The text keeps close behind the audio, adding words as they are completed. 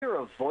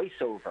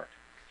voiceover.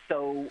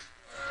 So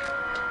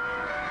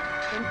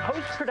in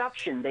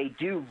post-production, they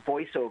do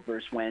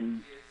voiceovers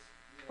when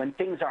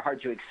things are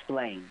hard to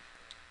explain.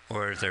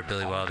 Or if they're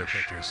Billy Wilder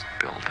pictures.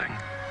 Building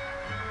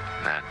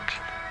that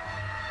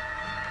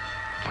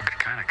looked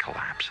kind of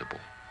collapsible.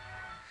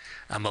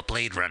 I'm a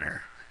Blade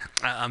Runner.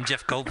 I'm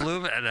Jeff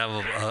Goldblum, and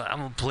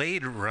I'm a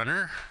Blade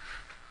Runner.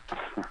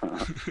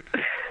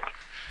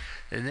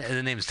 And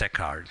the name's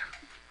Deckard.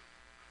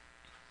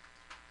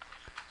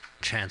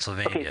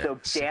 Transylvania. Okay, so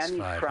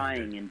Danny's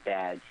crying in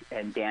bed,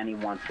 and Danny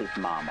wants his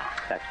mama.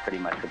 That's pretty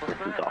much what this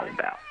is all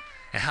about.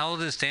 And how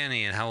old is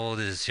Danny, and how old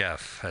is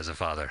Jeff as a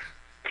father?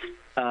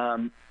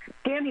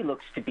 Danny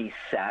looks to be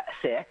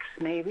 6,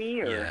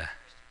 maybe, or yeah.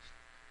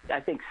 I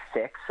think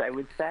 6, I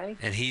would say.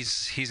 And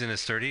he's in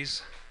his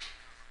 30s?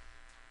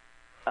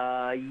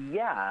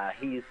 Yeah,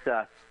 he's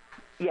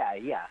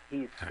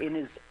in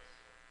his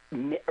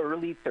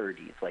early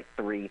 30s, like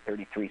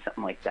 33,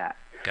 something like that.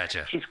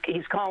 Gotcha.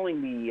 He's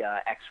calling the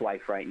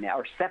ex-wife right now,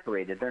 or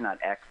separated. They're not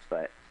ex,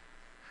 but...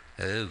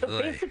 Oh, so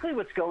boy. basically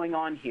what's going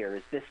on here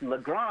is this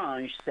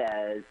Lagrange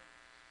says,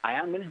 I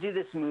am going to do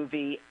this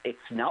movie. It's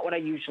not what I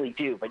usually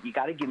do, but you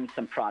got to give me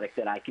some product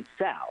that I could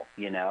sell,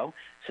 you know?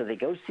 So they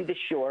go see the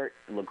short.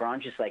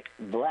 Lagrange is like,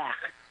 blech.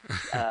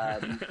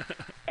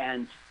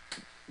 And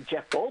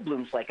Jeff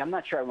Goldblum's like, I'm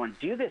not sure I want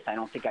to do this. I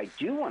don't think I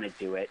do want to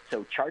do it.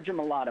 So charge him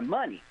a lot of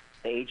money.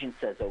 The agent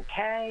says,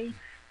 okay.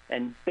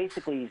 And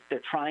basically they're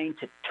trying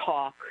to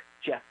talk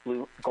Jeff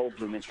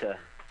Goldblum into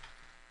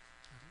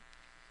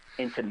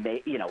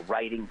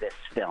writing this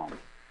film.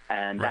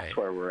 And that's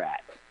where we're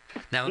at.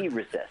 Now, he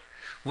resists.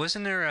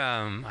 Wasn't there,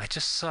 I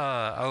just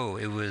saw,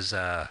 it was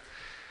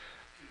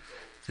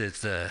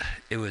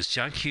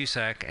John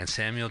Cusack and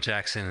Samuel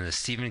Jackson in a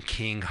Stephen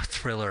King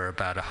thriller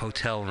about a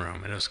hotel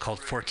room, and it was called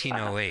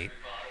 1408.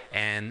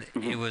 And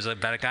it was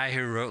about a guy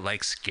who wrote,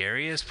 like,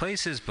 Scariest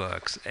Places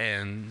books.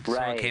 And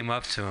someone came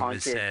up to him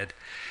and said,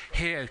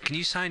 hey, can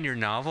you sign your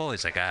novel?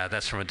 He's like,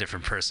 that's from a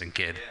different person,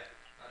 kid. Yeah,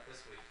 not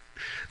this week.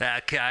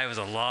 That guy was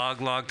a long,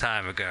 long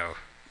time ago.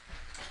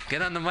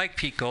 Get on the mic,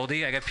 Pete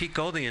Goldie. I got Pete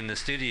Goldie in the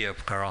studio,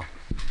 Carl.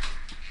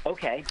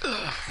 Okay.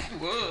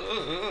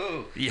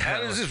 Whoa. Yeah.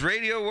 How does this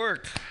radio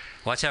work?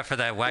 Watch out for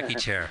that wacky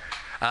chair.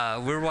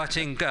 We're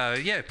watching,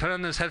 put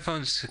on those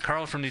headphones.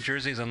 Carl from New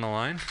Jersey is on the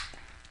line.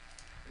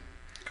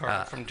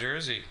 Carl from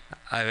Jersey.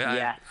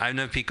 I've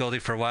known Pete Goldie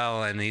for a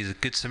while, and he's a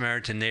good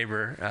Samaritan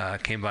neighbor.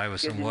 Came by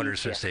with some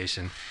waters for the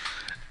station.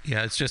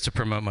 Yeah, it's just to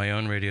promote my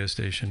own radio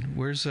station.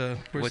 Where's the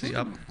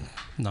up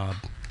knob?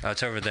 Oh,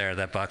 it's over there,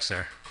 that box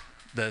there.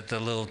 The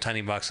little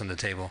tiny box on the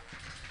table.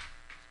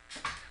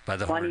 By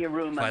the Plenty of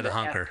room by on the the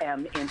honker.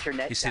 FM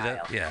internet You see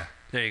dial. that? Yeah.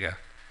 There you go.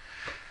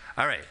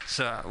 All right.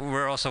 So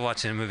we're also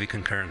watching a movie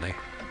concurrently.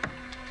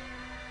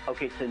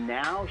 Okay, so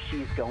now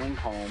she's going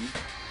home,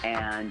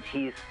 and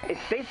it's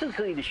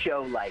basically to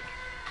show, like,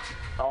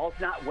 all's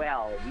not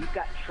well. We've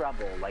got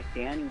trouble. Like,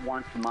 Danny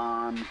wants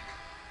mom.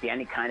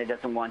 Danny kind of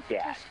doesn't want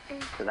dad.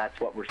 So that's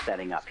what we're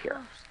setting up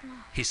here.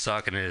 He's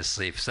talking in his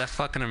sleep. Is that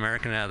fucking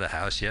American out of the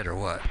house yet, or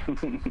what?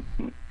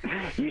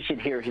 You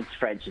should hear his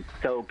French. It's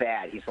so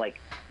bad. He's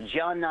like,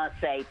 je ne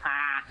sais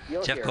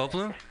pas. Jeff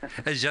Goldblum?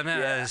 Je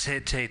ne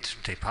sais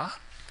pas?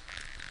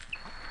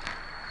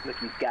 Look,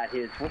 he's got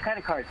his... What kind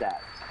of car is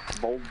that?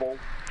 Volvo?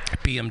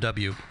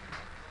 BMW.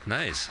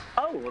 Nice.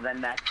 Oh, well,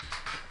 then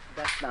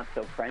that's not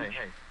so French.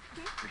 Hey,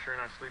 you sure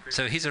not sleeping?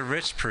 So he's a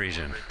rich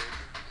Parisian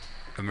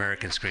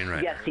American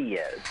screenwriter. Yes, he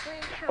is.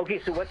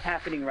 Okay, so what's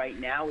happening right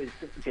now is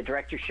the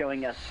director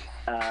showing us,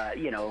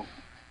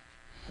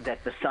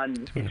 that the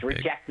son is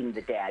rejecting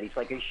the dad. He's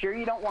like, are you sure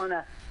you don't want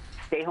to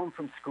stay home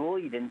from school?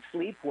 You didn't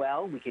sleep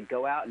well. We could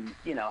go out and,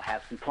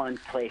 have some fun,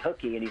 play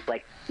hooky. And he's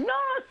like, no,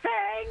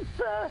 thanks.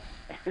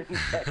 And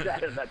gets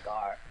out of the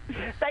car.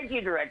 Thank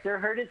you, director.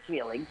 Hurt his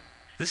feelings.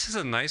 This is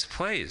a nice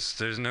place.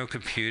 There's no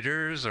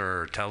computers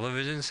or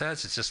television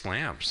sets. It's just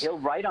lamps. He'll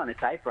write on a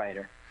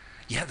typewriter.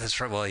 Yeah, that's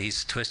right. Well,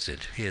 he's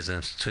twisted. He has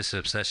a twisted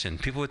obsession.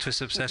 People with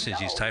twisted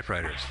obsessions use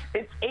typewriters.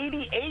 It's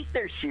 88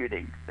 they're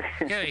shooting.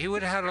 Yeah, he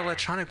would have had an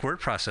electronic word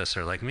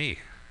processor like me.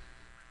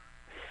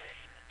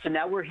 So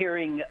now we're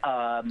hearing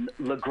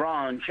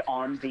Lagrange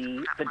on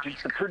the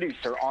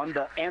producer on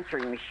the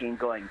answering machine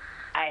going,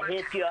 I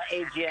hit your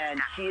agent.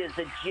 She is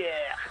a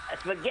jerk.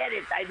 Forget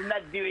it. I'm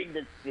not doing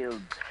this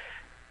film.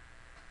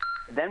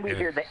 Then we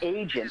hear the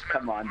agent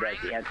come on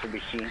the answer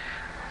machine.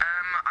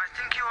 I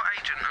think your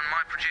agent and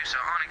my producer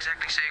aren't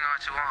exactly seeing eye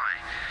to eye.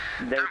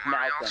 There's Don't worry,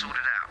 I'll Malcolm. sort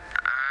it out.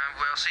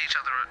 We'll see each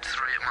other at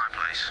 3 at my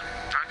place.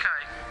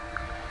 Okay.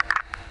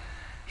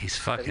 He's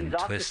So fucking he's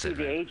off twisted. to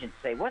see the agent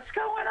say, what's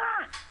going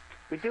on?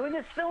 We're doing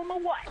this film or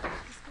what?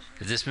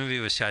 If this movie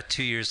was shot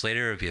 2 years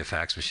later, it would be a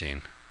fax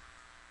machine.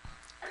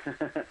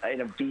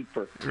 In a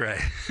beeper.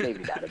 Right.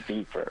 Maybe not a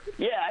beeper.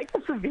 Yeah, I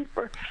guess a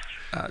beeper.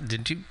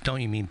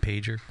 Don't you mean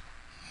pager?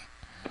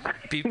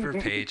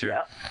 Beeper,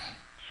 pager.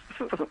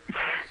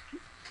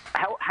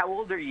 How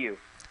old are you?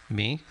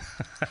 Me?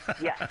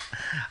 Yeah.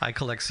 I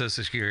collect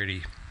Social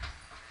Security.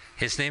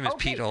 His name is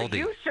Pete so Oldie.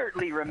 You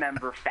certainly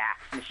remember fax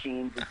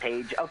machines and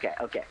page.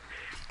 Okay.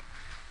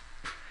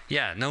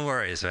 Yeah, no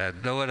worries,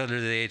 man. No one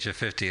under the age of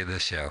 50 in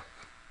this show.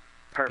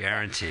 Perfect.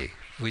 Guarantee.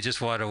 We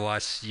just want to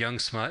watch Young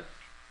Smut.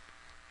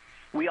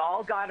 We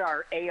all got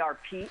our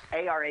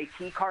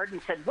ARAT card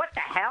and said, "What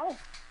the hell?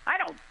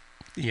 I'm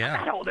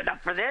not old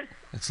enough for this."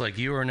 It's like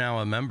you are now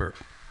a member.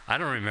 I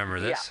don't remember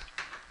this.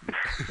 Yeah.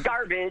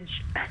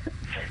 Garbage.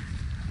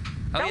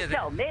 Don't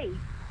tell me.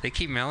 They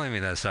keep mailing me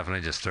that stuff, and I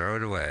just throw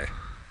it away.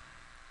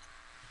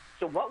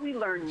 So what we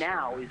learn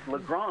now is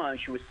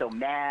Lagrange, who was so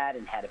mad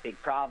and had a big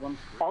problem,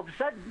 all of a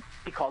sudden,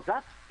 he calls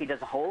up, he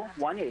does a whole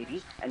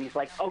 180, and he's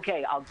like,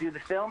 okay, I'll do the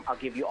film, I'll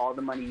give you all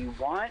the money you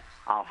want,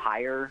 I'll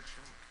hire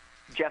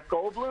Jeff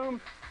Goldblum.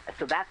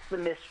 So that's the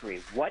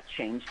mystery. What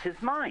changed his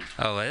mind?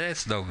 Oh,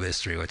 it's no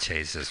mystery what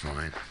changed his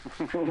mind.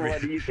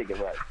 What do you think it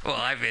was? Well,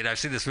 I mean, I've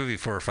seen this movie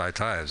 4 or 5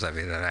 times. I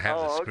mean, I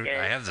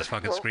have this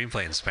fucking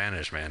screenplay in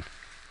Spanish, man.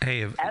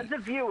 Hey, as a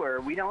viewer,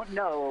 we don't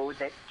know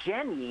that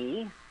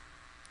Jenny...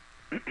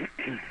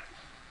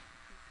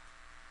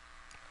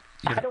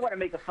 I don't want to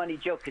make a funny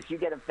joke because you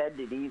get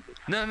offended easy.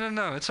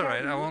 No, it's all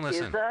right. I won't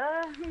listen.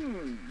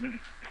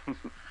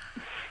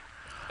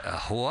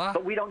 What?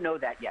 But we don't know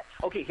that yet.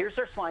 Okay, here's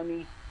our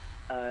slimy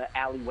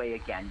alleyway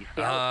again. You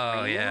see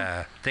how Oh,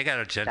 yeah. They got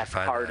to gentrify that's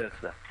part that. of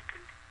the...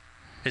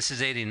 This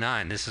is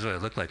 89. This is what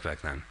it looked like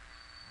back then.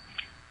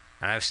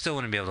 And I still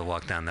wouldn't be able to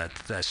walk down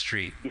that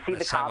street. You see the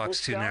the sidewalk's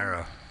too cobblestone?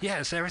 narrow.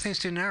 Yes, everything's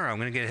too narrow. I'm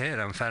going to get hit.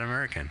 I'm a fat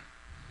American.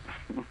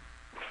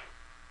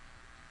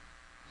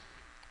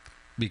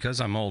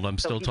 Because I'm old, I'm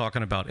still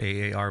talking about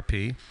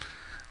AARP.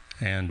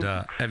 And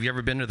have you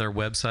ever been to their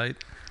website?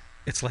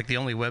 It's like the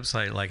only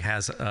website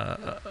has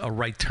a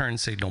right turn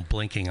signal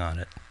blinking on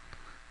it.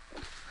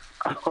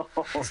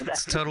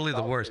 It's totally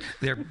the worst.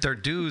 Their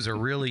dues are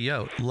really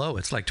low.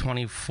 It's like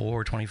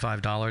 $24,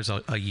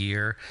 $25 a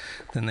year.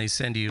 Then they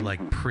send you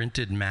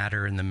printed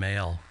matter in the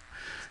mail.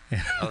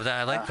 Oh,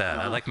 I like that.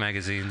 I like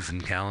magazines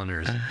and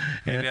calendars.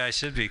 Maybe I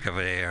should become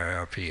an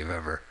AARP if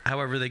ever.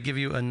 However, they give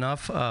you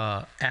enough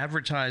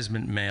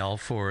advertisement mail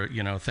for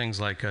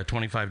things like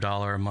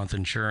 $25 a month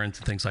insurance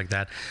and things like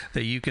that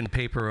you can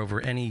paper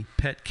over any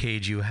pet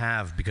cage you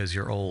have because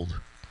you're old.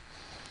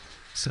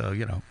 So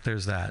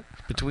there's that.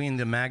 Between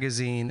the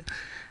magazine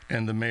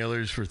and the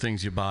mailers for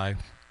things you buy,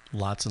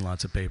 lots and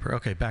lots of paper.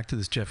 Okay, back to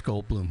this Jeff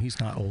Goldblum.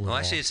 He's not old at all. Well,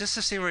 actually, is this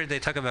the scene where they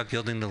talk about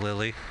gilding the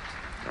lily?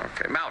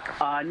 Okay,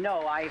 Malcolm.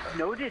 No, I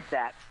noted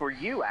that for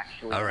you,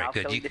 actually. All right, I'll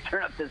good. tell you to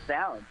turn up the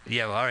sound.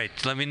 Yeah, well, all right.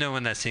 Let me know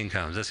when that scene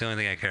comes. That's the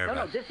only thing I care about.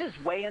 No, this is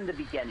way in the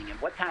beginning. And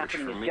what's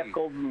happening is Jeff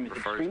Goldblum is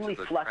extremely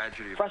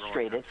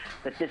frustrated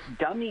that this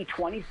dummy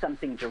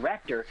 20-something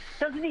director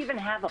doesn't even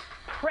have a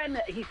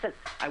premise. He says,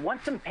 I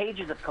want some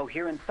pages of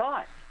coherent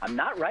thought. I'm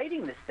not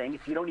writing this thing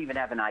if you don't even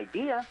have an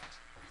idea.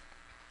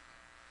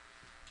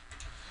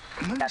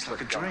 That's like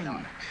a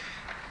dream.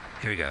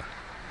 Here we go.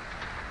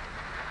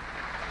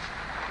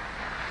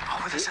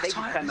 Oh, that's They just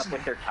come up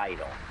with their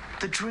title.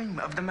 The Dream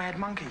of the Mad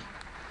Monkey.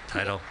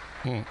 Title.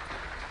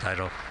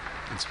 Title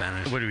in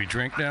Spanish. What do we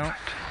drink now?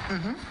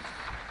 Mm-hmm.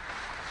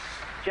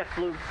 Jeff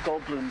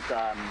Goldblum's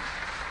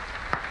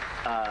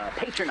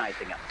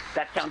patronizing him.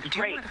 That sounds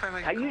great.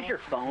 I use your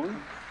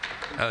phone.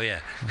 Oh,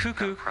 yeah.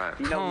 Cuckoo.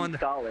 You know who's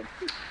calling.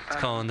 It's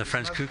calling the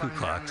French cuckoo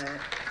clock.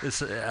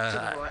 It's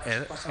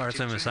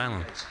Arthur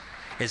Asylum.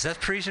 Is that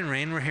Parisian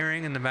Rain we're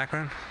hearing in the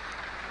background?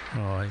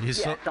 Oh,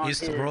 he's so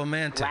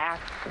romantic.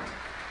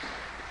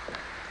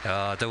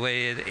 The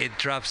way it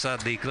drops on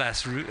the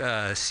glass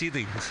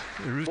ceilings,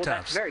 rooftops. Well,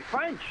 that's very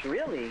French,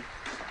 really.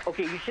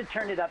 Okay, you should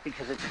turn it up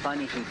because it's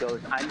funny. He goes,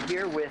 I'm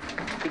here with...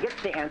 He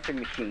gets the answering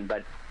machine,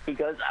 but he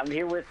goes, I'm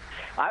here with...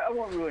 I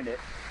won't ruin it.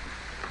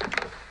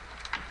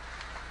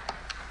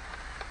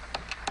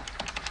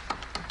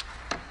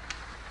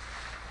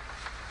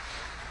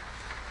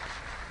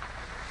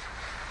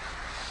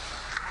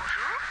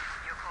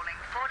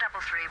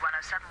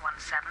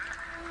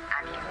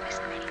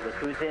 Look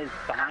who's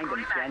behind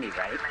him, Jenny,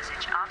 right?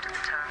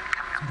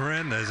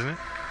 Miranda, isn't it?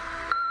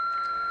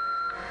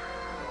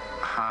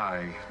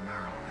 Hi,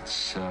 Merrill.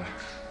 It's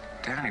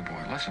Danny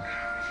boy. Listen,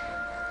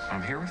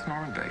 I'm here with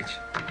Norman Bates.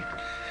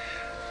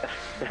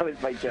 That was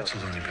my joke. It's a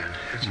loony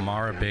bin.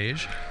 Mara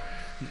Beige.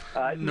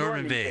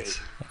 Norman Bates.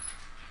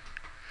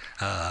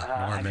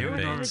 Norman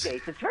Bates.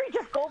 It's very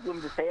Jeff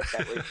Goldblum to say it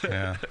that way.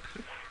 Yeah.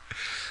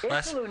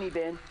 It's a loony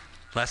bin.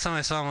 Last time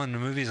I saw him in the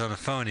movies on the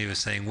phone, he was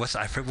saying, "What's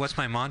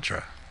my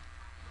mantra?"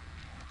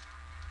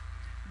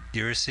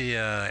 You ever see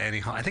Annie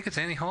Hall? I think it's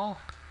Annie Hall,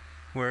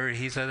 where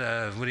he's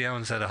at Woody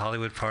Allen's at a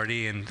Hollywood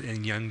party,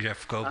 and young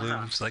Jeff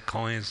Goldblum's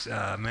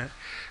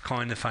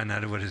calling to find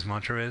out what his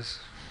mantra is.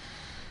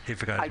 He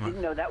forgot. I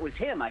didn't know that was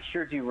him. I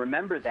sure do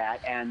remember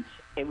that, and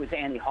it was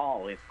Annie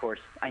Hall. Of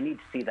course, I need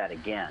to see that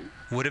again.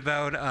 What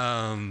about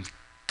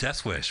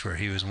Death Wish, where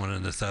he was one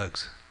of the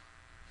thugs?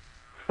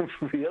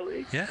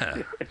 Really?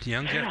 Yeah,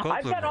 young Jeff Goldblum.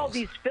 I've got all roles.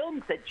 these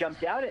films that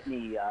jumped out at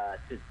me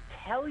to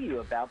tell you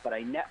about, but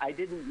I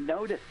didn't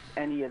notice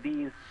any of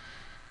these.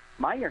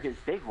 Mine are his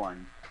big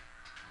ones.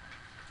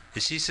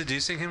 Is she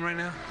seducing him right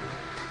now?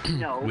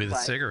 No, With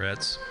but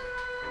cigarettes.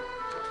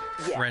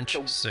 Yeah, French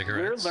so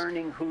cigarettes. We're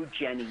learning who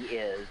Jenny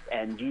is,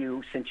 and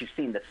you, since you've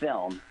seen the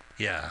film,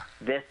 Yeah.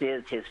 this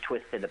is his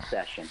twisted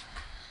obsession.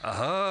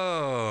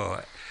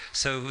 Oh,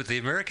 so the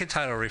American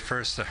title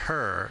refers to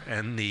her,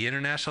 and the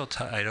international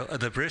title,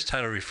 the British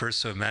title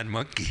refers to a mad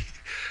monkey.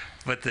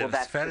 But the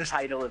That's Spanish the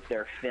title of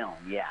their film,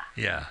 yeah.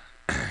 Yeah.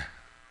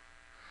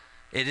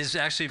 It is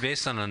actually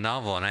based on a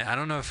novel, and I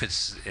don't know if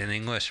it's in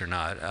English or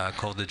not,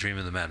 called The Dream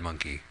of the Mad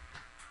Monkey.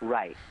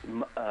 Right.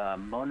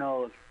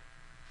 Mono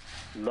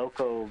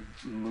Loco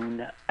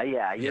Moon.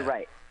 Yeah, you're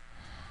right.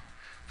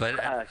 But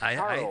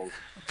Charles.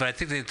 but I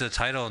think the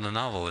title in the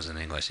novel was in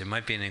English. It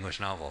might be an English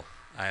novel.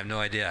 I have no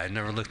idea. I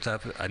never looked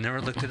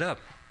it up.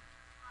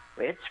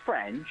 It's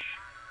French.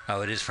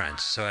 Oh, it is French,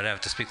 so I'd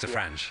have to speak the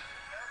French.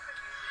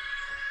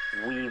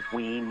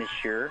 Oui,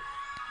 monsieur.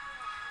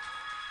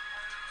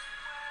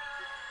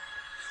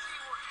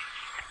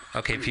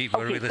 Okay, Pete,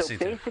 what are we listening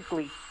so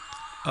basically,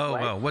 Oh,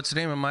 well, what's the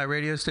name of my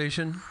radio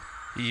station?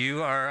 to?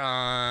 You are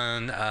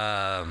on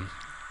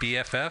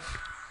BFF?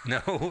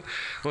 No.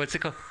 What's it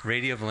called?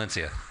 Radio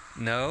Valencia.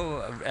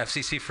 No.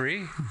 FCC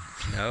free?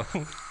 No.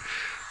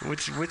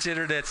 Which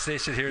internet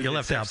station here? You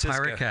left out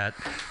Pirate Cat.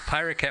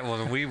 Pirate Cat.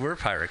 Well, we were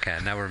Pirate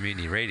Cat. Now we're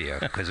Mutiny Radio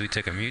because we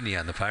took a mutiny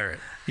on the pirate.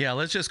 Yeah,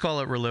 let's just call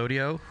it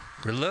Relodio.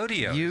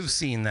 Relodio. You've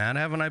seen that,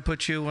 haven't I?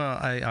 Put you.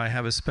 I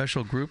have a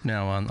special group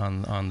now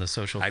on the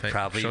social.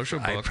 Social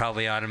book. I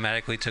probably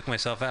automatically took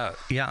myself out.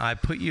 Yeah, I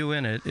put you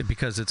in it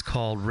because it's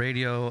called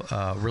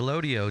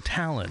Relodio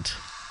Talent.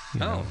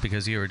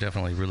 Because you're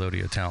definitely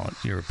Relodio Talent.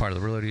 You're a part of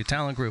the Relodio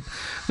Talent group.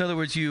 In other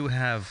words, you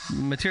have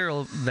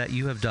material that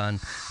you have done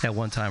at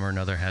one time or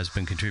another has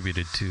been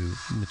contributed to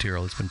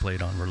material that's been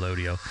played on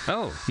Relodio.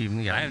 Oh,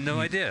 I have no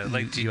idea.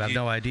 You have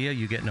no idea.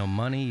 You get no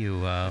money.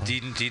 Do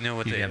you know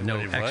what you have no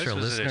extra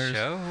was? listeners? Was it a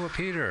show,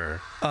 Peter?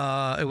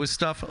 It was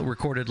stuff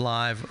recorded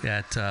live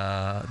at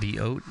not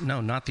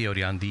the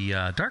Odeon,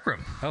 the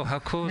Darkroom. Oh, how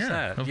cool is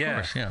that? Of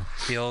course, yeah.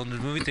 The old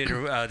movie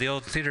theater, the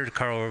old theater,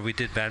 Carl, where we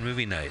did Bad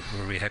Movie Night,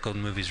 where we heckled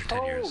movies for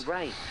 10 years. Oh,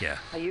 right. Yeah.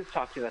 You've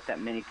talked about that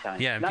many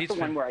times. Yeah, and not Pete's the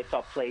one where I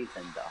saw plays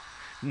in, though.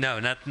 No,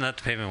 not the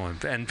payment one.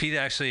 And Pete,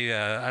 actually,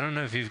 I don't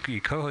know if you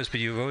co-host,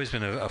 but you've always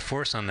been a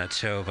force on that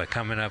show by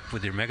coming up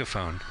with your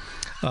megaphone.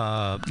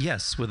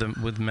 Yes,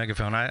 with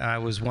megaphone. I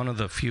was one of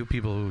the few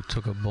people who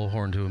took a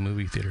bullhorn to a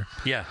movie theater.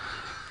 Yeah.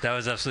 That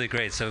was absolutely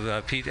great.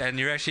 So, Pete, and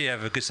you actually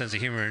have a good sense of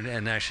humor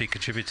and actually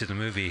contribute to the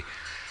movie.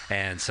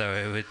 And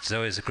so it's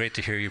always great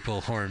to hear your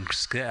bullhorn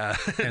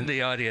and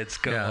the audience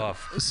go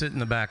off. Sit in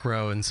the back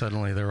row, and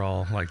suddenly they're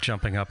all like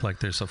jumping up like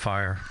there's a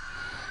fire.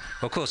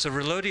 Well, cool. So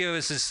Relodio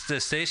is the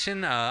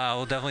station.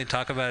 I'll definitely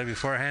talk about it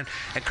beforehand.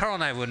 And Carl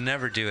and I would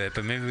never do it,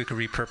 but maybe we could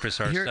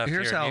repurpose our stuff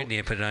here at Mutiny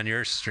and put it on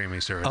your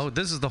streaming service. Oh,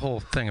 this is the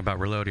whole thing about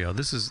Relodio.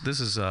 This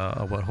is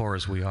what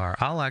horrors we are.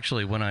 I'll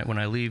actually, when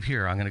I leave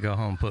here, I'm going to go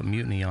home and put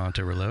Mutiny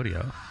onto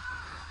Relodio.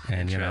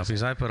 And,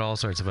 because I put all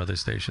sorts of other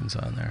stations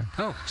on there.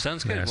 Oh,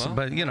 sounds good. Yeah,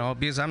 but,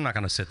 because I'm not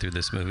going to sit through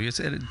this movie.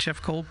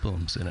 Jeff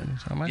Goldblum's in it.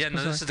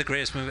 This is the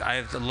greatest movie.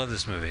 I love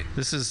this movie.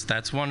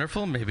 That's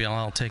wonderful. Maybe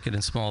I'll take it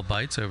in small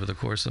bites over the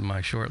course of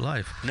my short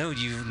life. No,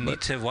 you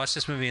need to watch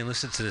this movie and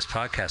listen to this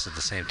podcast at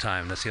the same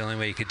time. That's the only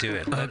way you could do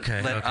it. Let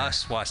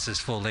us watch this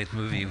full-length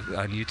movie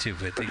on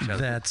YouTube with each other.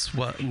 That's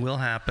what will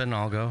happen.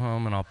 I'll go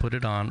home and I'll put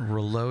it on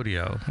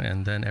Relodio,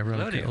 and then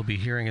everyone will be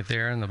hearing it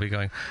there, and they'll be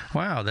going,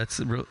 wow,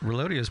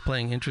 Relodio is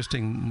playing interesting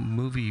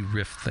movie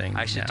riff thing.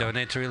 I should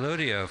donate to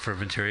Relodio for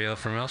material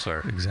from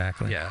elsewhere.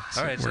 Exactly. Yeah.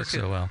 All right. It works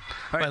so well.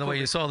 By the way,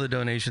 you saw the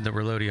donation that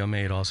Relodio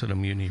made also to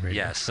Mutiny Radio.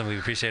 Yes, and we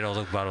appreciate all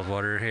the bottled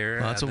water here.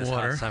 Lots of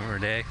water. Hot summer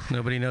day.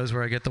 Nobody knows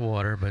where I get the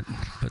water, but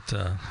it's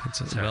a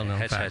well-known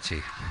fact.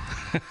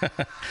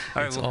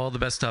 It's all the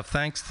best stuff.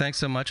 Thanks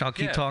so much. I'll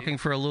keep talking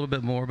for a little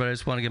bit more, but I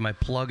just want to get my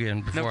plug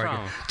in before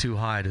I get too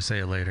high to say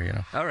it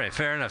later. All right,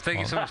 fair enough. Thank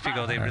you so much, P.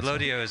 Goldie.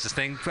 Relodio is the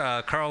thing.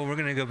 Carl, we're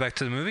going to go back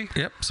to the movie.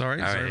 Yep. Sorry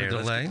for the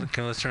delay.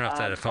 Let's turn off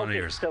that phone of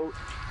yours. So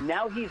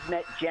now he's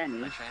met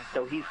Jenny,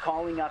 so he's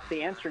calling up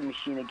the answering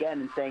machine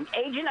again and saying,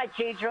 "Agent, I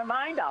changed my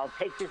mind. I'll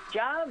take this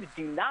job.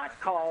 Do not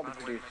call the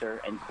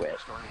producer and quit."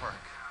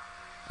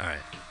 All right.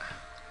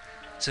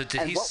 So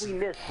what we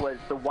missed was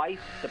the wife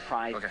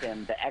surprised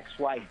him, the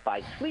ex-wife,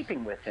 by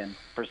sleeping with him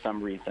for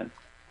some reason.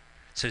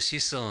 So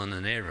she's still in the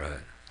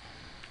neighborhood.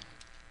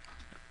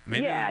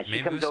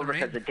 She comes over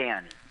because of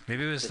Danny.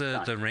 Maybe it was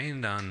the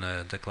rain on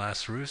the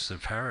glass roofs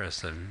of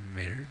Paris that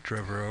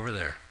drove her over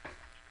there.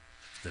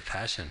 The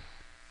passion.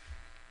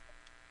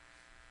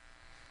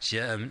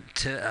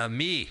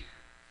 Me.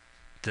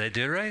 Did I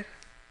do it right?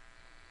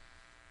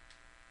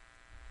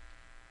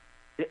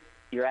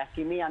 You're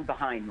asking me. I'm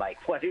behind, Mike.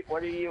 What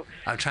are you?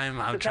 I'm trying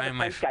my.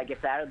 French guy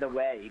gets out of the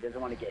way. He doesn't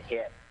want to get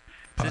hit.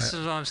 This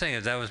is what I'm saying.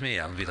 If that was me,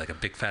 I would be like a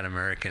big fat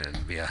American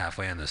and be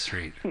halfway on the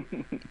street.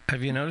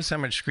 Have you noticed how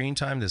much screen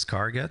time this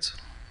car gets?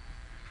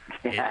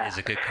 It is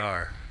a good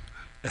car.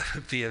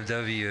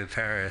 BMW in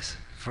Paris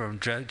from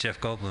Jeff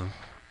Goldblum.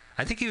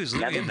 I think he was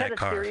living in that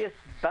car. Had a serious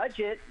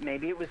budget.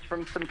 Maybe it was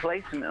from some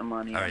placement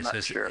money. All right, I'm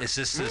not sure. Is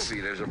this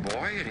movie? There's a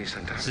boy and he's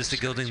Is this the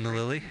Gilding the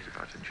Lily? He's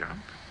about to jump.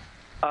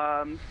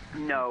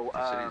 No.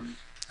 All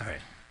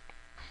right.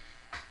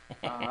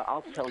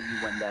 I'll tell you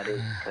when that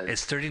is.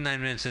 It's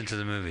 39 minutes into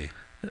the movie.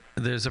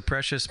 There's a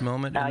precious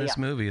moment in this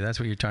movie. That's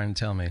what you're trying to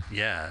tell me.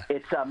 Yeah.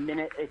 It's a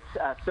minute. It's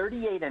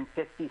 38 and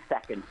 50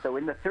 seconds. So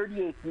in the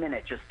 38th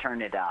minute, just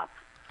turn it up.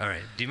 All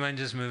right. Do you mind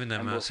just moving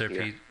that mouse there,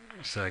 hear. Pete,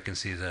 so I can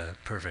see the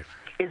perfect?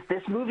 Is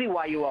this movie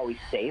why you always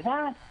say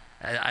that?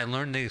 I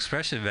learned the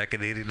expression back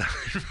in '89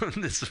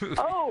 from this movie.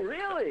 Oh,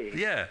 really?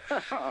 Yeah.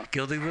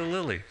 Gilding the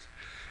Lily.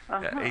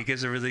 He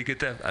gives a really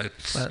good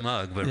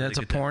smug, but yeah, really it's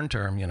a good porn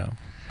term, you know.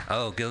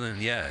 Oh, gilding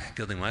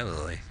my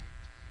lily.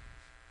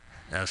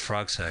 That's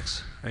frog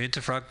sex. Are you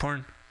into frog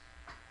porn?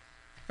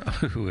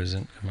 Who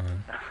isn't? Come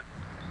on.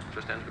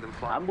 Just enter them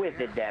flying. I'm with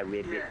it, Dad.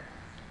 With it.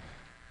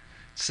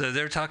 So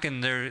they're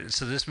talking there.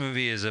 So this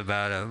movie is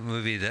about a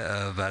movie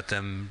about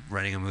them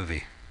running a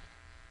movie.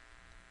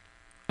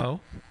 Oh.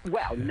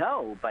 Well,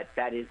 no, but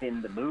that is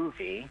in the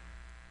movie.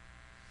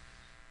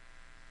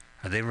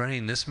 Are they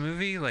running this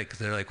movie? Like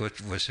they're like,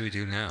 what should we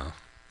do now?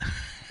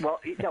 Well,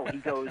 no, he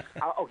goes,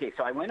 okay,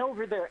 so I went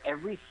over there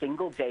every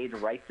single day to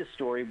write the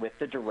story with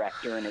the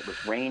director, and it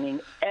was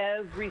raining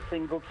every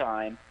single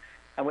time.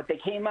 And what they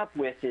came up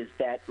with is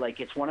that, like,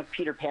 it's one of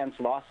Peter Pan's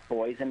Lost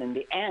Boys, and in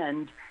the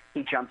end,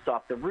 he jumps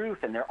off the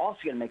roof, and they're also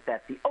going to make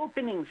that the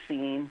opening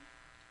scene,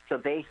 so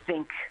they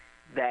think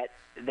that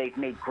they've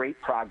made great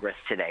progress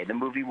today. The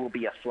movie will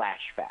be a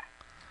flashback.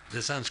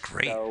 This sounds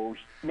great. So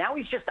now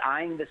he's just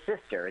eyeing the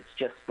sister. It's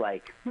just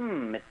like,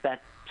 it's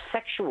that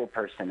sexual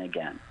person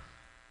again.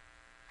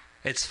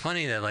 It's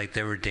funny that like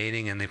they were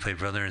dating and they played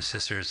brother and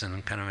sisters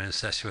in kind of an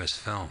incestuous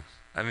film.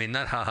 I mean,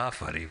 not haha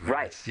funny, but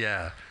right?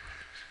 Yeah,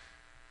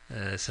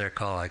 it's their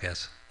call, I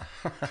guess.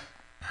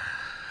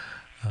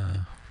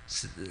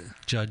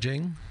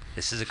 Judging.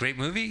 This is a great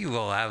movie.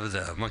 We'll have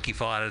the monkey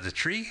fall out of the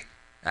tree.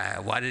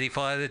 Why did he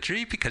fall out of the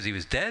tree? Because he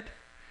was dead.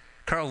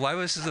 Carl, why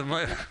did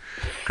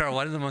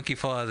the monkey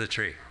fall out of the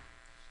tree?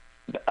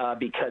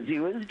 Because he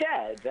was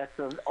dead. That's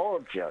an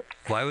old joke.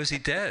 Why was he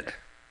dead?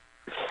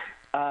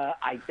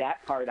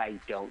 That part I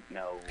don't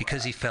know.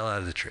 Because he fell out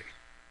of the tree.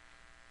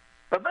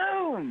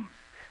 Ba-boom!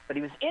 But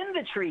he was in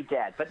the tree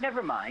dead, but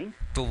never mind.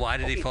 But why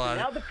did he fall out?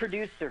 Now the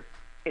producer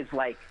is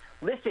like,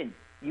 listen,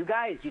 you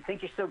guys, you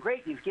think you're so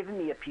great. You've given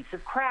me a piece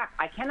of crap.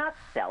 I cannot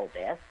sell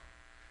this.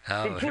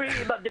 Oh. The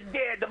dream of the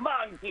dead, the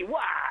monkey,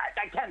 what?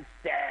 I can't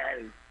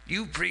sell.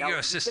 You bring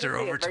your sister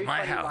over to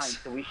my house.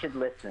 Line, so we should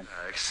listen.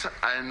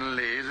 And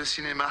leave the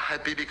cinema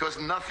happy because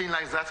nothing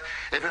like that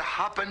ever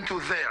happened to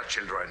their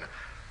children.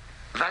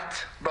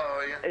 That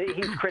boy.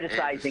 He's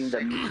criticizing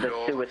the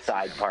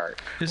suicide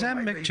part. Is that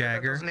Mick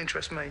Jagger? That doesn't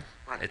interest me.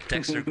 It's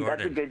Dexter Gordon.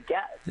 That's a good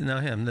guess. No,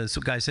 him.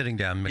 The guy sitting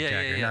down, Mick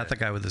Jagger, yeah. not the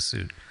guy with the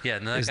suit. Yeah,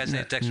 no, that guy's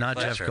named Dexter not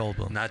Fletcher. Jeff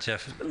Goldblum. Not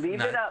Jeff.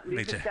 Leave it up.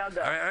 Leave the sound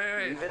up. All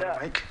right. Leave it up.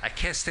 I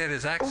can't stand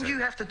his accent. All you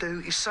have to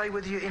do is say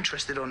whether you're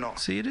interested or not.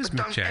 See, it is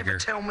but Mick Jagger. Don't ever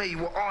tell me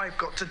what I've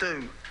got to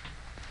do.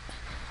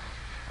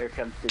 Here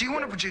comes the Do you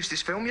want to joke. produce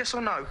this film, yes or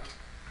no?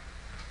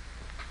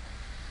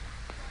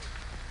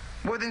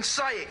 Well, then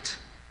say it.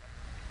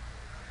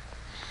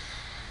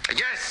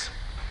 Yes.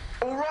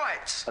 All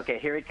right. Okay,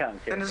 here he comes.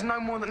 Then there's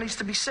no more that needs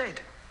to be said.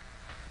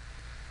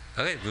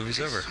 Okay, movie's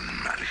over. Listen,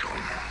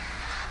 Malcolm.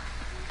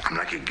 I'm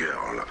like a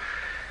girl.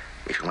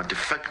 If you want to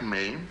fuck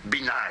me,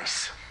 be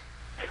nice.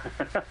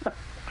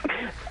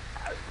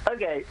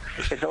 Okay,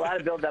 it's a lot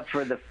of build up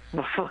for the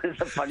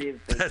funniest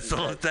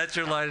thing. That's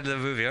your line in the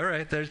movie. All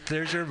right,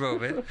 there's your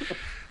moment.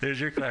 There's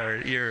your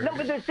clarity. No,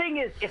 but the thing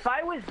is, if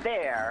I was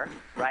there,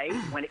 right,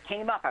 when it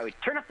came up, I would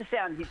turn up the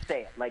sound and he'd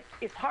say it. Like,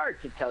 it's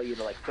hard to tell you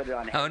to, like, put it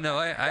on. Oh, no,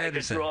 I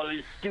understand. You're all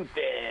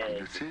stupid.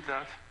 You see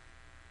that?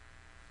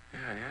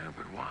 Yeah,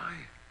 but why?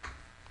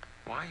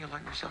 Why you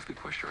letting yourself be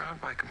pushed around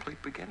by a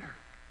complete beginner?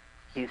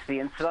 He's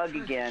being smug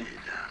again.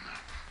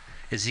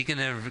 Is he going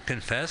to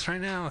confess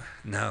right now?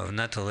 No,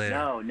 not till later.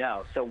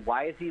 No. So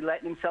why is he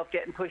letting himself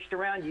getting pushed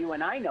around? You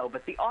and I know,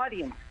 but the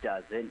audience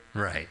doesn't.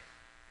 Right.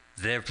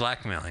 They're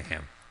blackmailing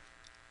him.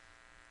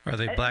 Are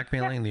they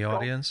blackmailing the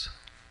audience?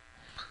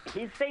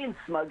 He's saying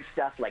smug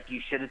stuff like, you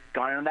should have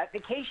gone on that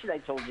vacation I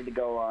told you to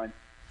go on.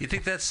 You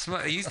think that's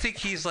smug? You think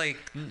he's like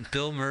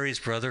Bill Murray's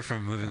brother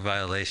from Moving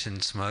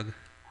Violation, smug?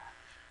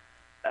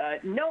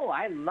 No,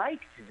 I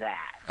liked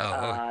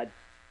that.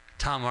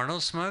 Tom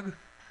Arnold smug?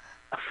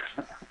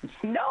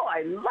 No,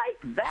 I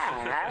like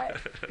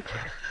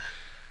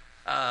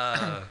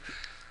that.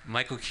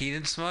 Michael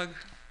Keaton smug?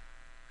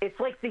 It's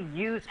like the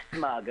youth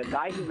smug, a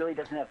guy who really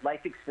doesn't have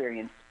life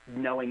experience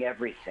knowing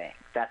everything.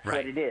 That's Right.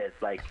 what it is.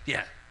 Like,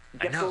 Yeah.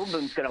 Jeff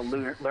Goldblum's going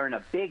to learn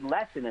a big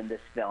lesson in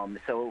this film.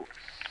 So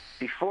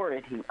before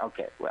it,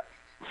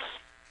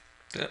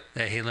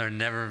 Yeah, he learned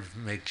never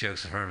make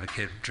jokes in front of a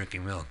kid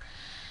drinking milk.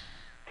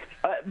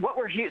 What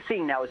we're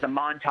seeing now is a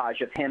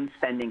montage of him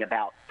spending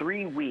about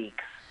 3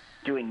 weeks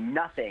doing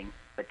nothing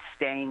but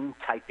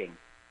typing,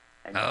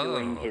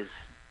 and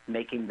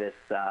making this.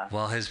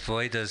 While his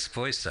boy does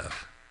boy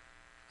stuff.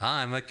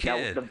 I'm a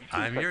kid.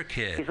 I'm your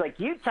kid. He's like,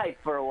 you type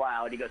for a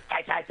while, and he goes,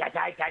 type.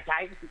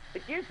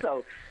 But you're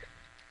so.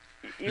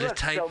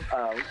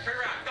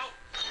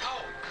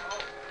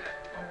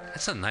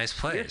 That's a nice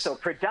place. You're so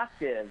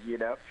productive, you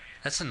know.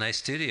 That's a nice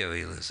studio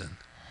he lives in.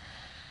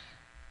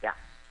 Yeah.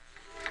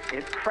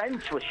 His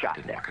Friends was shot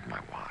Didn't there. look at my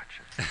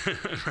watch.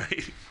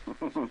 Right.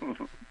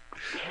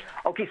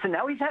 Okay, so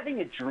now he's having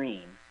a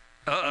dream.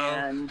 Uh-oh.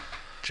 And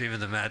Dream of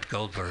the Mad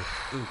Goldberg.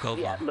 Ooh,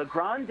 Goldblum. yeah,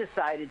 Legrand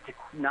decided to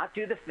not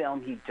do the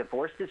film. He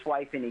divorced his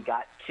wife and he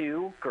got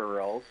 2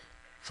 girls.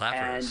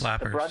 And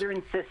Flappers. the brother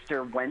and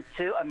sister went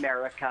to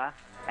America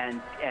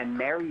and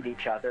married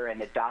each other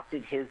and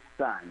adopted his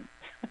son.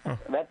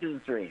 That's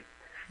his dream.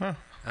 Huh.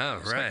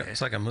 Oh, right.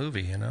 It's like a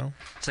movie, you know?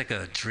 It's like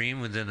a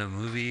dream within a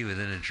movie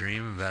within a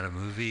dream about a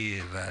movie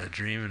about a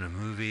dream in a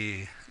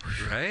movie,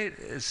 right?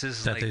 It's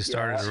just That like they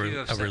started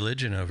a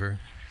religion over.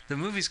 The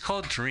movie's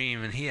called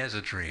Dream, and he has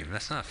a dream.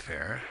 That's not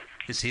fair.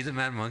 Is he the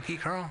Mad Monkey,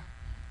 Carl?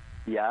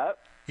 Yep.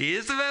 He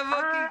is the Mad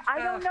Monkey? I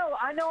don't know.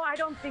 I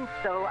don't think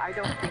so.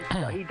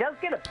 He does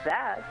get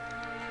upset.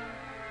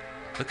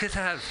 Look at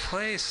that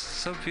place.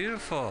 So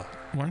beautiful.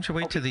 Why don't you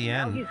wait to the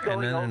now end, he's and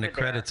going then in over the there.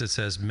 credits it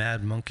says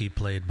Mad Monkey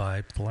played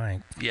by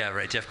blank. Yeah,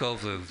 right. Jeff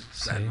Goldblum,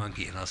 See? Mad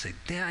Monkey. And I'll say,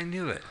 damn, I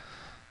knew it.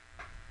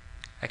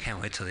 I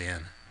can't wait till the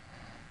end.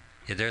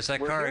 Yeah, there's that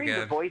We're car hearing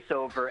again. the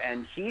voiceover,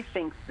 and he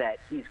thinks that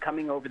he's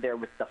coming over there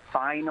with the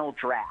final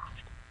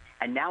draft.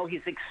 And now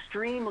he's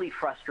extremely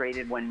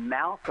frustrated when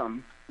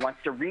Malcolm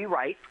wants to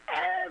rewrite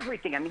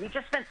everything. I mean, he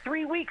just spent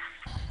 3 weeks.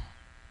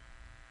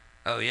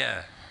 Oh,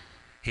 yeah.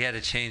 He had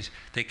to change.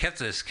 They kept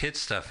this kid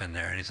stuff in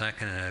there, and he's not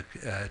going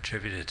to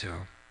attribute it to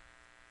him.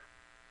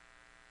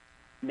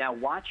 Now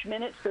watch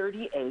minute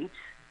 38.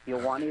 You'll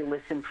want to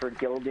listen for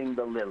Gilding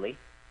the Lily.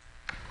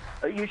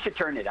 You should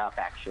turn it up,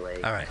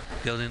 actually. All right.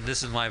 Gilding,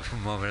 this is my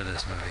moment of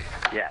this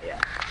movie. Yeah.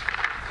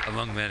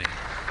 Among many.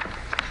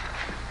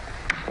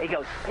 He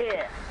goes,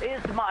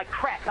 here's my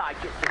crack I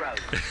just wrote.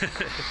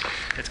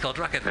 It's called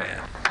Rocket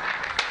Man.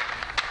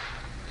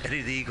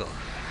 Eddie the Eagle.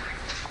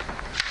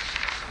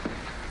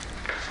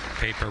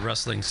 Paper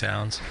rustling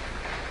sounds.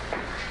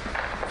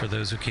 For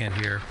those who can't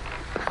hear.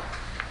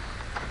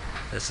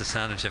 That's the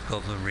sound of Jeff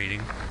Goldblum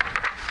reading.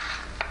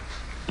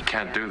 You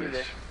can't do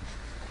this.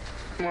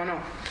 Why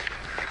not?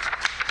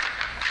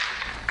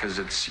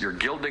 Because you're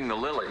gilding the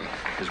lily,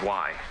 is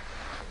why.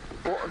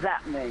 What does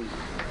that mean?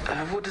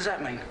 What does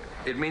that mean?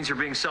 It means you're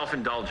being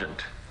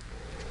self-indulgent.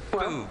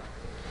 Well, Ooh.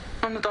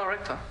 I'm the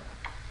director.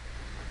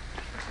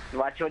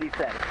 Watch what he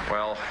says.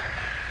 Well,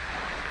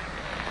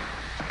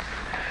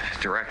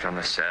 direct on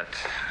the set.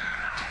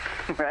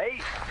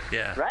 Right?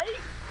 Yeah. Right?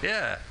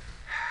 Yeah.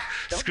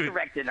 Don't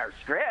direct in our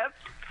script.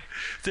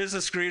 There's a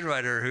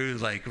screenwriter who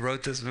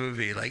wrote this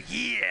movie.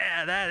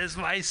 Yeah, that is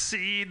my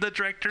scene. The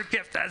director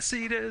kept that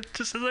scene in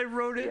just as I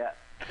wrote it.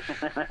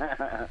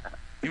 Yeah.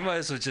 You might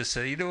as well just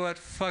say, you know what?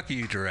 Fuck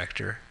you,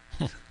 director.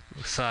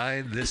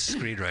 Sign this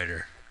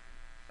screenwriter.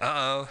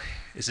 Uh-oh.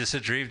 Is this a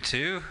dream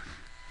too?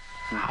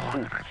 How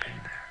long have I been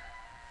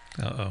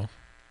there? Uh-oh.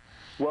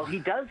 Well, he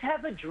does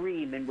have a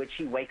dream in which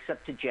he wakes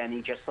up to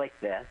Jenny just like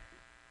this.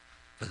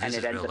 But this And is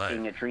it ends real up life.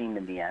 being a dream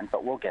in the end,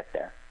 but we'll get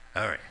there.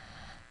 All right.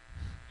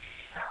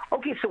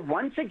 Okay, so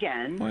once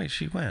again, Wait,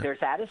 she went.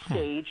 there's at a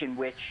stage in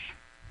which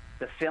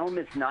the film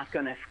is not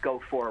going to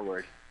go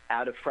forward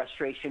out of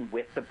frustration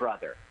with the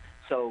brother.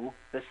 So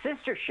the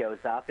sister shows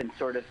up and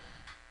sort of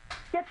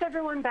gets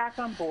everyone back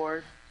on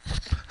board.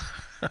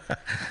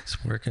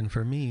 It's working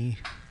for me.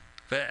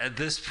 But at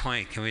this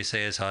point, can we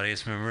say as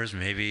audience members,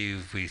 maybe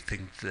we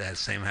think that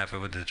same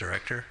happened with the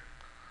director?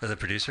 Or the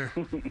producer?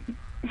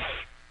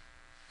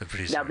 The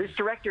producer. Now, this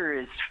director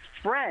is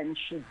French.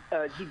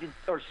 He did,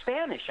 or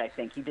Spanish, I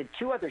think. He did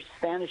 2 other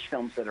Spanish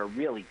films that are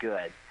really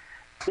good.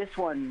 This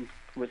one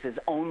was his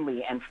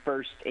only and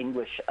first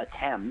English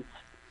attempt.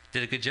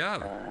 Did a good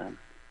job.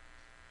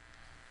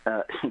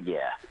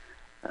 Yeah.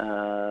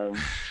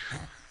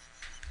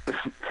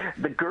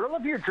 The Girl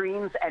of Your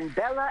Dreams and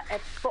Bella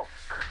et Foc.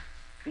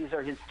 These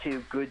are his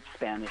 2 good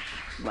Spanish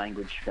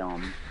language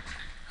films.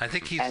 I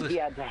think he's... And he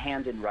had a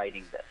hand in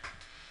writing this.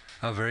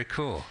 Oh, very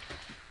cool.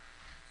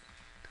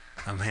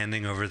 I'm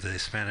handing over the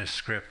Spanish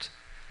script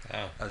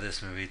of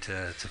this movie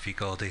to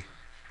Ficoldi.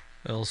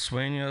 El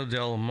sueño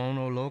del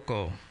mono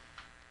loco.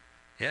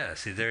 Yeah,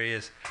 see, there he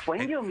is.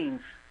 Sueño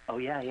means,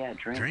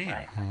 dream. Dream,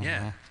 Right.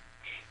 yeah.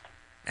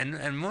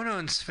 And mono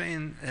in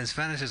Spain, in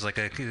Spanish is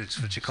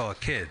it's what you call a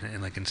kid,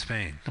 in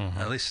Spain.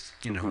 At least,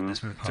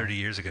 this movie 30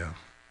 years ago,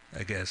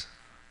 I guess.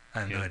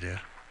 I have no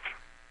idea.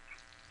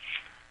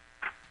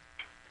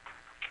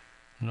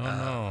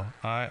 No,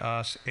 I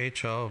has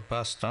hecho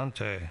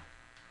bastante.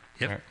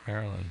 Yep.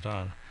 Marilyn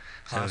Dunn.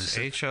 So Has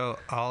hecho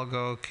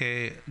algo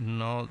que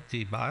no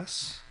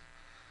debas?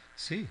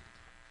 Sí.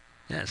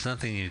 Yeah, it's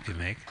nothing you can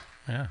make.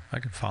 Yeah, I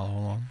can follow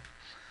along.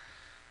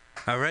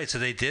 All right, so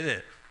they did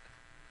it.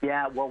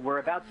 Yeah, well, we're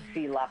about to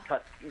see La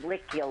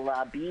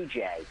Película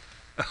BJ.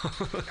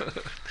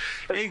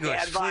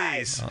 English, Stand by.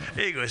 please.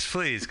 English,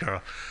 please,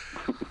 Carl.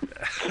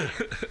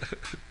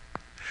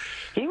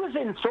 He was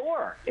in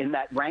Thor, in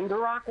that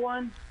Ragnarok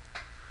one.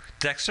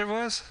 Dexter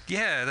was?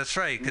 Yeah, that's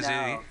right. Because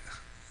No.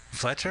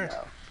 Fletcher?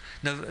 No.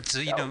 No, so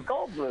you Oh, know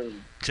Goldblum.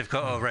 Jeff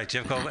Goldblum. Oh, right,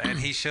 Jeff Goldblum, and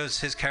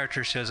his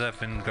character shows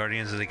up in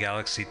Guardians of the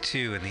Galaxy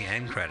 2 in the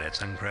end credits,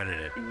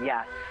 uncredited,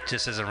 Yes.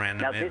 just as a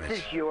random Now image. this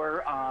is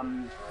your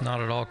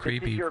Not at all this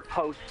creepy. is your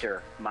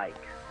poster, Mike,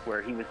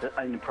 where he was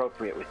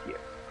inappropriate with you.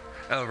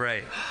 Oh,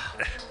 right.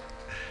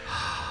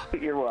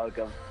 You're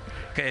welcome.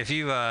 Okay, if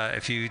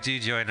you do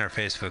join our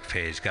Facebook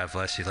page, God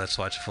bless you. Let's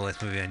watch a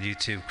full-length movie on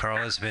YouTube. Carl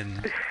has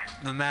been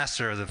the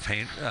master of the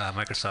Paint,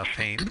 Microsoft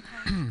Paint,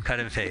 cut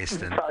and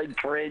paste. And Probably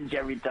cringe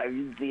every time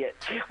you see it.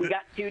 We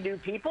got 2 new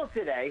people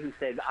today who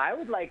said, I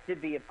would like to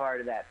be a part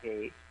of that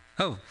page.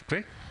 oh,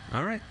 great!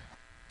 All right,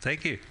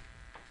 thank you.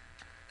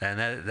 And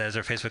that's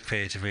our Facebook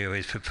page, and we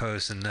always put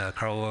posts, and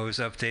Carl will always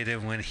update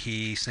it when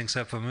he syncs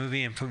up a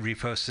movie and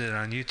reposts it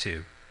on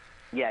YouTube,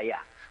 Yeah.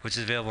 which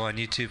is available on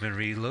YouTube and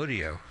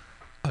Reloadio.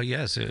 Oh,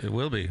 yes, it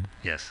will be.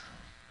 Yes.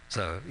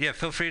 So, yeah,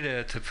 feel free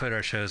to put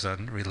our shows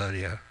on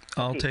Reloadio.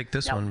 I'll Okay, take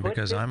this now one put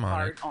because this I'm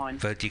on it. part on.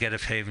 But you got to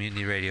pay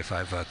Mutiny Radio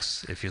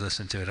 $5 if you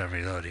listen to it on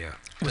Reloadio.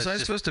 Was But I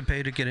just- supposed to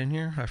pay to get in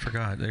here? I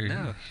forgot. There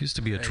No. used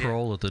to be a Yeah.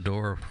 troll at the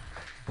door.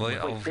 Well, Wait,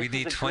 oh, this we is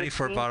need a good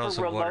 24 scene bottles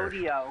for of water.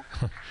 Reloadio.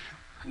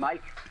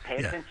 Mike,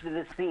 pay Yeah. attention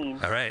to this scene.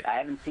 All right. I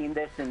haven't seen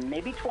this in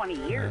maybe 20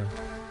 years.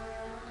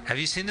 Have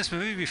you seen this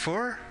movie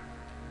before?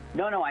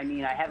 No, I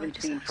mean, I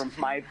haven't seen from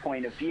my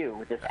point of view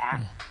with this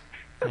act.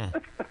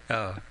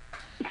 Oh,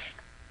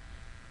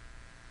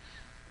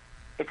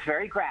 It's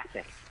very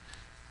graphic.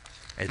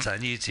 it's on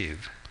YouTube.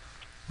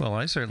 Well,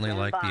 I certainly Stand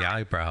like the by.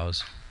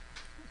 eyebrows.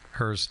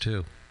 Hers,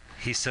 too.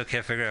 He still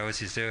can't figure out what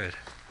he's doing.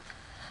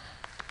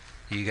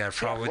 You got a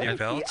problem with what your is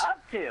belt? he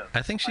up to?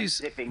 I think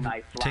she's Unzipping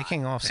my fly.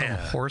 taking off some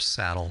Yeah. horse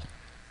saddle.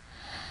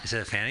 Is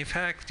it a fanny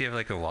pack? Do you have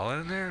like a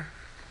wallet in there?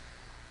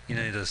 You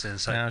know those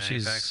inside Now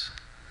fanny packs?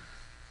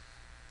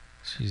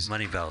 she's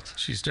Money belt.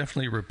 she's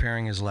definitely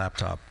repairing his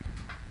laptop.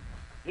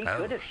 He Oh.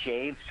 could have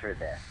shaved for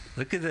this.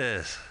 Look at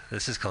this.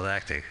 This is called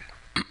acting.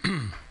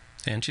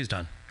 And she's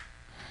done.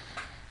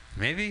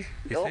 Maybe?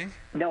 You Nope. think?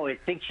 No, I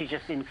think she's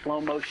just in slow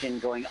motion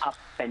going up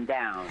and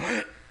down.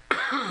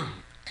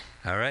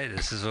 All right.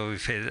 This is what we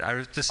paid.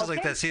 This is like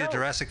Okay, that scene in so-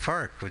 Jurassic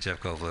Park with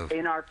Jeff Goldblum.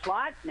 In our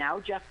plot, now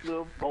Jeff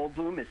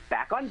Goldblum is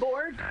back on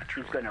board.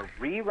 Naturally. He's going to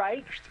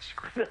rewrite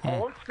the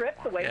whole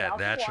script the way Yeah, Malcolm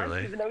naturally.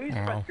 wants, even though he's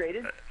Wow.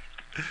 frustrated.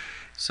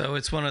 So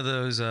it's one of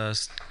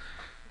those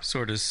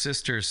sort of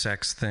sister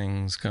sex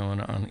things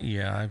going on.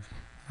 Yeah,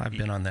 I've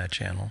been on that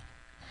channel.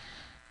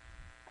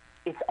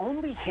 It's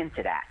only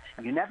hinted at.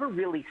 You never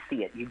really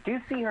see it. You do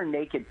see her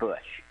naked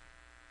bush.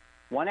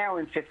 1 hour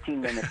and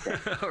 15 minutes in.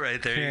 All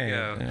right, there Okay, you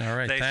go. all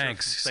right,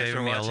 thanks. Saving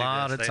for me a watching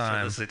lot this. of Thanks for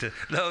time. listening to-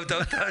 No,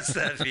 don't touch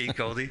that feed,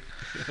 Goldie.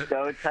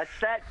 Don't touch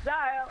that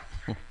dial.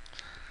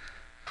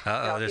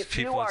 Now, There's if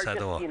you people are inside just,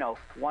 the wall.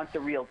 Want the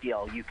real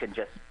deal, you can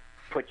just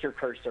put your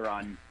cursor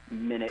on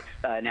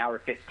an hour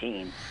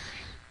 15.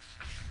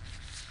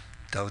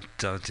 Don't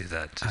do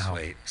that. Just Ow.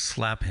 wait.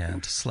 Slap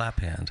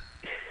hand.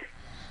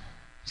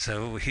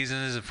 So he's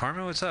in his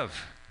apartment. What's up?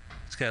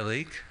 He's got a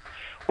leak.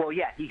 Well,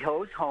 yeah, he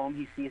goes home,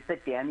 he sees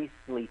that Danny's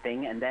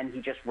sleeping, and then he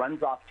just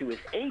runs off to his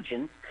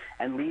agent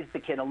and leaves the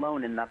kid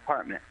alone in the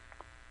apartment.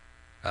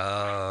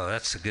 Oh,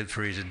 that's a good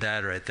Parisian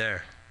dad right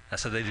there.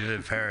 That's what they do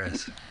in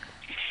Paris.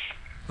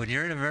 When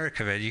you're in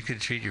America, man, you can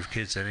treat your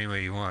kids any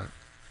way you want.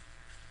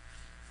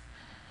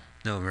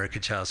 No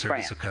American Child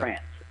Service will come.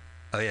 France.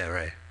 Oh yeah,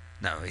 right.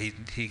 No,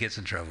 he gets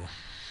in trouble.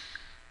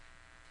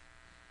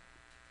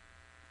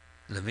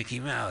 The Mickey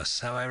Mouse,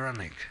 how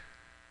ironic.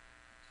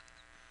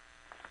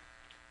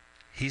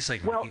 He's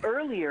like. Well,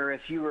 earlier,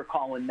 if you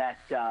recall in that,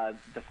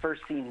 the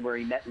first scene where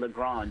he met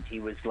Legrand, he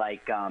was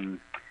like, I'm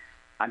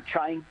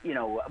trying,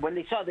 when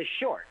they saw the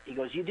short, he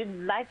goes, you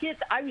didn't like it?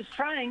 I was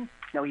trying.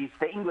 No, he's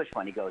the English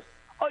one. He goes,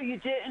 oh, you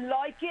didn't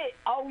like it?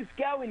 I was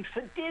going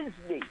for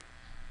Disney.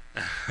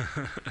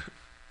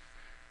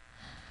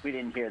 We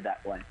didn't hear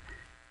that one.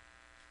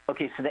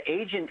 Okay, so the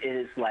agent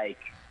is like,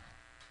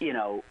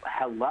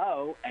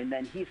 hello, and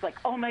then he's like,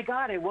 oh my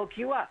God, I woke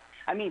you up.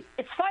 I mean,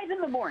 it's 5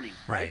 a.m, right?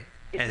 Right.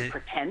 Is And he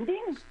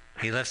pretending?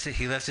 He left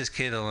his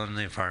kid alone in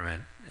the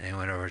apartment and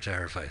went over to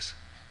her place.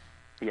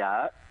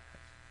 Yeah.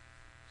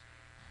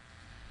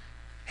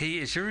 Hey,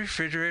 is your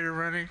refrigerator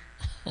running?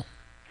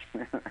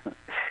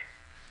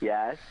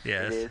 Yes.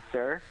 Yes. It is,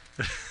 sir.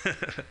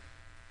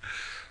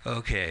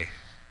 Okay.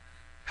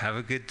 Have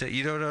a good day.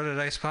 You don't own an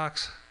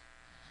icebox?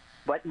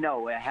 But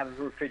no, I have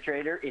a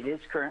refrigerator. It is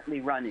currently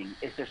running.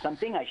 Is there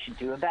something I should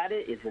do about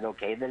it? Is it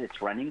okay that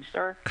it's running,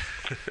 sir?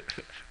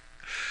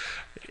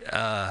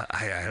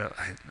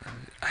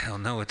 I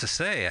don't know what to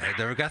say. I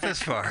never got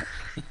this far.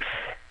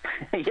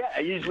 Yeah, I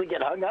usually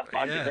get hung up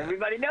on because Yeah.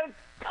 everybody knows.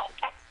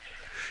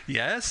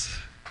 Yes?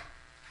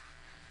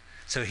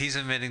 So he's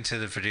admitting to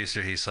the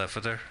producer he slept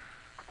with her?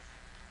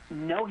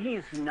 No,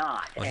 he's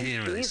not. Well, he and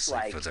didn't really she's sleep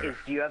like, with her.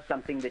 do you have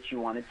something that you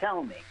want to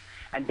tell me?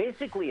 And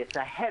basically, it's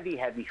a heavy,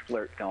 heavy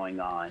flirt going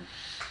on.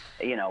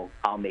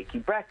 I'll make you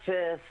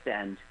breakfast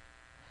and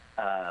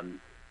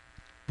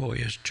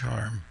Boyish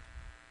charm.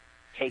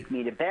 take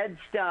me to bed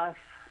stuff.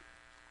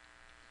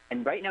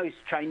 And right now he's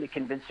trying to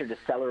convince her to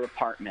sell her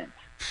apartment.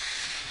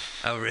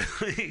 Oh,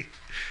 really?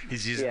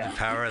 He's using the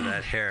power of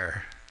that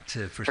hair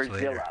to for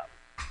persuade her. Zillow.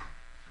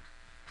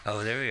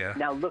 Oh, there we go.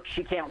 Now, look,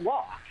 she can't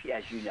walk,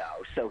 as you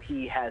know, so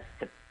he has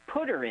to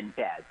put her in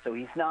bed. So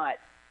he's not.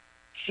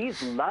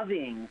 She's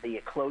loving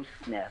the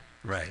closeness,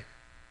 Right.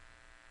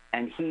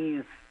 and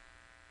he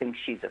thinks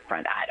she's a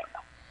friend. I don't know.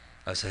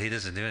 Oh, so he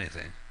doesn't do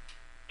anything.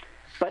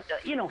 But,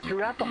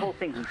 throughout the whole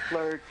thing, he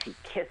flirts, he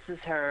kisses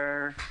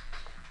her.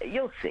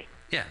 You'll see.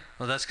 Yeah.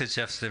 Well, that's because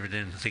Jeff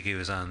didn't think he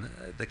was on.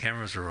 The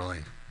cameras were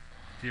rolling.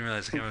 He didn't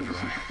realize the cameras were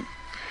rolling.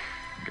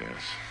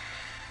 Guess.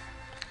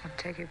 I'll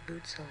take your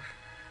boots off.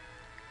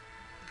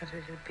 But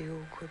it'll be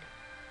awkward.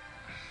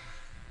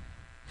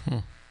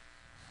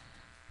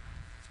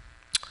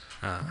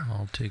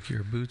 I'll take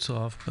your boots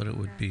off, but it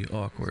would be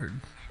awkward.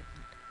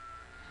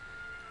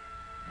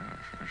 I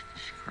finished the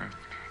script.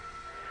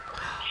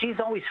 She's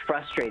always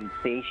frustrated.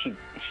 See,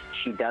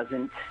 she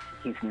doesn't.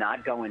 He's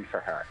not going for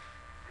her.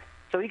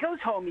 So he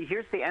goes home. He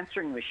hears the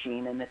answering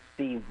machine, and it's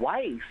the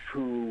wife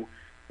who,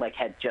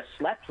 had just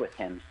slept with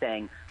him,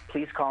 saying,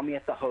 "Please call me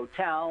at the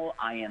hotel.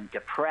 I am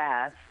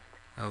depressed."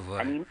 Oh, boy.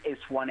 And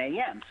it's 1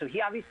 a.m. So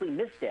he obviously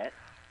missed it,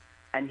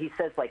 and he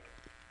says,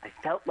 I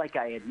felt like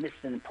I had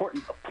missed an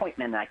important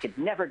appointment, and I could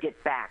never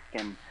get back.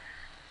 And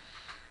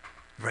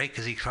Right,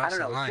 because he I crossed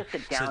don't the know. line. It's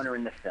just a downer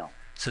in the film.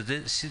 So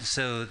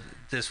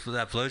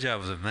that blowjob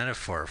was a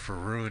metaphor for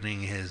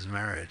ruining his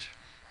marriage.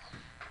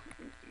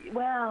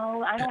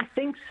 Well, I don't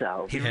think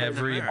so.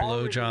 Every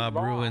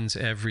blowjob ruins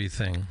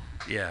everything.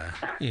 Yeah.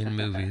 In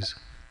movies.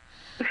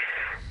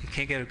 You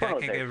can't get a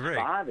break.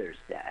 Father's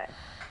Day.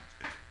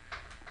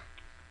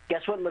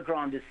 Guess what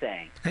Legrand is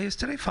saying? Hey, is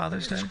today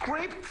Father's Day?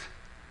 Script?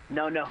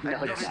 No, it's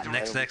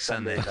not. Next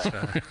Sunday.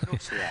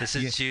 This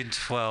is June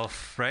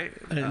 12th, right?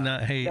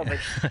 Hey,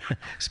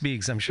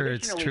 Speaks, I'm sure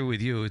it's true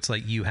with you. It's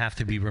like you have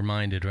to be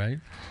reminded, right?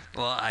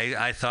 Well,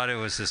 I thought it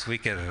was this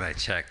weekend, and I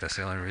checked. That's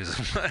the only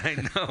reason why I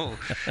know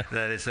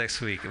that it's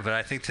next week. But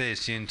I think today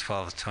is June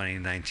 12th,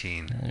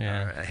 2019.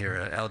 Yeah. Here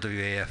at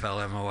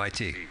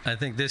LWAFLMOYT. I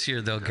think this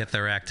year they'll get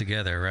their act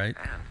together, right?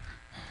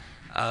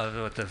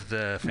 What,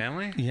 the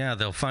family? Yeah,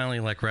 they'll finally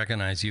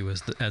recognize you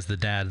as the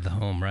dad of the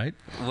home, right?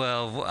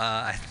 Well,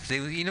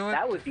 you know what?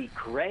 That would be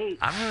great.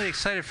 I'm really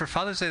excited for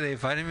Father's Day. They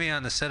invited me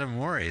on the set of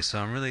Maury, so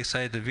I'm really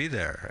excited to be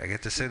there. I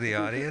get to see the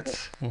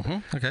audience.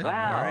 Mm-hmm. Okay.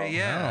 Wow. Maury,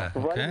 yeah.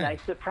 Wow. What a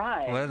nice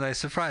surprise. What a nice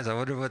surprise. I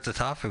wonder what the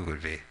topic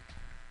would be.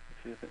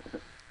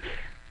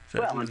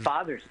 Well, on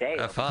Father's Day.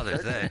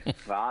 Father's Day.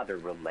 Father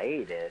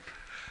related.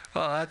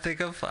 Well, I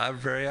think I'm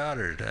very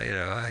honored.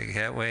 I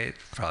can't wait.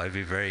 Probably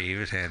be very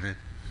even-handed.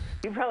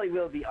 You probably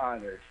will be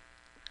honored.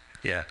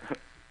 Yeah.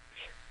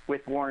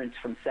 With warrants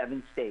from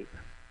 7 states.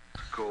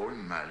 Call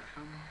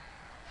Malcolm,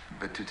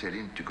 but to tell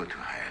him to go to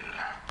hell.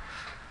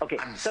 Okay,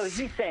 so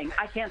he's saying,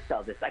 I can't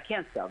sell this.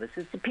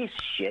 It's a piece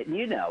of shit, and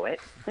you know it.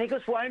 And he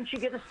goes, why don't you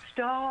get a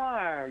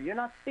star? You're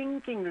not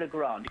thinking,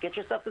 Legrand. Get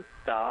yourself a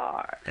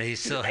star. And he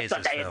still hates I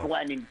thought I his had film.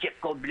 one in Jeff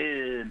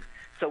Goldblum.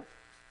 So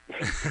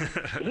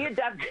he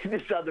adapted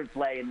this other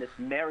play, and this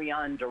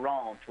Marianne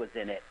Durant was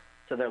in it.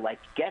 So they're like,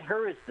 get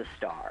her as the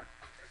star.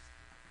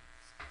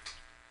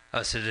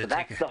 Oh, so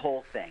that's the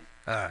whole thing.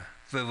 But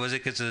was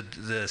it because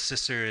the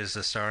sister is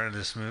the star in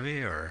this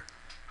movie, or?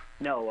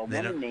 No, a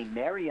woman named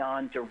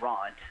Marianne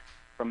Durant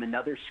from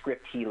another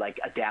script he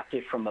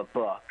adapted from a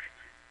book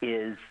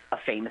is a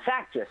famous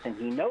actress, and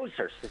he knows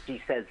her, so he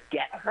says,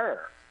 get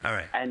her. All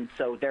right. And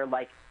so they're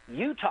like,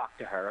 you talk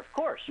to her, of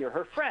course, you're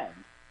her friend.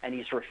 And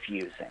he's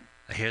refusing.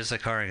 Here's the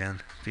car again,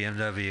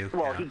 BMW.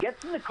 Well, he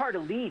gets in the car to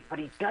leave, but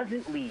he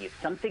doesn't leave.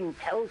 Something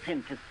tells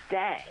him to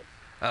stay.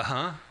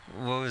 Uh-huh.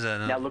 What was that?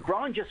 Now,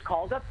 Legrand just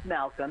called up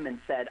Malcolm and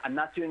said, I'm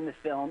not doing the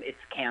film.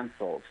 It's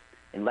canceled.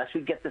 Unless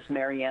we get this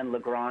Marianne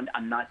Legrand,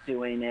 I'm not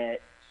doing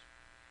it.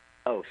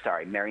 Oh,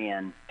 sorry,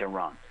 Marianne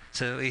Durant.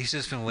 So he's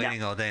just been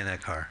waiting all day in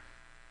that car.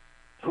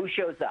 Who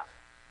shows up?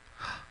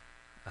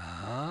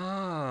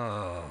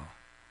 Oh.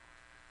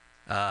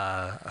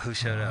 Who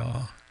showed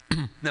up?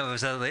 No, it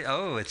was that lady.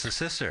 Oh, it's the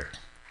sister.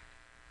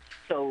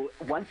 So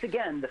once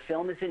again, the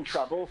film is in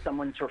trouble.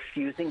 Someone's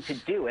refusing to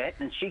do it,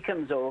 and she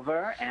comes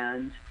over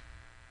and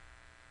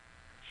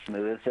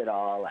smooths it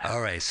all out.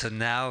 All right, so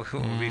now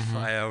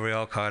are we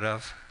all caught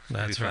up?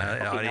 That's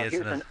right. Okay, now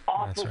here's an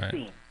awful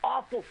scene.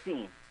 Awful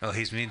scene. Oh,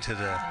 he's mean to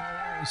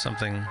the...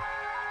 Something...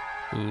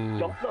 Ooh.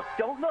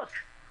 Don't look.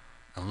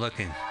 I'm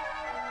looking.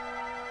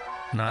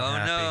 Not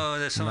happy. No,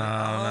 there's someone... No,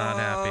 not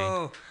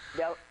happy.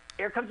 Now,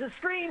 here comes a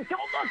scream.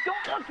 Don't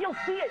look. You'll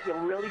see it. You'll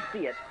really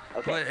see it.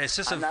 Okay. Well, it's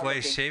just a boy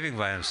shaving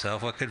by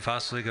himself. What could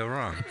possibly go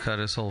wrong? Cut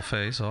his whole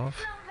face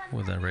off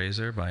with a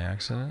razor by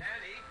accident.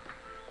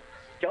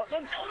 Don't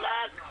look.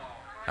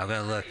 I'm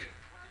going to look.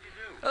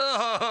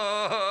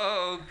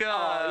 Oh,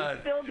 God.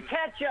 He spilled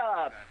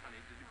ketchup.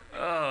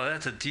 Oh,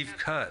 that's a deep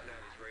cut.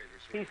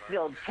 He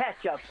spilled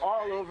ketchup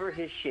all over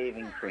his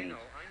shaving cream.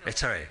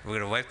 It's all right. We're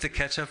going to wipe the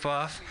ketchup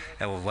off,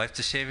 and we'll wipe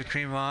the shaving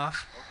cream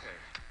off.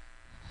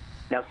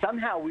 Now,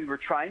 somehow we were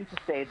trying to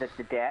say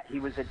that he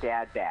was a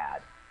dad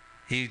bad.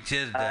 He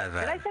did that.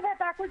 Did I say that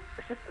backwards?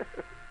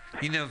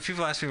 You know,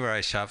 people ask me where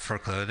I shop for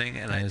clothing,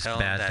 and I It's tell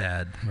them Bad that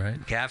Dad,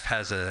 right? Gap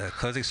has a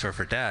clothing store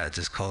for dads.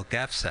 It's called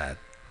Gap Sad.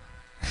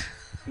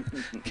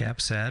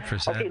 Cap sad for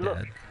sad Okay, look,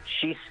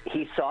 dad.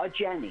 he saw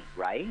Jenny,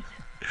 right?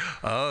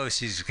 Oh,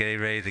 she's getting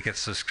ready to get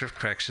some script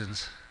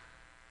corrections.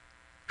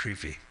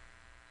 Creepy.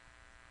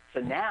 So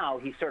now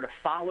he sort of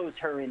follows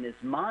her in his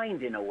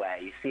mind in a way.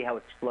 You see how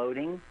it's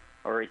floating?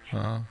 Or it's...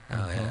 Oh,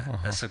 yeah.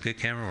 That's some good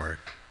camera work.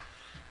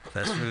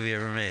 Best movie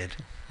ever made.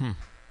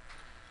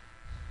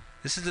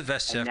 This is the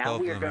best Jeff now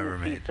we're Goldblum going ever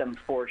to see made. some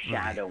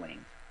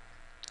foreshadowing.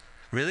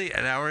 Really?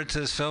 An hour into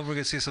this film, we're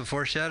going to see some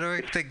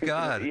foreshadowing? Thank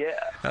God. Yeah.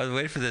 I was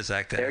waiting for this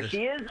act. There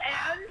she is,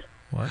 and...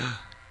 What?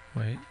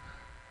 Wait.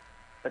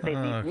 But they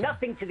leave okay.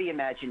 nothing to the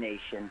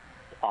imagination.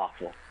 It's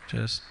awful.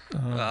 Just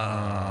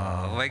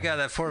Oh my God,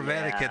 that poor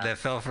mannequin that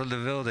fell from the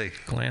building.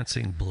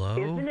 glancing blow.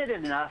 Isn't it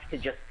enough to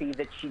just see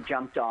that she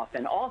jumped off?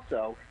 And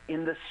also,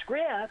 in the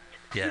script,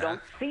 Yeah. you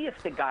don't see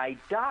if the guy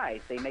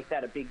dies. They make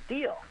that a big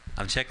deal.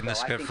 I'm checking the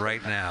So I script think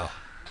right now.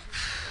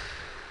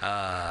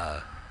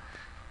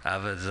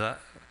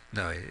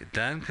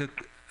 Dan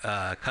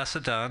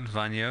Casadon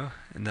Vanyo.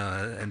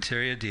 No,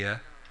 Interior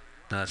Dia.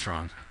 No, that's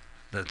wrong.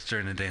 That's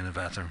during the day in the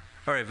bathroom.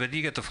 All right, but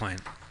you get the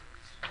point.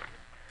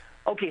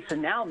 Okay, so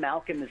now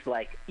Malcolm is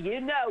like,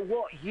 you know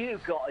what you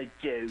got to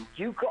do?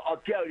 You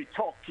got to go to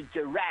talk to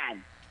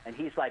Duran. And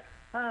he's like,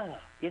 oh,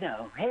 you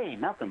know, hey,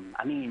 Malcolm,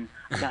 I mean,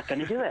 I'm not going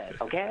to do it,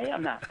 okay?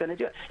 I'm not going to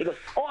do it. He goes,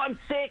 oh, I'm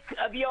sick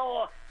of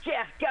your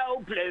Jeff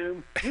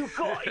Goldblum. You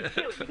got to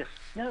do it. He goes,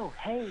 no,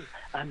 hey,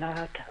 I'm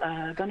not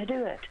going to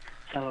do it.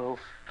 So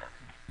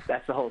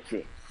that's the whole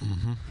scene.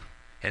 Mm-hmm.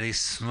 And he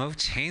smoked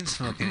chain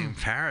smoking in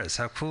Paris.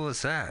 How cool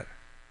is that?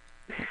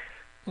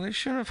 Well, they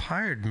shouldn't have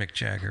hired Mick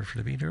Jagger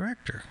to be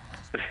director.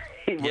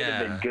 He would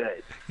have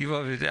been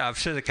good. I'm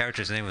sure the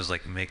character's name was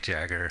like Mick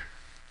Jagger.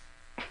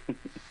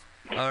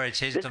 All right,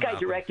 change it This to guy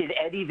Malcolm. directed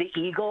Eddie the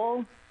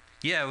Eagle.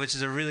 Yeah, which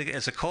is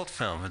it's a cult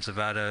film. It's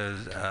about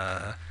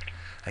I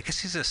guess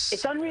he's a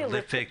It's unrealistic,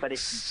 Olympic, but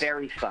it's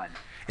very fun.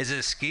 Is it a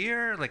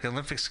skier, like an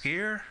Olympic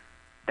skier?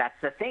 That's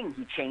the thing.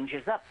 He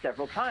changes up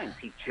several times.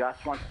 He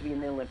just wants to be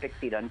in the Olympics.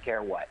 He doesn't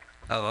care what.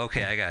 Oh,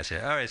 okay, I got you.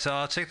 All right, so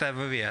I'll check that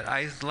movie out.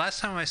 Last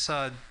time I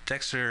saw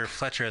Dexter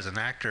Fletcher as an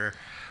actor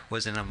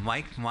was in a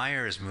Mike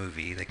Myers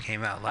movie that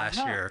came out last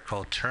year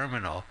called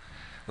Terminal,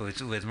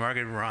 with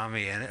Margaret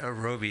Robbie and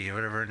Robbie,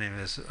 whatever her name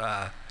is.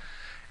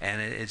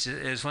 And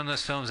it was one of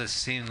those films that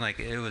seemed like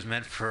it was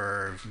meant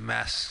for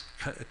mass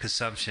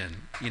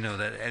consumption. You know,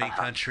 that any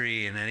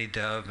country and any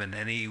dub and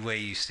any way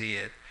you see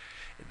it,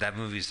 that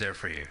movie's there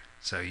for you.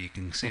 So you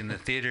can see it in the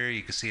theater,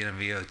 you can see it on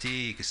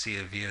VOD, you can see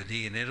it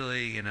VOD in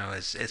Italy. You know,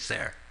 it's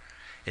there.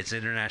 It's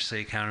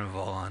internationally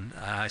accountable.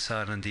 I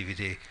saw it on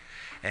DVD,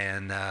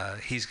 and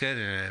he's good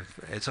in it.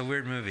 It's a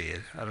weird movie.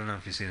 I don't know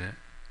if you've seen it.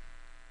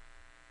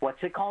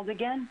 What's it called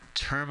again?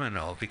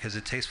 Terminal, because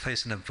it takes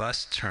place in a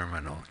bus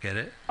terminal. Get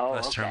it? Oh,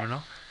 bus okay.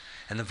 terminal.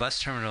 And the bus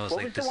terminal is What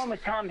like was this. the one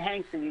with Tom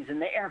Hanks and he's in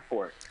the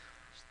airport?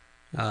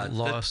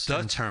 Lost the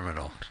in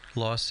terminal.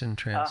 Lost in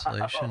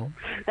translation.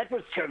 That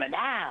was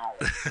Terminal.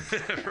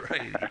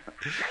 Right.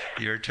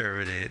 You're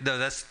terminated. No,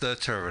 that's the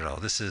terminal.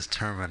 This is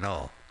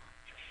Terminal.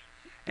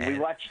 We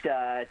watched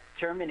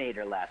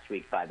Terminator last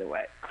week, by the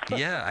way.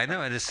 Yeah, I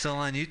know, and it's still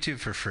on YouTube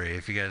for free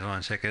if you guys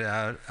want to check it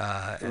out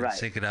and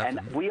sync it up. And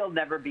we'll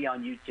never be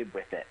on YouTube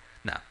with it.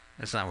 No,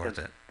 it's not worth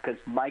it. Because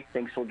Mike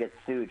thinks we'll get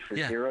sued for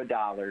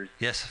 $0.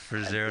 Yes, for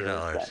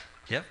 $0.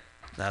 Yep,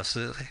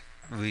 absolutely.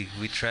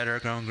 We tread our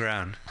own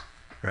ground,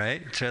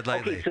 right? Tread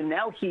lightly. Okay, so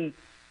now he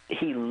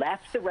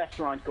left the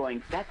restaurant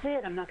going, that's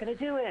it, I'm not going to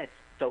do it.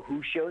 So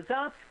who shows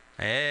up?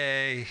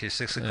 Hey, your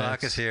 6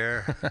 o'clock is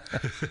here.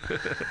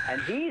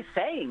 And he's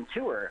saying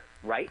to her,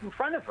 right in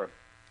front of her,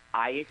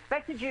 I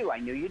expected you. I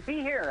knew you'd be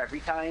here every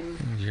time.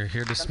 You're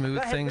here to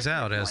smooth things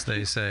out, as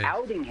they say.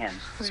 Outing him.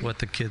 That's what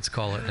the kids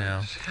call it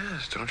now.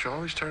 Yes, don't you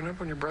always turn up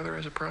when your brother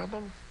has a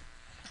problem?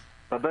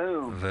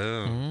 Ba-boom.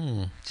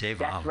 Boom.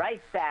 J-Bomb. That's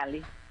right,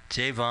 Sally.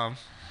 J-Bomb.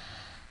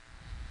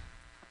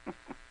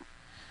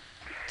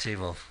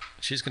 J-Wolf.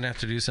 She's going to have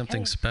to do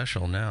something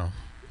special now.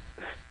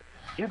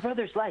 Your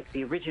brother's like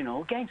the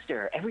original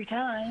gangster every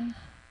time.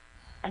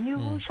 And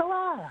you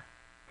shall.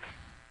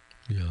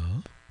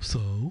 Yeah,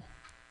 so?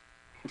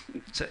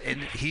 So,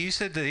 and he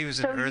said that he was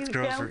in So Earth you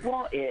Girls. don't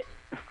want it.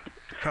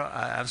 Carl,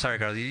 I'm sorry,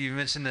 Carl. You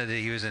mentioned that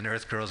he was in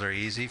Earth Girls Are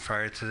Easy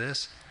prior to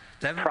this.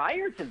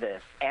 Prior to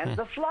this, and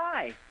The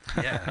Fly.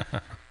 Yeah.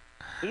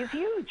 He's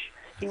huge.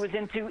 He was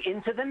into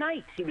the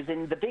Night. He was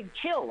in The Big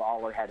Chill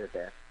all ahead of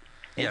this.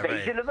 Yeah,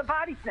 Invasion right. of the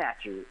Body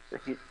Snatchers.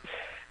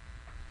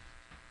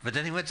 But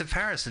then he went to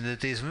Paris and did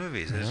these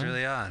movies. It was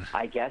really odd.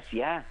 I guess,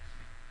 yeah.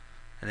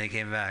 And they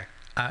came back.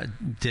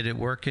 Did it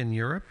work in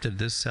Europe? Did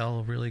this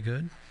sell really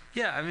good?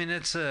 Yeah, I mean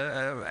it's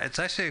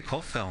actually a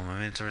cult film. I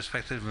mean it's a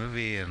respected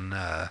movie, and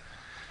I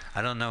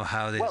don't know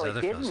how these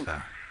other films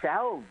found.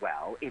 Sell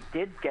well. It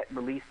did get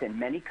released in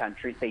many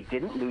countries. They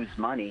didn't lose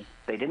money.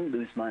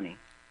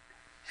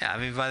 Yeah, I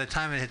mean by the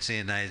time it hits the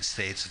United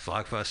States,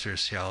 Blockbuster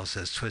shells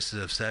as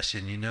Twisted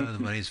Obsession. You know the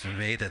money's been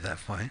made at that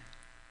point.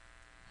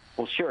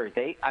 Well, sure.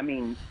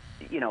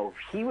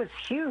 he was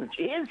huge.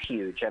 He is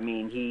huge. I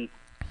mean, he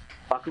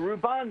Buckaroo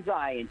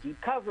Banzai and Deep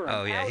Cover. And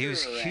Oh yeah, he Powder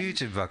was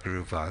huge in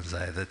Buckaroo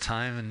Banzai. The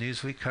Time and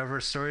Newsweek cover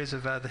stories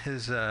about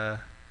his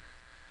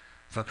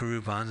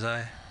Buckaroo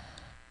Banzai.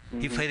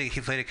 He played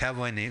a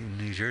cowboy named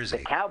New Jersey.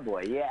 The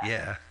cowboy, yeah.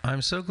 Yeah.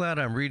 I'm so glad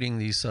I'm reading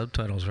these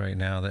subtitles right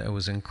now. That it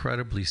was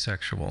incredibly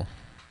sexual.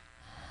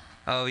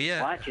 Oh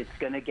yeah. Watch, it's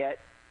gonna get.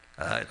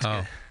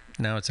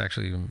 Now it's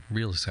actually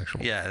real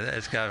sexual. Yeah,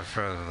 it's got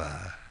from.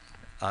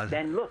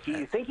 Then look,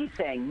 you think he's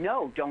saying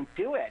no, don't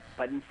do it,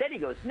 but instead he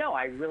goes, no,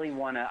 I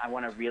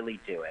wanna really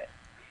do it.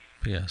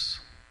 Yes.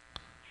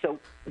 So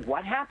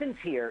what happens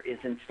here is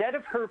instead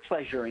of her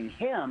pleasuring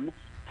him,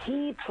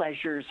 he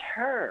pleasures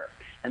her.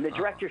 And the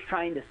director's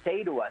trying to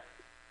say to us,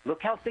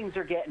 look how things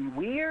are getting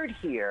weird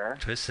here.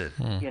 Twisted.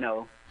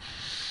 Yeah,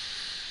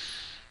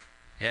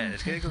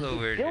 it's getting a little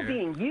weird still here.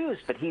 being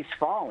used, but he's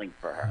falling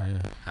for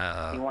her.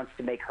 Yeah. He wants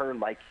to make her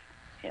like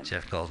him.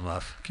 Jeff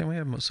Goldmuff. Can we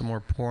have some more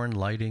porn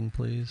lighting,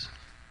 please?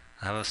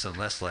 How about some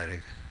less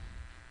lighting?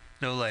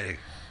 No lighting.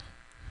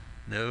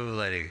 No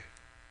lighting.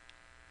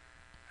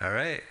 All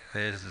right,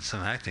 there's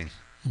some acting.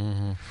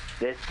 Mm-hmm.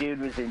 This dude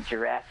was in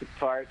Jurassic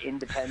Park,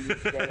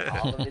 Independence Day,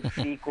 all of its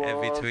sequels.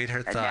 And between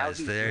her thighs.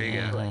 There you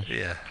go. English.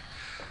 Yeah.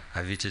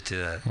 I beat you to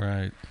that.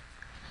 Right.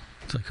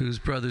 It's like, whose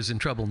brother's in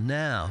trouble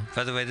now?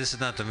 By the way, this is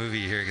not the movie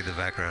you're hearing in the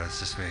background. It's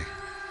just me.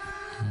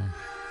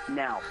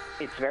 Now,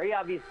 it's very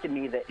obvious to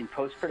me that in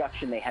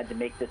post-production they had to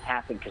make this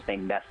happen because they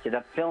messed it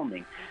up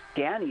filming.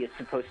 Danny is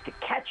supposed to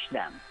catch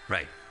them.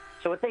 Right.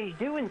 So what they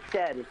do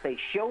instead is they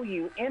show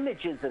you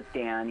images of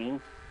Danny,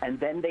 and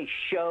then they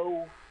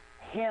show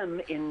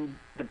him in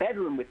the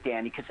bedroom with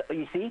Danny, because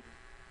you see,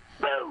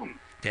 boom.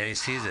 Danny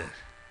sees it.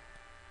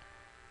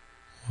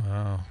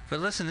 Wow. But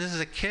listen, this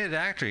is a kid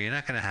actor. You're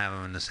not going to have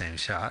him in the same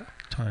shot.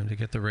 Time to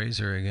get the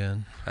razor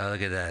again. Oh,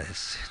 look at that.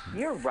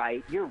 You're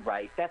right.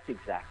 That's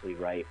exactly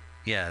right.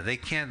 Yeah, they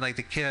can't,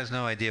 the kid has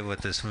no idea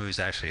what this movie's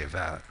actually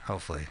about,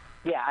 hopefully.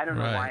 Yeah, I don't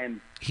know why I'm...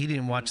 He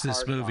didn't watch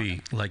this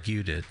movie like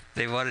you did.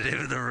 They wanted him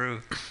in the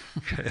room.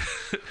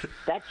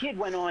 That kid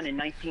went on in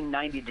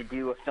 1990 to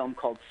do a film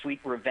called Sweet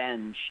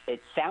Revenge.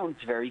 It sounds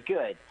very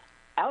good.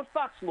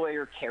 Outfox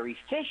lawyer Carrie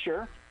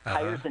Fisher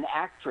hires an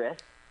actress,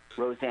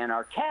 Roseanne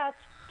Arquette,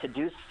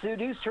 to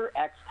seduce her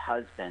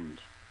ex-husband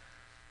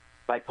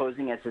by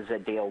posing as a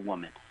Zadale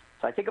woman.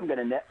 So I think I'm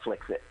going to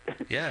Netflix it.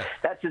 Yeah.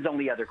 That's his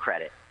only other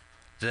credit.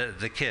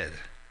 The kid.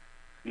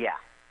 Yeah.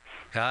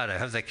 God, I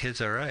hope that kid's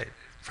all right.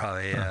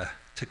 Probably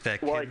took that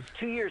kid. Well, it's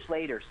 2 years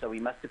later, so he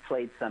must have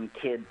played some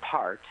kid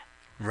part.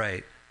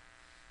 Right.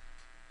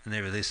 And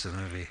they released the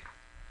movie.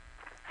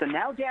 So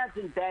now Dad's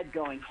in bed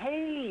going,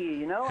 hey,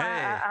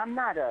 Hey. I'm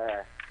not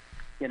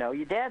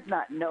your dad's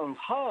not no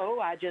hoe.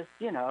 I just,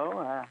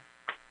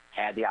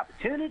 had the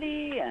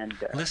opportunity and...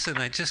 Listen,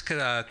 I just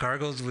got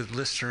gargled with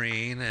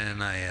Listerine,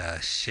 and I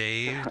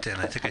shaved,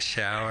 and I took a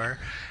shower,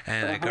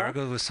 and I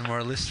gargled with some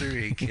more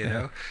Listerine,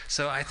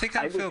 So I think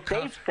I feel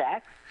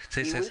confident.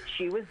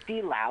 She was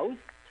deloused.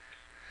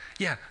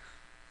 Yeah.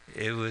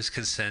 It was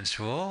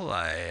consensual.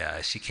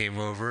 She came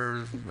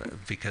over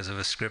because of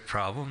a script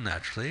problem,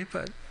 naturally,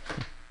 but...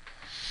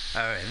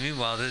 All right,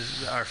 meanwhile,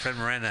 our friend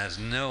Miranda has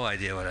no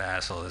idea what an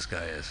asshole this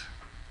guy is.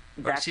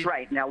 That's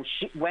right. Now,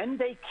 when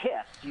they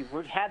kissed, you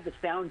had the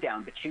sound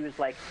down, but she was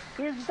like,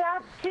 is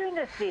that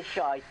tuna fish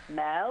I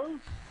smell?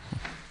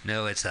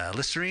 No, it's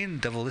Listerine,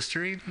 double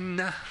Listerine.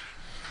 No.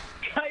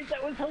 Guys,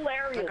 that was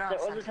hilarious.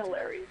 That was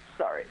hilarious.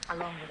 Sorry.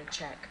 Along with a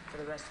check for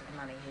the rest of the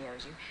money he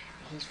owes you.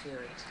 He's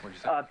furious.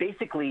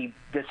 Basically,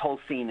 this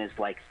whole scene is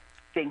like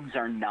things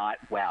are not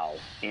well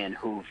in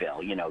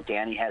Whoville.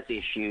 Danny has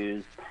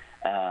issues.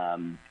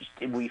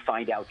 We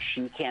find out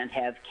she can't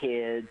have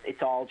kids.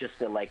 It's all just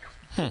the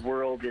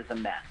world is a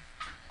mess.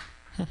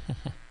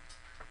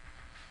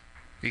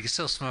 You can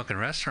still smoke in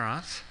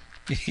restaurants.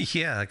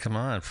 Yeah, come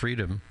on,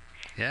 freedom.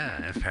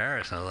 Yeah, in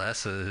Paris, no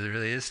less. It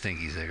really is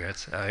stinky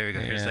cigarettes. Oh, here we go.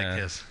 Here's that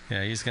kiss.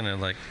 Yeah, he's going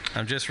to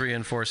I'm just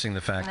reinforcing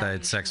the fact that I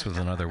had sex with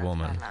another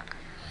woman.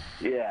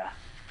 Yeah.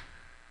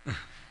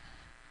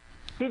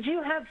 Did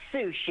you have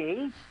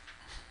sushi?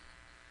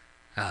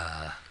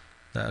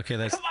 Okay,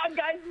 that's Come on,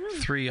 guys.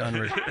 three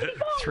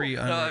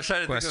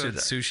unrequested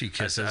sushi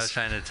kisses. I was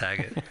trying to tag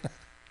it.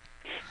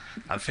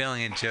 I'm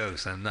failing in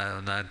jokes. I'm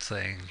not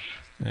saying.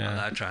 Yeah. I'm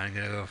not trying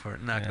to go for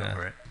it. Go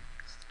for it.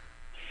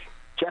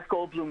 Jeff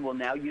Goldblum will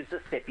now use a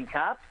sippy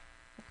cup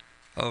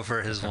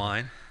over his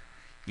wine.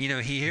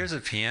 He hears a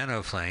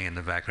piano playing in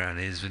the background.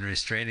 He's been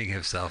restraining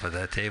himself at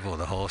that table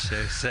the whole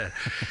show. Said,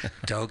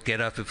 "Don't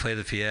get up and play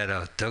the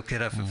piano. Don't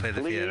get up and play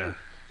the piano.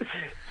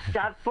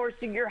 Stop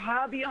forcing your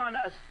hobby on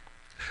us."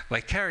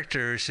 My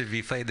character should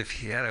be playing the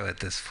piano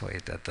at this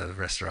point at the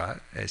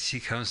restaurant as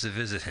she comes to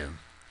visit him.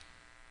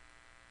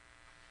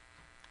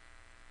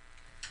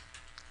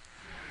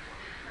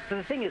 So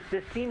the thing is,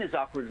 this scene is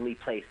awkwardly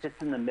placed.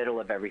 It's in the middle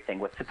of everything.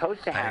 What's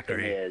supposed to happen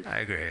is I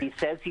agree. He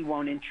says he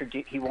won't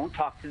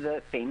talk to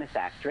the famous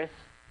actress.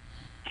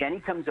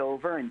 Jenny comes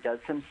over and does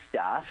some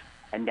stuff,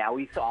 and now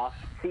he's off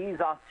to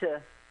talk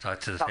to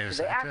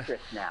the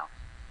actress now.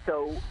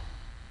 So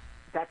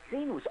that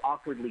scene was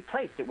awkwardly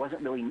placed. It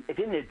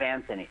didn't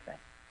advance anything.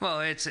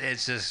 Well, it's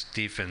just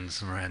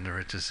deepens Miranda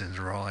Richardson's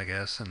role, I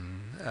guess,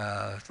 and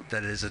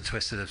that is a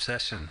twisted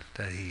obsession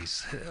that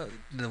he's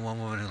the one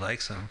woman who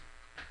likes him,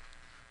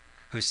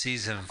 who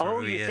sees him for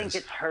who he is. Oh, you think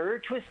it's her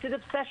twisted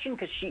obsession?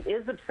 Because she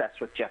is obsessed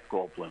with Jeff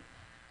Goldblum.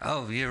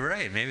 Oh, you're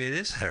right. Maybe it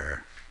is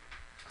her.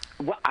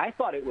 Well, I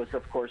thought it was,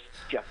 of course,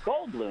 Jeff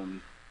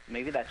Goldblum.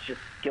 Maybe that's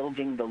just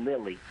gilding the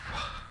lily.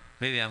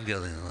 Maybe I'm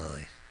gilding the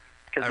lily.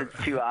 Because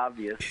it's too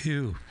obvious.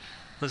 Ew.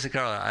 Listen,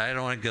 Carla, I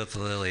don't want to gild the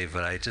lily,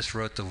 but I just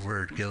wrote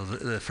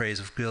the phrase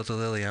of gild the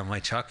lily on my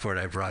chalkboard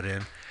I brought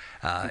in.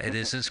 It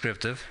is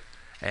inscriptive,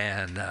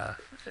 and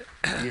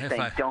You're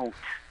saying don't.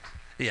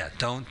 Yeah,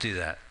 don't do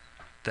that.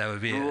 That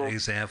would be an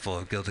example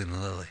of gilding the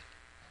lily.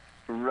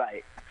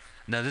 Right.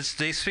 Now,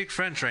 they speak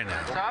French right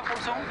now.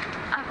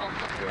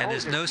 And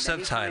there's no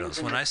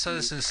subtitles. When I saw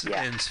this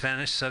in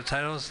Spanish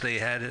subtitles, they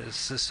had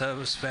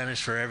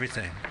Spanish for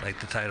everything, like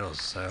the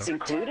titles. So.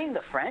 Including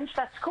the French?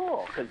 That's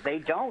cool, because they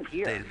don't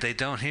hear. They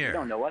don't hear. They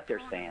don't know what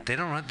they're saying. They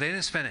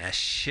didn't spend a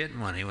shit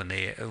money when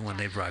they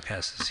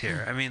broadcast this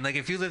here. I mean, like,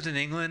 if you lived in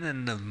England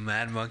and the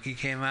Mad Monkey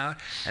came out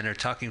and they're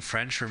talking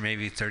French for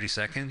maybe 30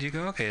 seconds, you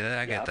go, okay,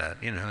 I get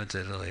that. You know, it's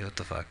Italy. What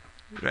the fuck?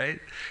 Right?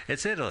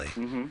 It's Italy.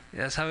 Mm-hmm.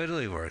 That's how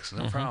Italy works.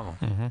 No problem.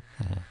 Mm-hmm.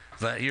 Mm-hmm.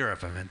 But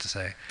Europe, I meant to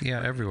say.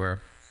 Yeah,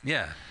 everywhere.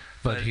 Yeah.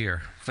 But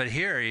here. But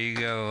here you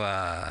go,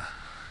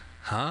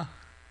 huh?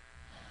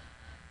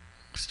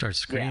 Start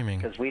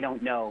screaming. Because we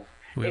don't know.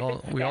 We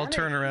all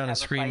turn around and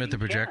scream at the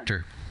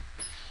projector.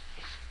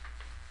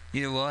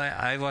 You know, well,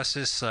 I watched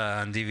this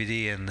on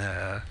DVD and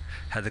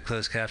had the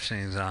closed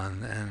captionings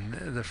on, and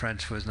the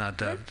French was not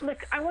dubbed.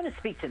 Look, I want to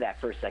speak to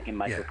that for a second,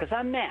 Michael, because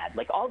I'm mad.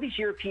 Like, all these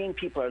European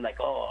people are like,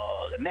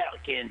 oh, the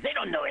Americans, they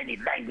don't know any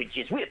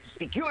languages. We have to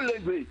speak your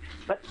language.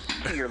 But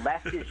to your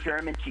left is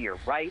German, to your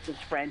right is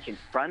French, in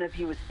front of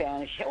you is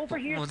Spanish. Over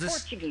here is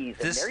Portuguese,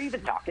 and they're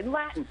even talking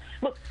Latin.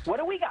 Look, what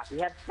do we got? We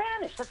have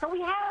Spanish. That's all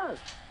we have.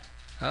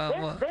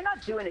 They're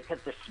not doing it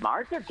because they're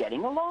smart. They're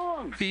getting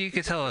along. But you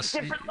could tell us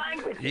different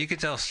languages. You could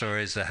tell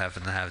stories that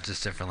happen to have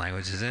just different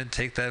languages. And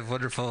take that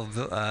wonderful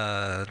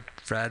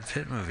Brad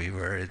Pitt movie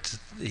where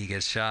he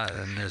gets shot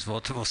and there's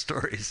multiple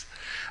stories.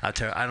 I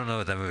don't know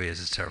what that movie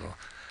is. It's terrible.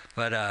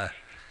 But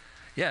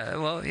yeah,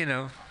 well, you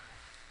know.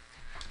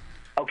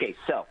 Okay,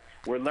 so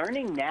we're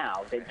learning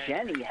now that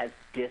Jenny has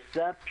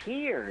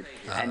disappeared,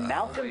 and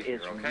Malcolm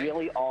is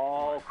really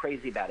all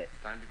crazy about it.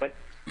 But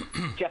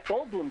Jeff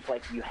Goldblum's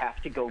like, you have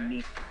to go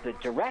meet the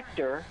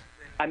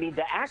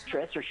the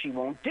actress, or she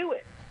won't do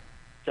it.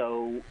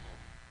 So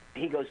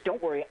he goes,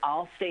 don't worry,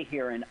 I'll stay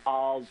here and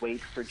I'll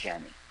wait for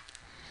Jenny.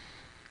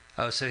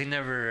 Oh, so he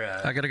never...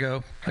 I gotta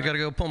go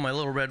pull my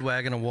little red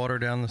wagon of water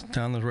down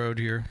the road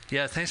here.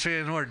 Yeah, thanks for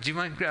getting an order. Do you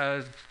mind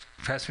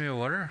passing me a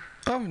water?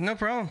 Oh, no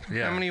problem.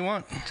 Yeah. How many you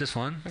want? Just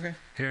one. Okay.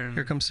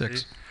 Here comes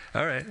 6.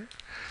 All right.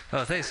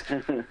 Oh, thanks.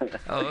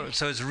 Oh,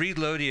 so it's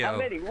Reloadio. How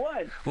many?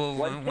 One. Well,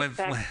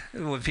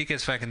 when Pete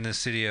gets back in the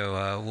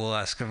studio, we'll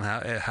ask him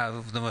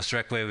how the most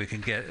direct way we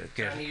can get.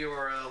 Tiny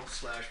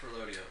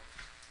URL/Reloadio.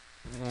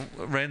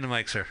 Right in the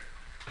mic, sir.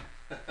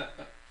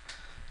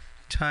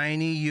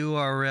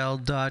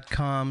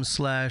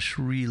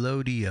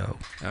 tinyurl.com/Reloadio.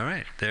 All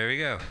right, there we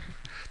go.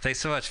 Thanks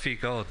so much, Pete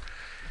Gold.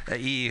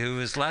 Who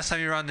was last time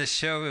you were on this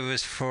show? It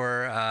was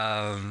for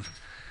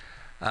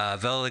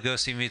Bela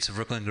Lugosi meets a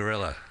Brooklyn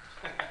Gorilla.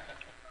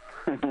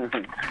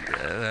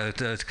 A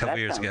couple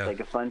years ago. That sounds like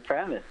a fun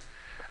premise.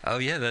 Oh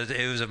yeah,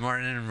 it was a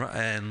Martin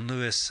and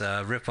Lewis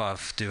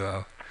ripoff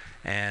duo,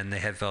 and they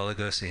had Bela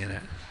Lugosi in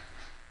it.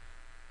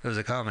 It was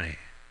a comedy.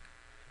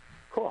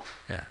 Cool.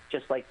 Yeah.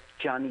 Just like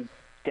Johnny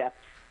Depp's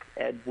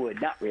Ed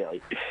Wood. Not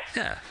really.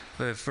 Yeah,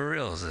 but for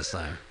reals this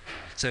time.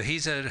 So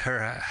he's at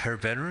her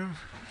bedroom.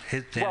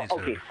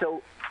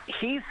 So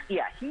he's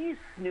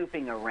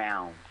snooping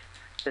around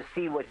to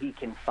see what he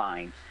can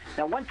find.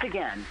 Now, once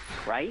again,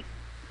 right?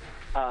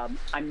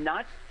 I'm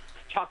not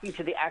talking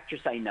to the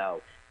actress I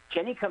know.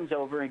 Jenny comes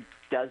over and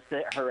does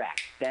her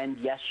act. Then,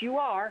 yes, you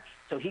are.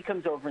 So he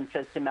comes over and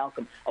says to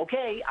Malcolm,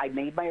 okay, I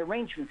made my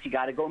arrangements. You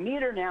got to go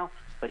meet her now.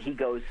 But he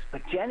goes,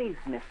 but Jenny's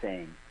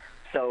missing.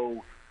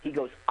 So he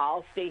goes,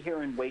 I'll stay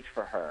here and wait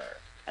for her.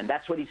 And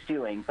that's what he's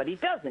doing. But he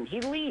doesn't.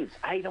 He leaves.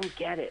 I don't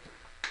get it.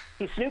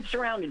 He snoops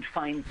around and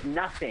finds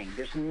nothing.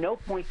 There's no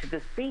point to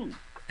this scene.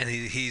 And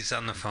he's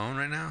on the phone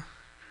right now?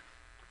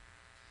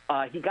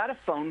 He got a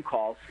phone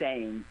call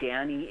saying,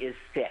 Danny is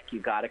sick.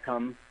 You got to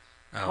come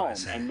home.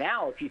 And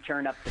now if you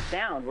turn up the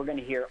sound, we're going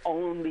to hear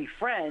only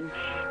French.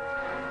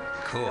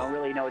 Cool. Don't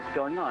really know what's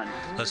going on.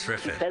 Let's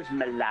riff it. It says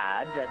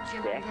malade, that's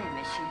sick.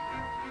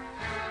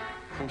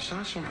 Comme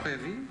ça, son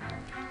prévu?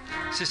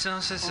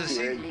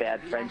 Very bad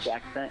French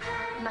accent.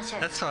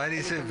 That's fine.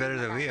 He's doing better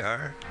than we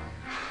are.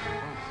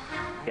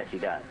 Yes, he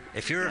does.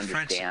 If you're a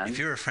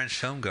French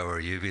film goer,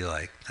 you'd be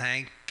like,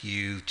 "Thank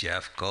you,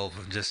 Jeff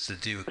Goldblum, just to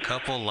do a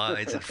couple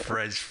lines in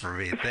French for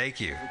me.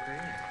 Thank you."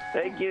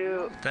 Thank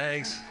you.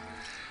 Thanks.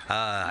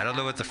 I don't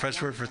know what the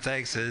French word for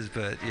thanks is,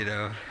 but you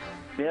know.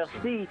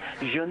 Merci.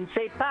 Je ne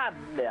sais pas.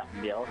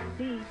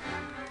 Merci.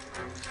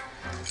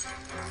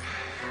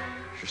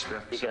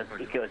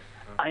 Because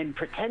I'm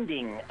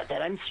pretending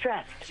that I'm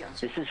stressed.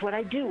 This is what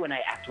I do when I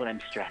act when I'm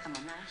stressed.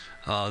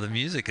 Oh, the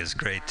music is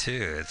great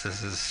too. This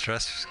is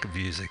stress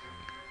music.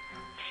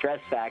 Stress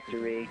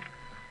Factory.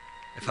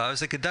 If I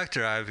was a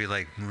conductor, I would be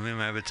like moving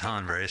my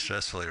baton very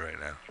stressfully right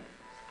now.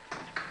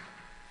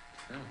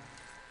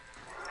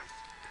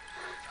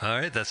 All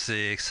right, that's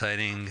the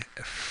exciting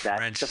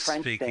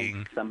French-speaking.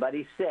 Thing.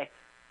 Somebody's sick.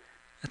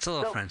 It's a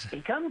little French. He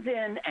comes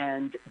in,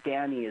 and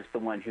Danny is the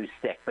one who's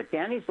sick. But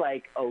Danny's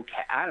like,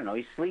 okay, I don't know,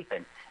 he's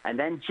sleeping. And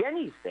then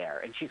Jenny's there,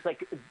 and she's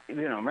like,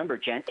 remember,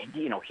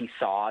 he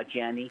saw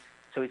Jenny.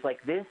 So he's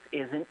like, this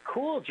isn't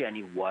cool,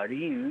 Jenny. What are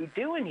you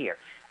doing here?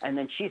 And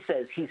then she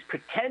says, he's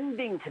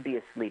pretending to be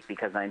asleep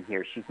because I'm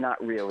here. She's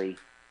not really,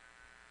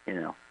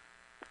 Oh,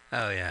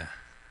 yeah.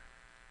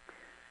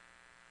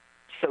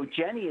 So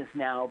Jenny is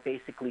now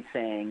basically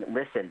saying,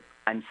 listen,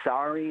 I'm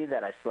sorry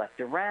that I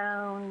slept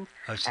around.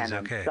 Oh, she's and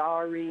okay. I'm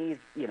sorry,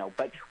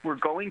 but we're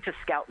going to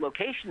scout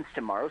locations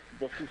tomorrow,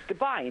 so this is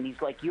goodbye. And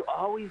he's like, you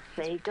always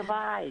say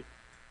goodbye.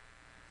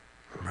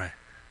 Right.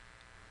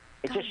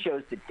 It just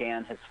shows that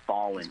Dan has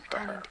fallen for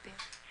her.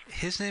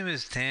 His name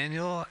is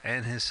Daniel,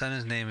 and his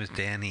son's name is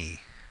Danny.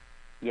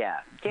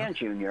 Yeah, Dan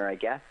Jr., I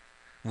guess.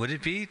 Would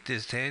it be?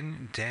 Is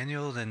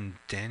Daniel then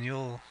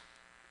Daniel?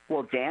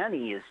 Well,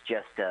 Danny is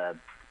just a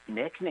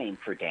nickname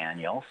for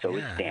Daniel, so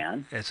it's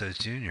Dan. So it's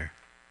Junior.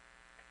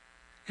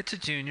 It's a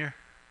junior.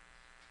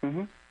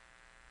 Mm-hmm.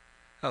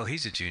 Oh,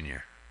 he's a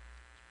junior.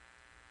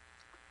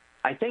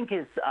 I think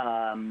his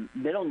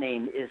middle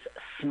name is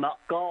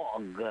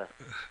Smugog,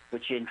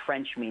 which in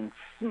French means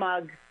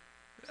smug.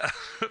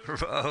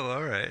 Oh,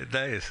 all right.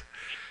 Nice.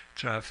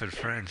 Drop in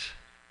French.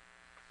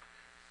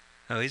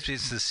 Oh, he's being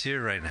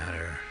sincere right now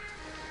there.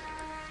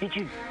 Did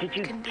you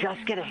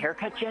just get a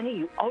haircut, Jenny?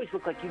 You always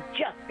look like you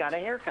just got a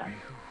haircut.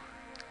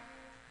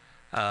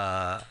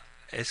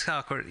 It's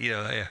awkward,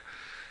 Yeah.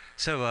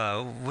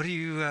 So, what do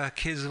you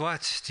kids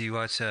watch? Do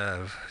you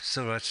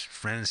still watch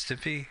Ren and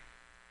Stimpy?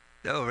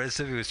 Oh, Ren and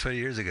Stimpy was 20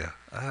 years ago.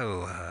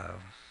 Oh.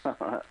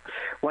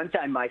 One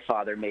time my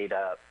father made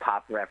a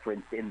pop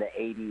reference in the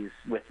 80s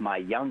with my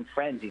young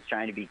friends. He's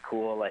trying to be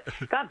cool. Like,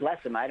 God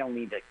bless him. I don't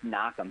mean to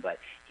knock him, but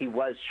he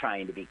was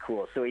trying to be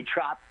cool. So he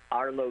dropped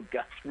Arlo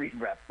Guthrie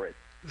reference.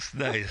 It's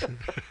nice.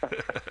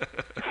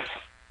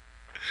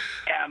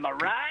 Am I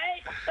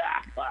right?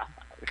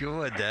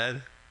 Go on,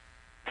 Dad.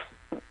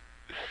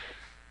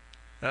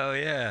 Oh,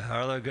 yeah,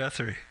 Arlo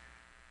Guthrie.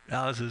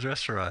 Alice's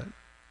Restaurant.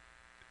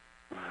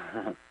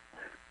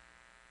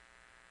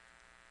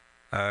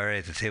 All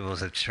right, the tables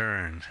have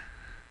turned.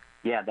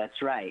 Yeah,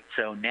 that's right.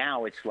 So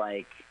now it's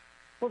like,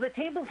 well, the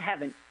tables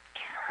haven't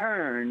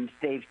turned.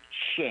 They've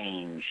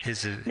changed.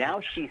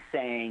 Now she's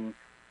saying,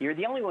 you're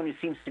the only one who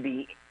seems to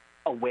be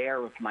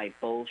aware of my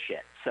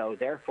bullshit. So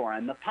therefore,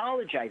 I'm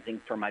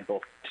apologizing for my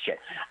bullshit.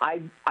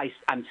 I'm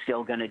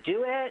still going to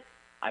do it.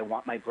 I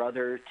want my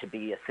brother to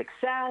be a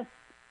success.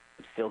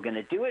 I'm still going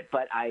to do it,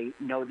 but I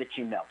know that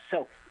you know.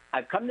 So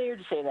I've come here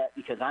to say that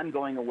because I'm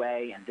going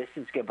away, and this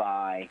is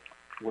goodbye.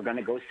 We're going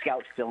to go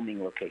scout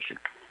filming location.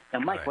 Now,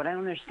 Mike, right. What I don't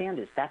understand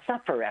is that's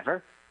not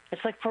forever.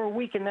 It's like for a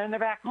week, and then they're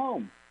back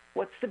home.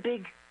 What's the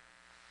big...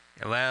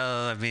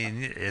 Well, I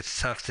mean, it's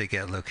tough to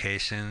get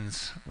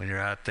locations when you're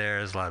out there.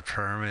 There's a lot of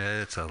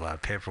permits, a lot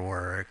of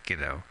paperwork,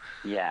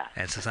 Yeah.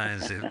 And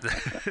sometimes...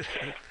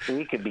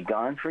 We could be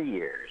gone for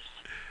years.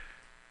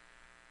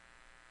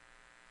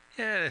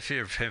 Yeah, if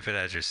you're pimping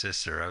at your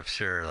sister, I'm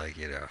sure,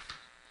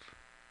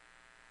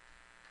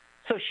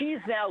 So she's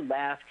now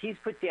left. He's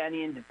put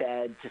Danny into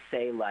bed to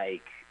say,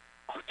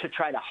 to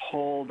try to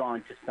hold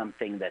on to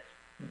something that's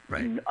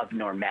of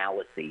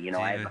normalcy.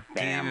 I have a family.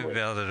 Didn't even be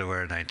able to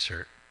wear a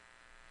nightshirt.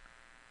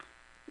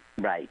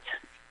 Right.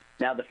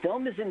 Now, the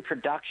film is in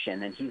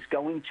production, and he's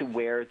going to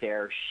where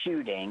they're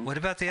shooting. What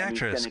about the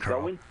actress,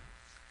 Carl?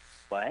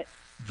 What?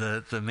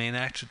 The main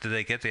actress, did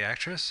they get the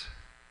actress?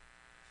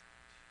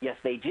 Yes,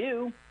 they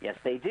do. Yes,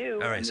 they do.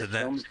 All right, and so the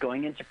film's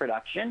going into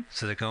production.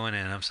 So they're going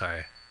in. I'm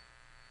sorry.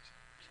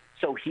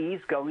 So he's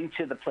going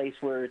to the place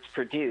where it's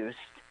produced,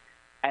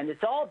 and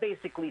it's all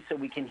basically so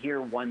we can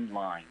hear one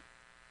line.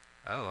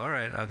 Oh, all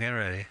right. I'll get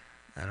ready.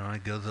 I don't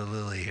want to go to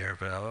Lily here,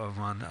 but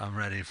I'm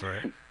ready for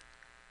it.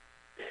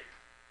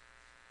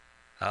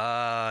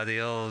 Ah, the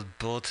old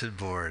bulletin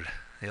board.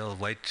 The old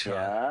white chalk.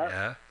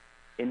 Yeah.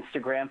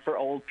 Instagram for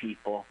old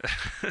people.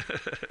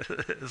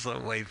 It's a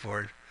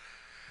whiteboard.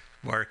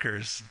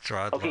 Markers,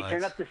 draw lines. Okay,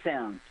 turn up the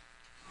sound.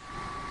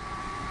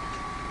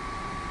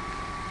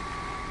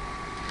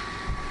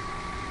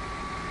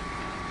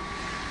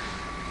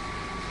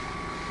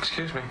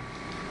 Excuse me.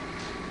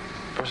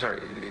 I'm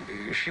sorry.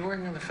 Is she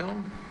working in the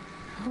film?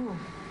 Who?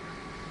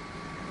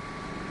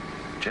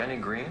 Jenny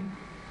Green?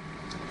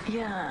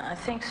 Yeah, I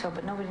think so,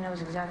 but nobody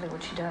knows exactly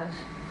what she does.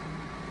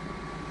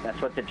 That's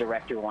what the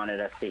director wanted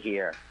us to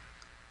hear.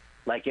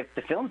 Like, if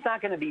the film's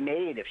not going to be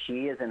made, if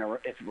she isn't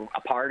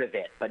a part of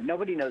it, but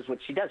nobody knows what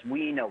she does,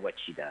 we know what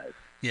she does.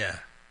 Yeah.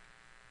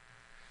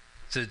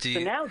 So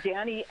now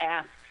Danny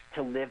asks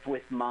to live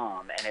with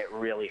Mom, and it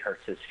really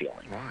hurts his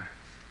feelings. Why?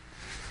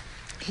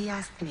 He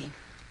asked me.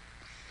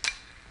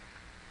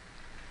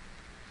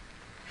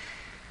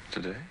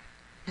 Today?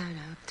 No,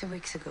 2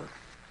 weeks ago.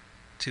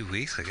 2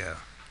 weeks ago.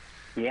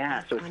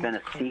 Yeah, so it's been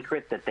a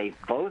secret that they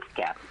both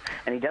kept,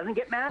 and he doesn't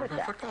get mad at Well,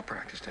 that. football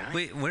practice, Daddy.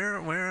 Wait, where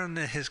on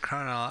his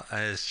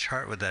his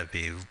chart would that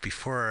be?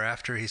 Before or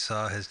after he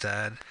saw his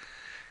dad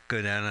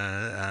go down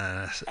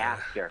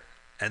After.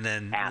 and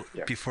then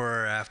After.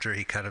 before or after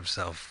he cut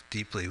himself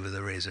deeply with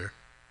a razor?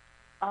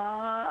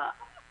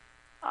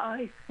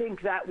 I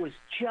think that was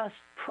just,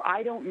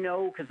 I don't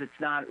know because it's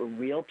not a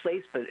real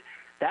place, but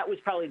that was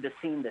probably the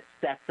scene that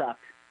sets up,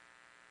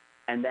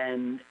 and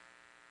then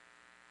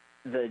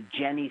the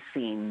Jenny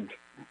scene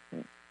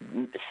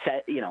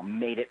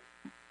made it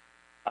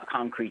a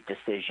concrete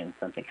decision,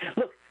 something.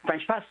 Look,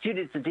 French prostitute,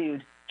 it's a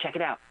dude. Check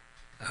it out.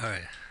 All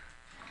right.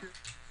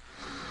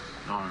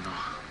 No.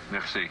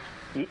 Merci.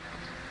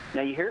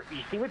 Now you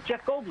see what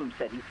Jeff Goldblum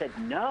said. He said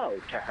no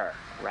to her,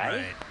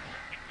 right?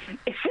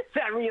 It's just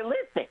not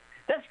realistic.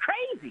 That's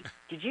crazy.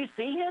 Did you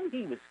see him?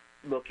 He was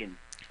looking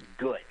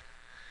good.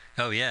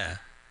 Oh, yeah.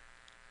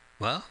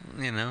 Well,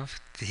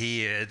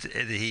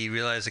 he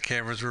realized the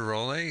cameras were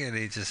rolling, and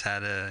he just had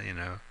to,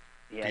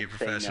 be a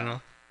professional.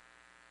 No.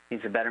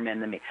 He's a better man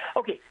than me.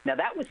 Okay, now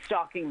that was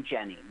stalking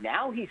Jenny.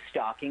 Now he's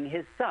stalking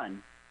his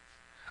son.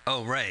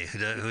 Oh, right,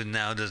 who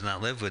now does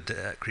not live with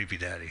Creepy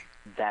Daddy.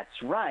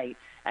 That's right.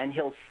 And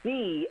he'll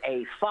see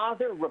a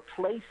father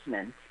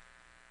replacement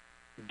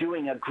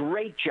doing a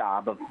great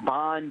job of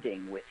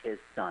bonding with his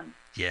son.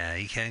 Yeah,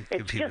 he can't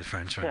compete with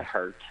French, right? It's just to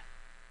hurt.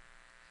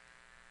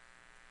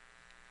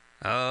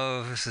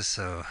 Oh,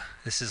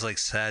 this is like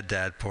sad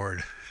dad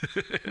porn.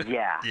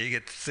 Yeah. You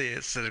get to see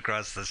it sit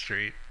across the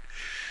street.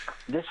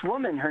 This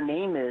woman, her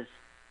name is,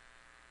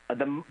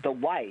 the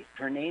wife,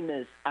 her name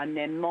is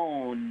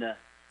Anemone.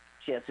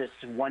 She has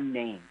just one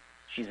name.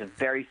 She's a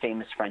very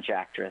famous French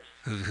actress.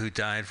 Who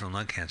died from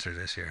lung cancer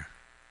this year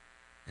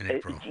in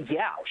April.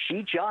 Yeah,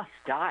 she just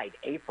died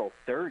April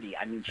 30.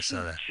 I mean, I she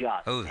saw that.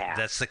 just passed.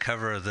 That's the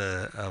cover of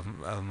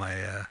of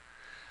my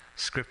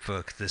script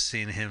book, the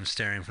scene of him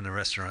staring from the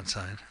restaurant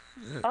sign.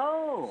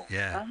 Oh.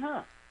 Yeah.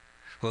 Uh-huh.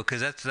 Well,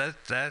 because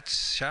that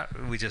shot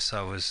we just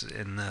saw was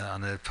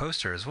on the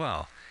poster as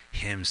well.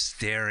 Him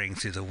staring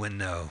through the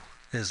window,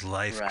 his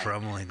life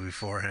crumbling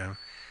before him.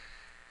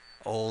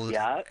 Old,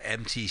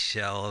 empty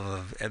shell of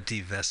an empty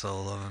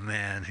vessel of a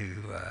man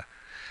who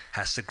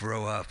has to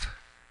grow up.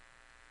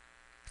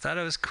 I thought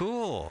it was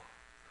cool.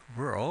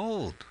 We're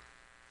old.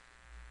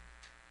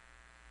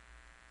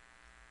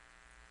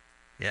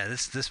 Yeah,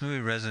 this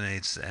movie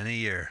resonates any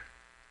year.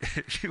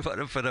 If you want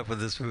to put up with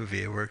this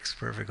movie, it works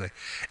perfectly.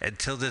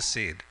 Until this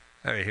scene.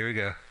 All right, here we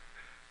go.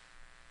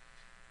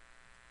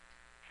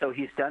 So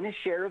he's done his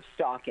share of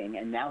stalking,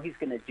 and now he's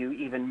going to do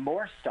even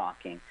more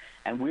stalking.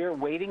 And we're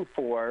waiting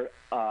for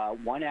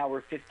 1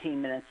 hour,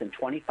 15 minutes, and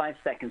 25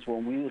 seconds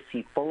when we will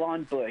see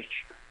full-on Bush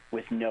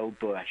with no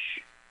Bush.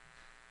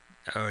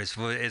 Oh, it's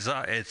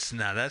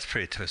now that's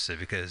pretty twisted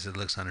because it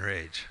looks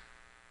underage.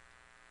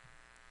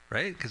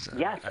 Right?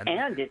 Yes,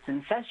 and it's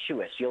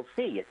incestuous. You'll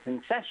see, it's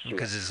incestuous.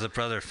 Because it's the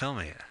brother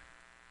filming it.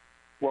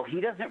 Well, he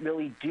doesn't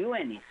really do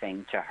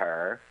anything to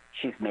her.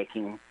 He's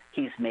making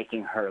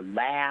her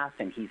laugh,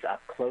 and he's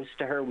up close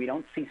to her. We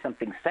don't see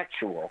something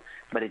sexual,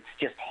 but it's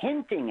just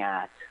hinting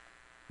at.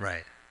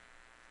 Right.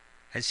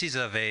 And she's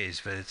of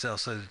age, but it's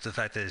also the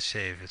fact that it's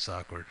shaved. It's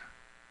awkward.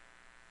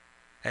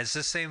 And it's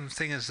the same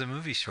thing as the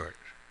movie short.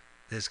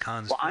 There's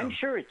cons. Well, I'm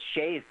sure it's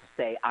shaved to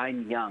say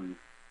I'm young.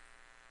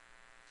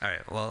 All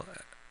right. Well,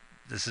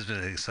 this has been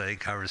an exciting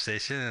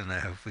conversation, and I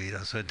hope we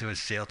don't spend too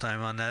much jail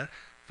time on that.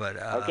 But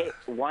okay,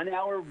 1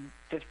 hour,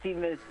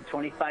 15 minutes, and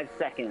 25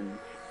 seconds,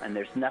 and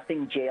there's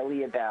nothing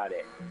jaily about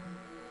it.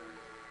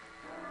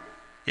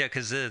 Yeah,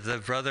 because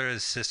the brother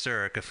and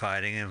sister are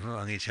confiding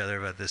among each other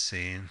about this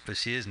scene, but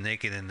she is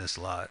naked in this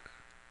lot.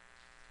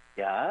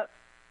 Yeah,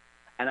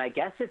 and I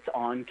guess it's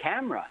on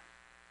camera.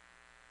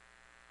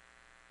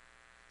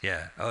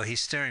 Yeah. Oh,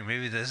 he's staring.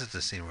 Maybe this is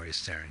the scene where he's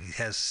staring. He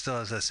still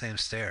has that same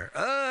stare.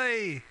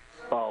 Oi!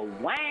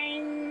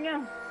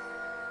 Wang!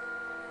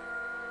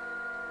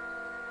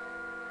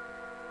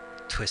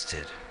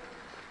 Twisted.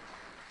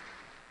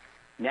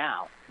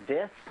 Now,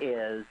 this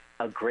is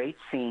a great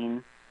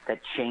scene that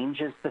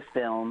changes the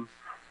film,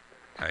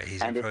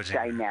 and it's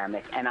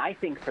dynamic. And I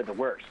think for the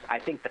worse. I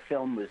think the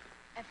film was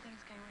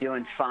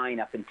doing fine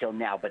up until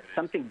now, but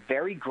something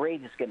very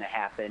great is going to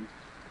happen,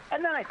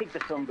 and then I think the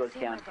film goes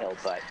downhill.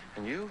 But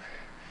And you?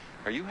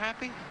 Are you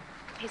happy?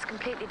 He's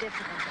completely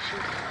different than she.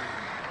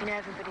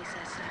 Everybody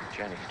says so.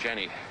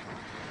 Jenny,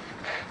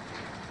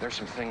 there's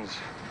some things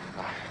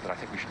that I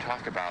think we should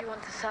talk about. Do you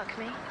want to suck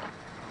me?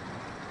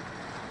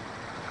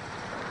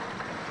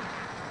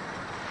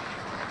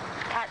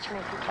 Catch me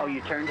if you can. oh,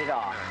 you turned it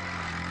off.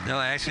 No,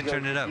 I actually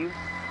turned it up. You,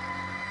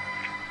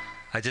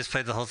 I just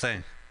played the whole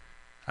thing.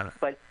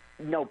 but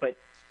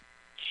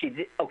she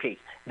did. Okay,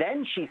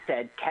 then she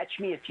said, "Catch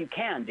me if you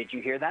can." Did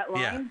you hear that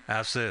line? Yeah,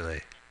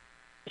 absolutely.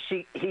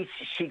 She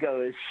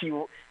goes,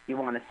 "You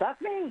want to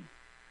suck me?"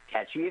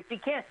 Catch Me If You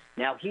Can.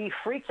 Now, he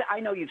freaks out. I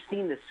know you've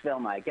seen this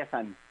film. I guess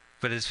I'm...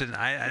 But it's been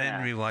I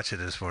didn't rewatch it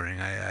this morning.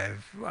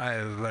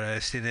 But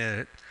I've seen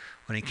it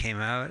when he came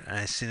out, and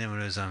I've seen it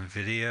when it was on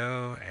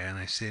video, and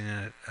I've seen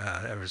it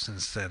ever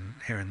since then,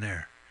 here and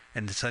there.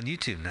 And it's on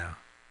YouTube now.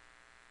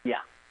 Yeah.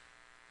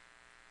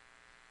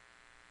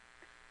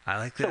 I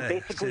like So that.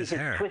 basically, his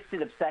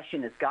twisted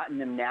obsession has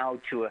gotten him now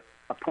to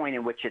a point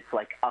in which it's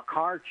like a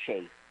car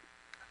chase.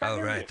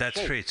 Oh, right.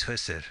 That's pretty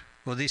twisted.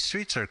 Well, these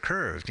streets are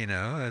curved, you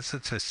know. That's a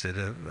twisted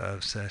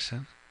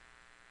obsession.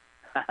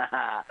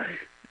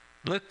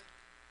 Look,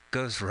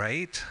 goes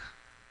right.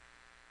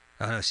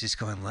 Oh, no, she's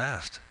going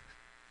left.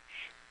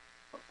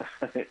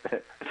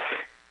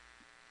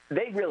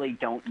 They really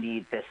don't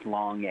need this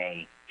long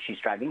she's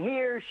driving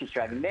here, she's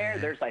driving there,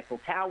 there's Eiffel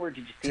Tower.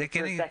 Did you see it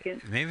for a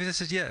second? Maybe this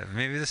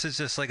is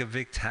just like a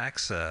big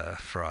tax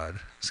fraud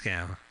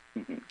scam.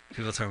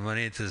 People throw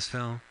money into this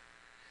film.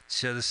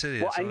 Show the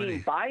city. Well, I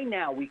mean, by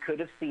now we could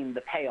have seen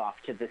the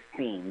payoff to this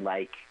scene.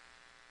 Like,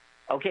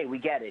 okay, we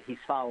get it. He's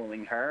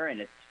following her,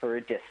 and it's for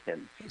a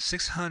distance.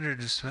 600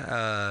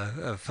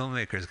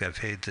 filmmakers got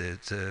paid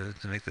to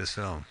make this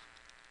film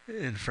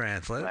in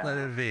France. Let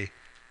it be.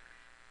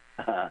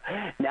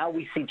 Now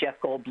we see Jeff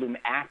Goldblum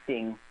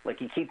acting like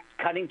he keeps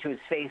cutting to his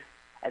face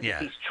as if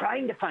he's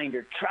trying to find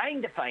her.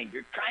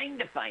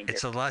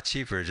 It's a lot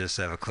cheaper just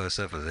to have a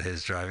close-up of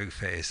his driving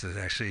face than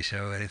actually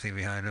show anything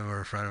behind him or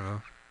in front of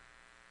him.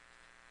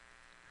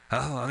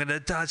 Oh, I'm going to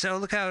dodge. Oh,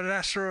 look out, an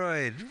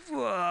asteroid.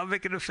 Whoa, I'm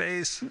making a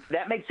face.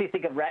 That makes me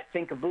think of Rat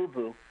Think a Boo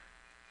Boo.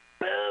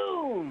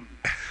 Boom!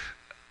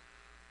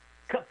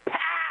 Kapow!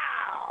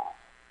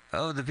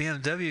 Oh, the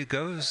BMW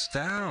goes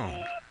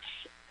down.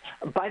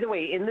 By the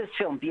way, in this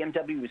film,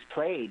 BMW was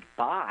played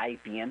by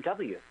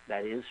BMW.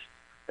 That is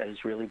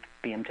really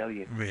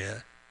BMW.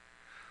 Yeah.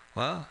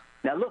 Well.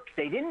 Now look,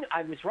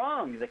 I was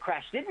wrong. The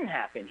crash didn't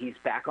happen. He's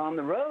back on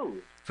the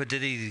road. But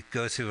did he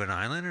go to an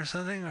island or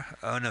something?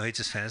 Oh no, he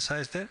just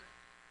fantasized it.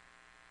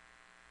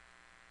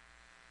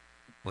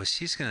 Well,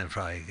 she's gonna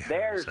probably.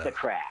 There's the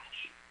crash.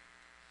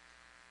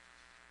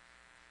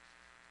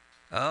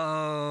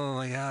 Oh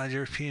my God,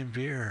 European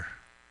beer.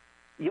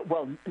 Yeah,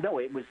 well, no,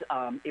 it was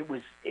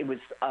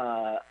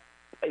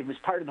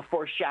part of the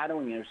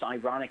foreshadowing. It was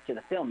ironic to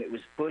the film. It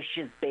was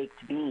Bush's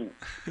baked beans.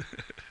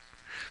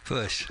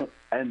 Bush.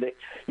 And it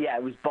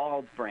was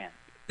Bald's brand.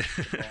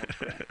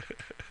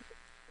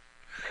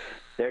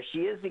 There she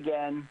is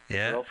again.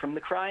 Yeah. The girl from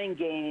the Crying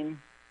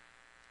Game.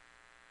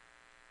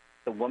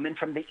 The woman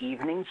from the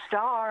Evening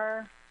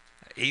Star.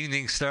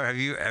 Evening Star. Have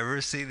you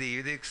ever seen the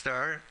Evening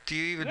Star? Do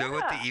you even know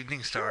what the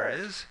Evening Star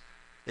is?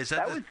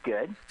 That was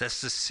good.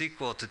 That's the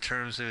sequel to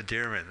Terms of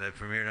Endearment that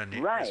premiered on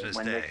Christmas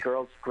when Day. the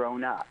girl's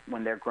grown up.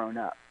 When they're grown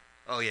up.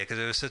 Oh yeah, because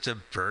it was such a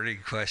burning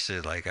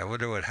question. Like, I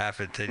wonder what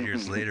happened 10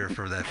 years later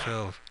from that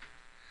film.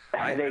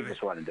 They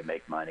just wanted to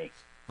make money.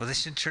 Well, they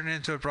should turn it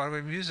into a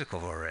Broadway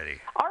musical already.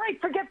 All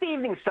right, forget the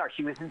Evening Star.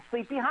 She was in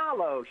Sleepy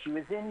Hollow. She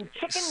was in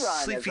Chicken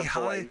Run. Sleepy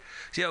Hollow.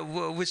 Yeah,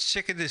 well, which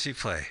chicken did she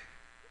play?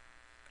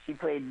 She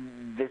played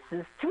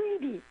Mrs.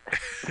 Tweety.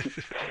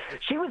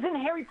 She was in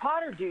Harry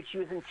Potter, dude. She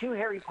was in 2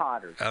 Harry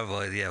Potters. Oh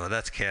well, yeah. Well,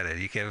 that's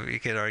canon. You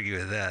can't argue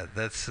with that.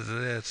 That's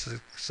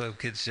some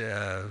kid's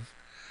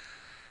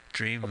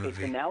dream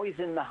movie. So now he's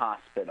in the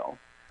hospital.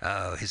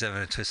 Oh, he's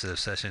having a twisted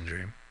obsession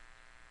dream.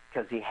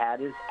 Because he had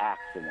his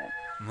accident.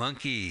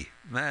 Monkey,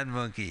 mad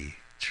monkey,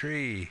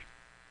 tree,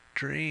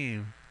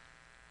 dream.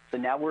 So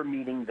now we're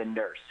meeting the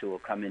nurse who will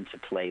come into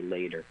play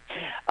later.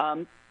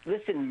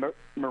 Listen,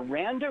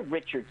 Miranda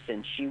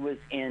Richardson, she was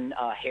in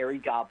Harry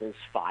Gobble's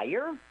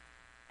Fire,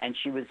 and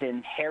she was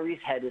in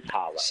Harry's Head is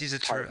Hollow. She's a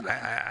true.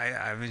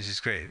 I mean, she's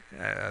great.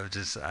 I'm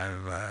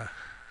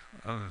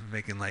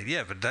making light.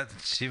 Yeah, but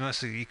she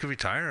must. You could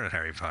retire on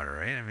Harry Potter,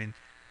 right? I mean,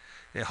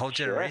 a whole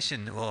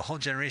generation. Well, a whole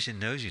generation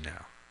knows you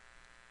now.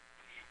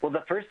 Well,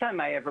 the first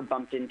time I ever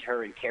bumped into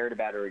her and cared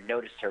about her and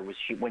noticed her was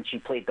when she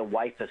played the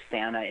wife of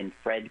Santa in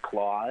Fred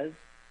Claus.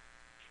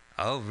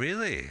 Oh,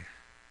 really?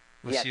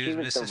 She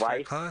was Mrs.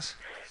 Fred Claus?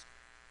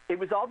 It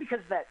was all because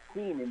of that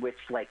scene in which,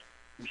 like,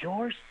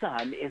 your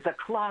son is a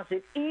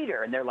closet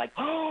eater. And they're like,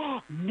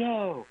 oh,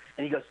 no.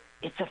 And he goes,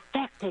 it's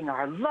affecting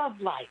our love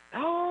life.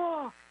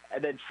 Oh.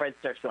 And then Fred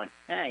starts going,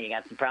 you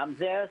got some problems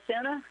there,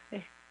 Santa?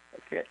 That's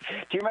good.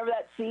 Do you remember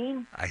that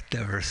scene? I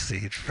never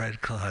seen Fred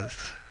Claus.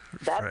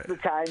 That's the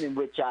time in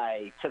which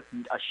I took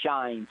a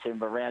shine to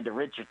Miranda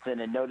Richardson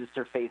and noticed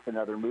her face in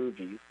other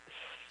movies.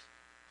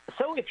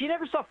 So if you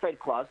never saw Fred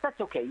Claus, that's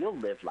okay. You'll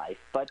live life.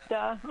 But,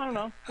 I don't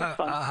know. It's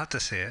fun. I'll have to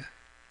see it.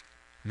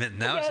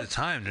 Now is the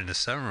time during the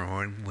summer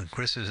when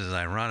Christmas is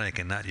ironic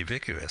and not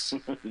ubiquitous.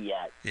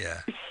 Yes.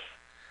 Yeah.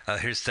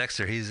 Here's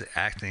Dexter. He's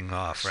acting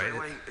off, right?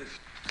 Wait,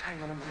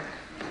 hang on a minute.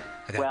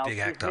 I got big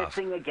act off.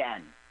 She's missing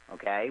again,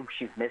 okay?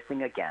 She's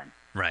missing again.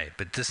 Right,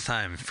 but this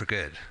time for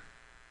good.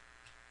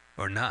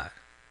 Or not.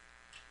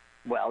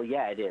 Well,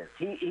 yeah, it is.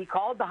 He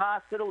called the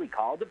hospital. He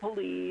called the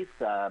police.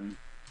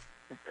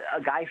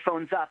 A guy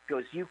phones up,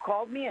 goes, you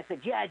called me? I said,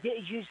 yeah,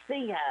 did you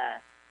see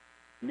her?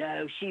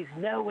 No, she's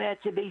nowhere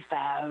to be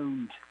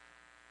found.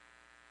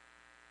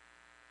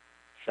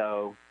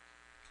 So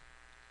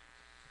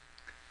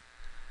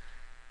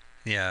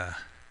Yeah.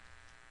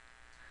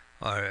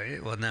 All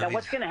right. Well, now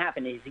what's going to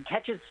happen is he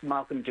catches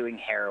Malcolm doing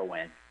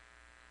heroin.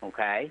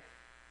 Okay.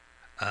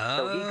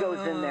 So he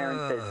goes in there and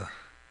says,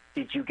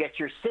 "Did you get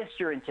your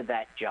sister into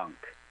that junk?"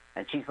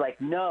 And she's like,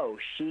 "No,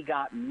 she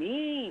got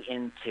me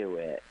into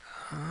it."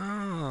 Oh,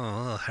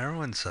 a little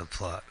heroin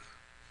subplot.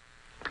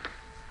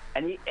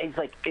 And he's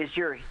like, "Is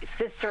your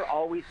sister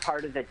always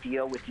part of the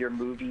deal with your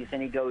movies?"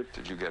 And he goes,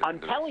 "I'm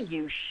telling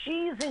you,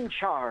 she's in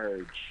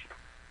charge."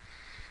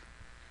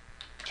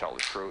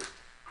 Charlie Pruitt.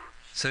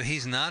 So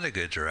he's not a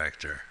good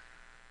director.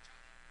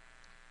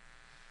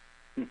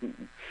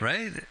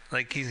 Right?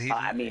 Like he's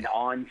I mean,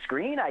 on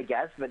screen, I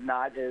guess, but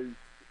not as...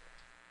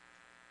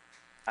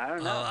 I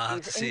don't know. I'll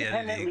have to He's see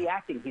independently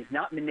acting. He's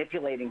not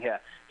manipulating her.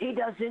 He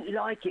doesn't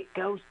like it.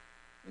 Go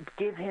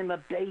give him a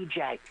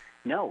BJ.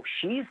 No,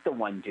 she's the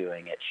one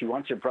doing it. She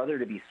wants her brother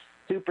to be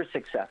super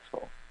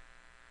successful.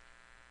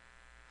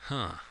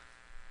 Huh.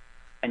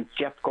 And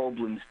Jeff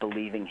Goldblum's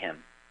believing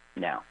him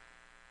now.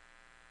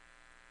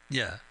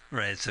 Yeah,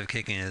 right. So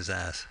kicking his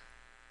ass.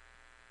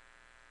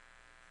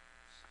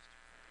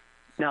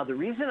 Now, the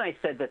reason I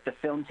said that the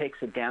film takes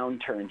a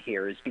downturn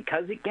here is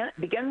because it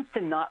begins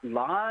to not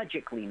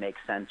logically make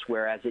sense,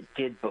 whereas it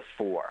did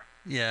before.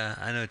 Yeah,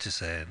 I know what you're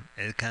saying.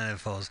 It kind of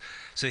falls.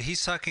 So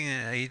he's talking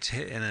in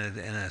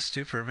a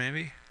stupor,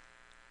 maybe.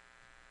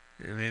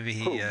 Maybe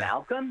he. Who,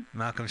 Malcolm?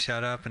 Malcolm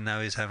shut up, and now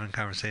he's having a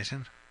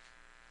conversation.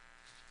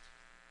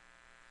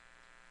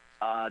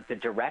 The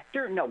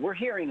director? No, we're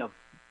hearing of.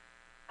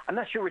 I'm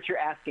not sure what you're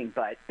asking,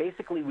 but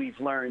basically we've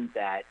learned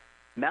that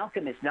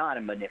Malcolm is not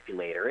a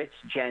manipulator. It's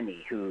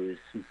Jenny who's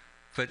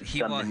the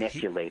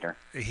manipulator.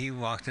 He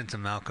walked into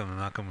Malcolm, and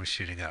Malcolm was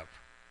shooting up.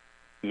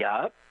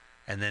 Yup.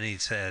 And then he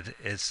said,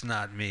 "It's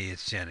not me,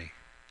 it's Jenny."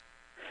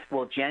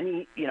 Well,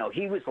 Jenny,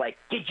 he was like,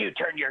 "Did you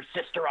turn your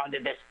sister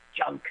onto this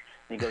junk?"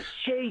 And he goes,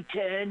 "She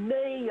turned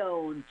me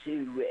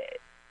onto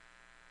it."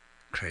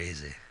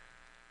 Crazy.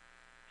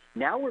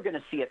 Now we're going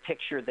to see a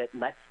picture that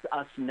lets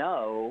us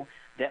know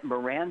that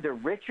Miranda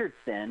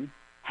Richardson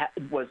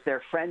was their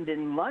friend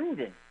in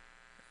London.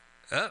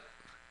 Oh.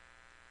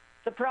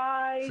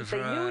 Surprise! They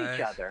knew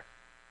each other.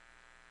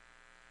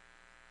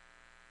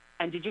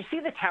 And did you see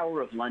the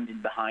Tower of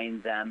London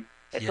behind them?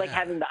 It's like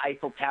having the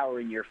Eiffel Tower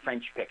in your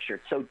French picture.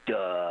 It's so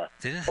duh.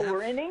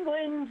 We're in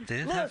England. They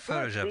didn't have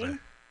photos of it.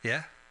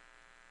 Yeah?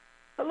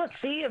 Well, look,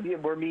 see,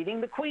 we're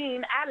meeting the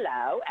Queen.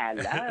 Hello,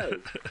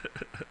 hello.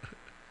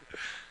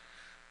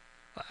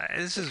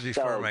 This is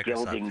before Microsoft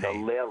gilding the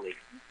lily.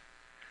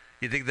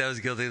 You think that was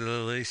Gilding the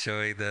Lily,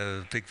 showing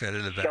the Big Ben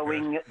in the background?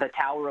 Showing the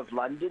Tower of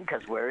London,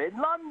 because we're in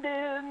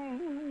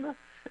London.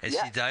 And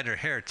she dyed her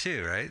hair,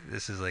 too, right?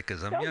 This is like,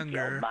 because I'm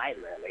younger. Don't my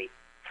lily.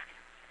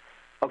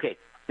 Okay,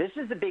 this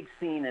is a big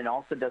scene and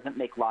also doesn't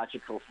make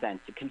logical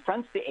sense. It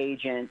confronts the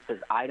agent, says,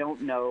 "I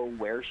don't know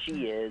where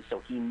she is,"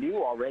 so he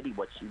knew already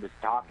what she was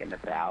talking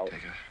about.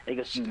 And he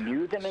goes, "You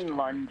knew them in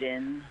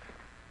London."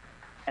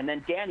 And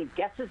then Danny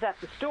guesses at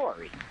the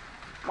story.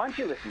 Why don't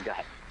you listen? Go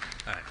ahead.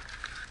 All right.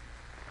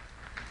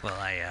 Well,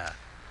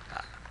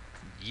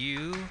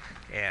 you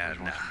and... There was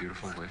once a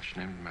beautiful witch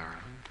named Marilyn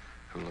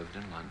who lived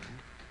in London.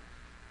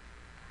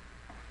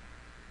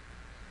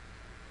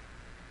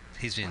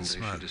 He's being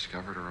smug. One day she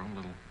discovered her own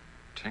little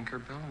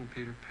Tinkerbell and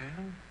Peter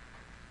Pan.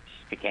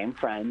 She became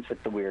friends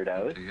with the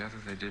weirdos. And together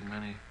they did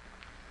many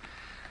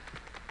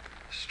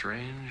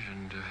strange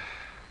and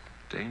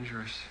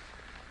dangerous...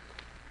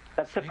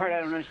 That's the part I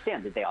don't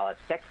understand. Did they all have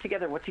sex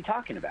together? What's he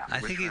talking about?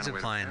 I think he's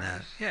implying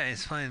that. Yeah,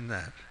 he's implying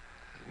that.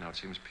 Now it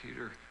seems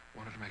Peter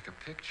wanted to make a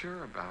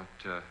picture about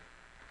a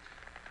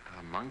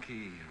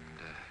monkey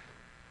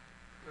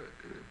and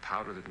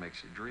powder that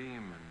makes you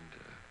dream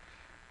and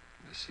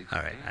the secret.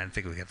 All right, I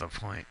think we get the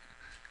point.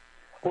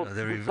 Well,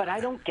 but I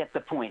don't get the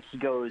point. He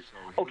goes,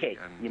 okay,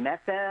 you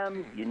met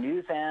them, you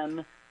knew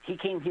them. He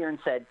came here and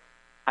said,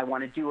 "I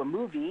want to do a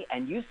movie,"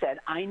 and you said,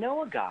 "I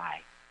know a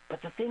guy."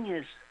 But the thing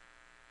is,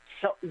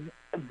 so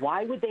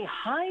why would they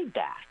hide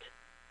that?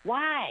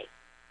 Why?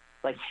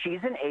 Like,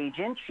 she's an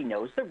agent. She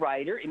knows the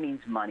writer. It means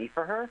money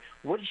for her.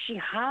 What is she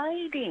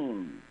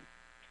hiding?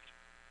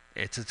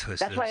 It's a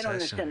twisted That's why I don't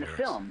understand the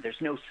film. There's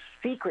no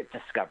secret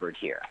discovered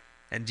here.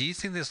 And do you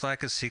think this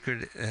lack of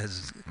secret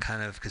has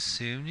kind of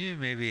consumed you?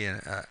 Maybe an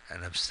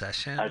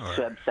obsession?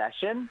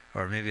 Obsession?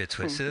 Or maybe a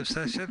twisted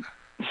obsession?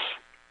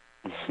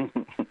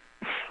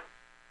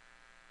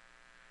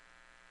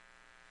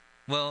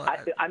 Well,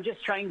 I'm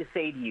just trying to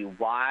say to you,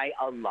 why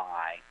a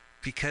lie?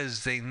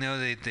 Because they know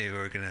that they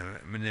were going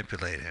to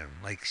manipulate him.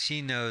 Like,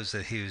 she knows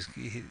that he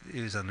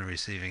was on the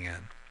receiving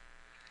end.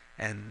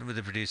 And with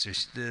the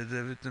producers,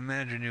 the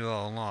manager knew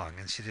all along,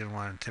 and she didn't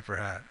want to tip her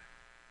hat.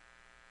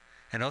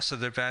 And also,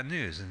 they're bad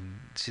news, and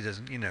she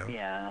doesn't,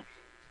 Yeah.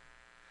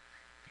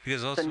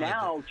 Because also so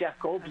now Jeff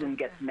Goldblum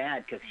gets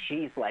mad because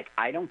she's like,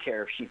 "I don't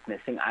care if she's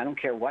missing. I don't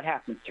care what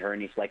happens to her."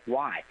 And he's like,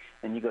 "Why?"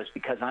 And he goes,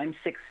 "Because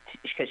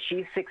because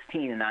she's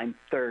 16 and I'm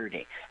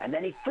 30." And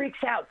then he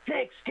freaks out.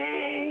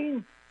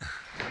 16.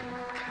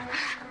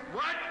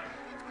 What?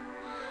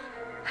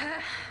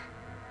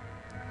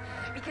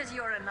 Because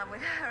you're in love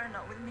with her and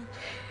not with me.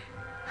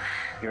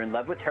 You're in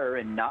love with her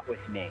and not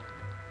with me.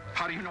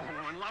 How do you know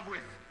who I'm in love with?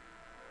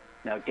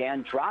 Now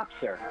Dan drops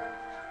her.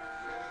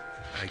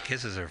 He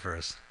kisses her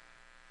first.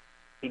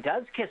 He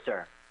does kiss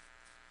her.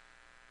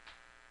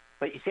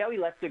 But you see how he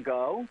lets her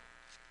go?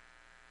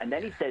 And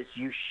then he says,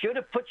 you should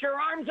have put your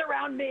arms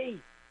around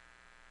me.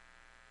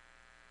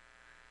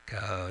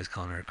 Oh, he's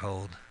calling her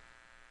cold.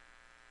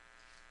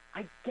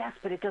 I guess,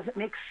 but it doesn't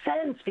make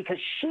sense because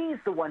she's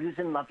the one who's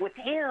in love with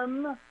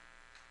him.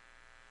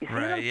 You see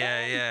what I'm Right, yeah,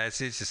 saying? yeah, I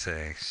see what you're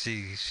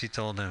saying. She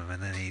told him,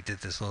 and then he did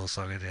this little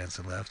song and dance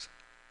and left.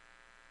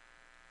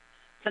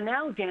 So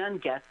now Dan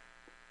gets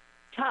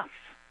tough,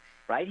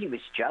 right? He was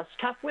just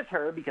tough with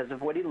her because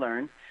of what he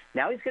learned.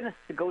 Now he's going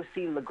to go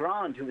see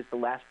Legrand, who was the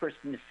last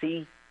person to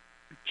see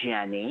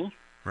Jenny.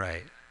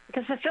 Right.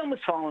 Because the film was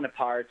falling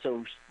apart,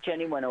 so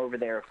Jenny went over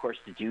there, of course,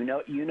 to do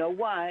you know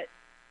what.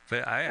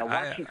 But I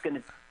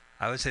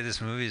would say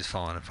this movie is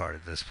falling apart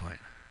at this point.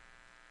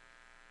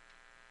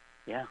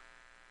 Yeah.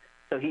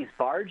 So he's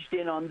barged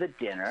in on the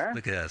dinner.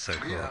 Look at that, so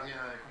cool.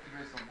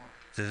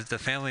 The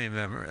family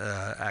member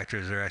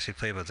actors are actually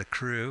played by the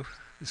crew.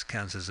 This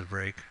counts as a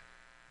break.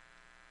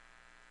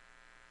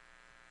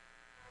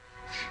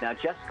 Now,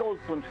 Jeff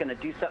Goldblum's going to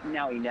do something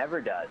now he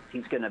never does.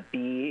 He's going to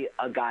be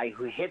a guy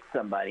who hits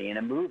somebody in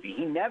a movie.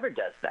 He never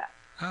does that.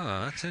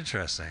 Oh, that's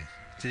interesting.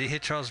 Did he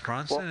hit Charles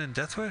Bronson in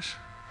Death Wish?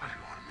 What do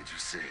you want me to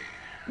say?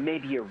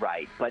 Maybe you're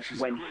right, but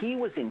when he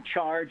was in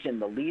charge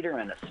and the leader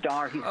and a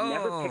star, he's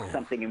never picked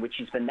something in which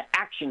he's been the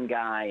action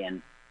guy,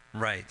 and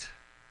right.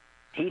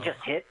 He just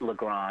hit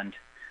Legrand,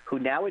 who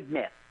now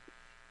admits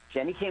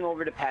Jenny came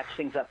over to patch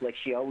things up like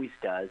she always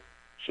does.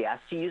 She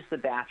asked to use the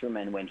bathroom,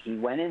 and when he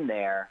went in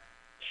there,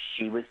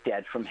 she was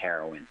dead from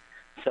heroin.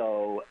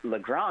 So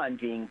Legrand,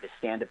 being the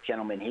stand-up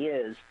gentleman he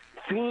is,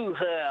 threw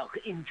her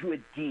into a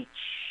ditch.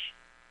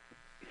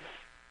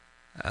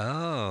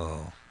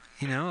 Oh.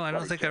 You know, I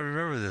don't think I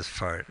remember this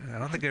part. I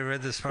don't think I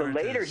read this part. So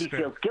later he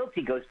feels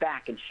guilty, goes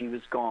back, and she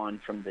was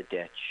gone from the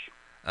ditch.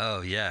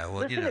 Oh, yeah.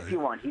 Well, Listen, if you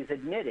want, he's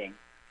admitting.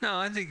 No,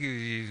 I think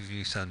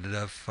you summed it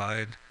up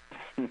fine.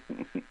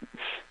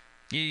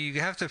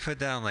 You have to put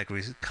down, like,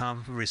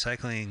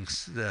 recycling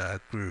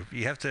group.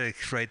 You have to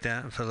put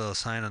a little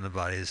sign on the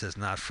body that says,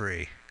 not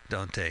free,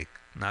 don't take,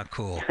 not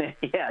cool.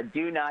 Yeah,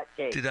 do not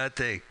take. Do not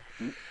take.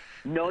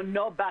 No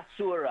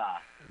basura.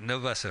 No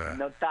basura.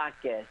 No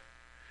taques.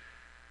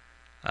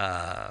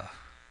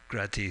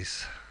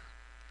 Gratis.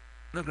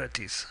 No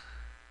gratis.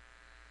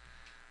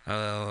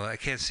 Oh, I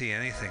can't see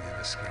anything on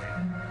the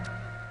screen.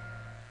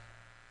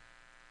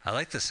 I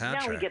like the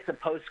soundtrack. Now he gets a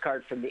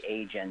postcard from the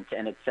agent,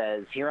 and it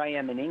says, "Here I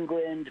am in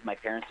England. My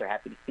parents are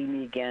happy to see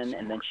me again."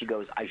 And then she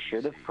goes, "I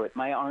should have put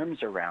my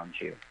arms around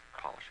you."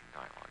 Polishing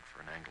dialogue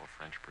for an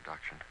Anglo-French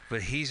production.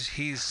 But he's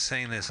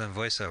saying this on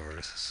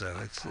voiceovers, so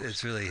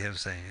it's really him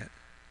saying it.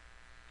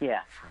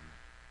 Yeah. From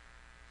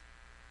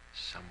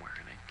somewhere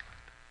in England.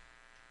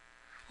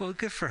 Well,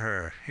 good for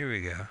her. Here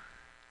we go.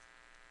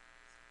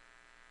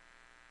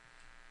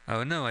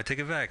 Oh no, I take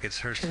it back. It's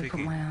her speaking. Put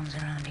my arms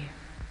around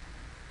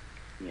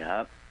you.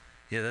 Yep.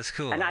 Yeah, that's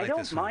cool. And I like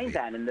don't mind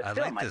that in the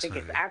film. Like I think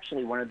movie. it's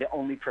actually one of the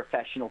only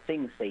professional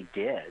things they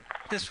did.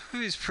 This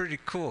movie's pretty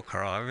cool,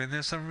 Carl. I mean,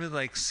 there's some really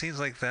like scenes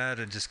like that,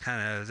 and just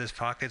kind of there's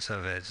pockets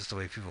of it, just the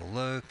way people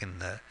look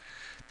and the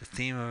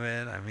theme of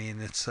it. I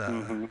mean, it's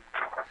and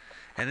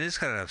it is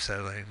kind of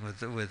upsetting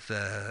with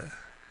the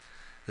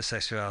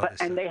sexuality.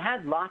 And they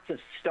had lots of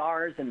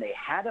stars, and they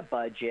had a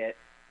budget.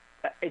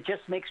 It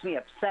just makes me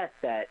upset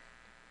that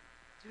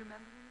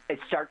it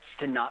starts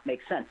to not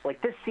make sense.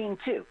 Like this scene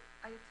too.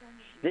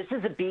 This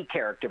is a B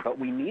character, but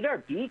we meet our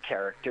B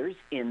characters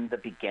in the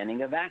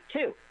beginning of Act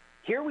 2.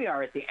 Here we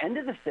are at the end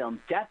of the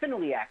film,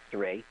 definitely Act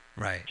 3.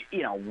 Right.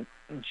 You know,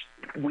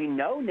 we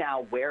know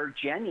now where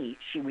Jenny,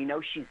 we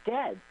know she's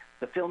dead.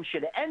 The film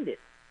should have ended.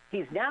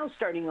 He's now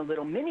starting a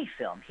little mini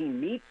film. He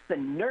meets the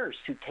nurse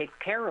who takes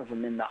care of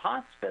him in the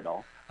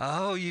hospital.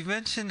 Oh, you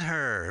mentioned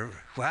her.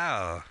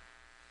 Wow.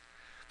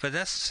 But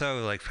that's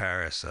so like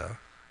Paris, though.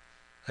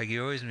 Like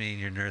you always meet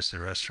your nurse at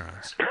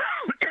restaurants.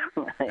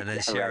 And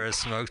then share a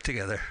smoke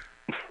together.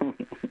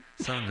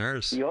 Some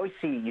nurse. You always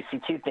see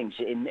two things.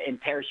 In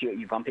Paris,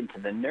 you bump into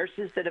the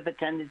nurses that have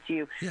attended to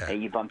you,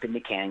 and you bump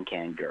into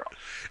can-can girls.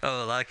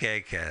 Oh, La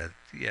Can-Can.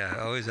 Yeah,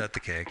 always at the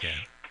Can-Can.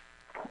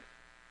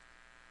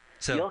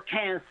 So, your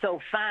can's so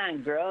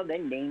fine, girl, they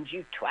named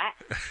you twat.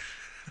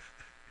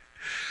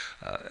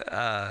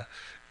 I'm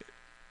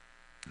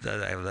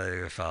letting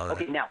you follow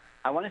Okay, now,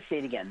 I want to say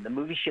it again. The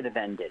movie should have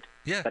ended,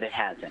 but it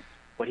hasn't.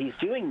 What he's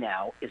doing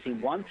now is he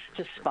wants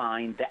to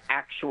find the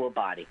actual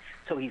body.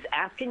 So he's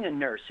asking a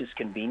nurse who's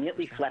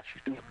conveniently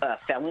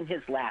fell in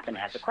his lap and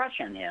has a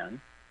crush on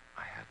him,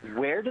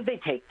 where do they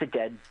take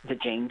the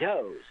Jane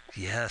Does?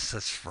 Yes,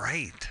 that's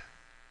right.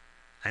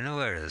 I know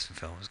where this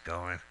film is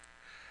going.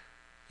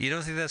 You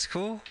don't think that's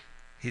cool?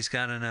 He's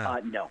got to know.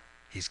 No.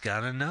 He's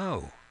got to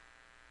know.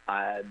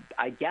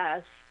 I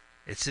guess.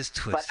 It's just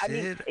twisted. But, I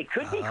mean, it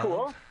could be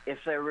cool if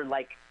there were,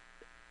 like,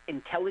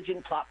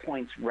 intelligent plot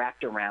points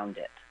wrapped around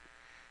it.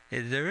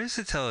 There is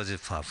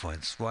intelligent plot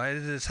points. Why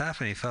did this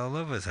happen? He fell in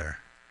love with her.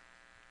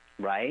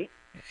 Right?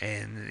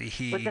 And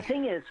But the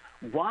thing is,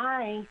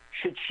 why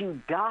should she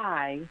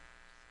die?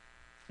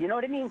 You know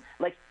what I mean?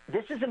 Like,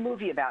 this is a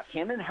movie about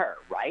him and her,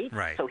 right?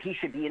 Right. So he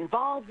should be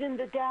involved in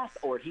the death,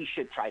 or he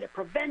should try to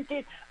prevent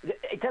it.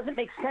 It doesn't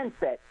make sense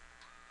that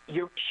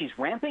she's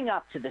ramping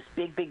up to this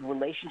big, big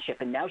relationship,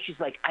 and now she's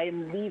like, I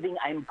am leaving,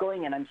 I'm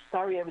going, and I'm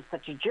sorry I was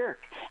such a jerk.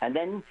 And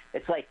then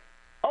it's like,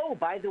 oh,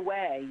 by the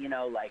way, he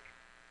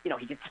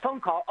gets a phone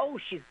call, oh,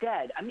 she's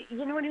dead. I mean,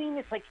 you know what I mean?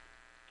 It's like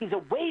he's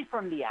away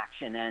from the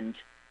action, and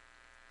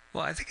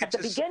well, I think at the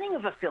beginning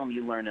of a film,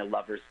 you learn a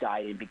lover's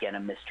died and begin a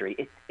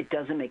mystery. It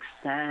doesn't make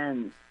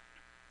sense.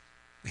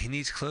 He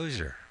needs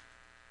closure.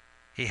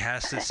 He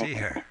has to see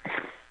her.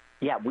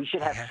 Yeah, we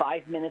should have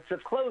 5 minutes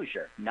of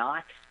closure,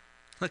 not...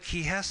 Look,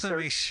 he has to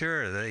make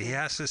sure that he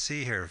has to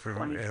see her.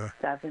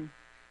 27?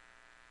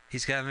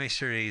 He's got to make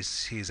sure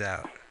he's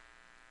out.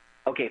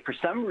 Okay, for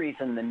some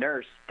reason, the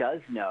nurse does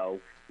know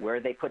where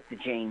they put the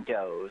Jane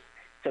Does,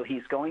 so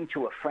he's going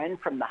to a friend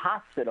from the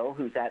hospital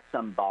who's at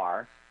some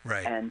bar,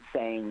 right, and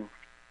saying,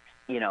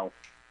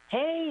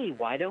 hey,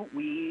 why don't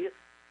we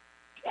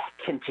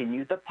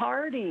continue the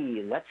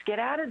party? Let's get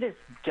out of this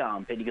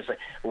dump. And he goes like,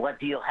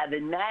 what do you have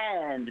in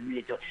mind?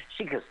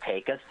 She goes,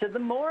 take us to the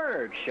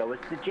morgue. Show us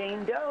the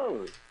Jane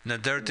Does. No,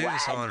 they're doing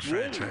this all in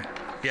French, right?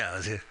 Yeah,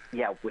 that's it.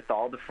 Yeah, with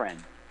all the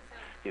friends.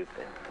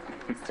 Stupid.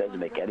 It doesn't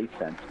make any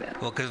sense, man.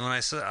 Well, because when I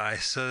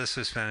saw this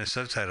with Spanish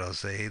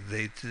subtitles, they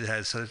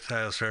had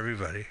subtitles for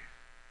everybody.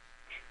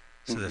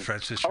 So the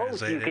French was translated. Oh,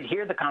 so you could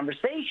hear the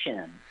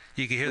conversation.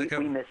 You could hear the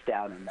conversation. We missed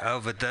out on that. Oh,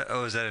 but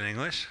is that in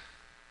English?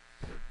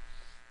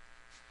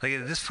 Like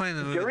at this point in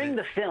the movie... During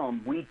the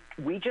film,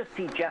 we just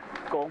see Jeff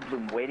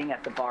Goldblum waiting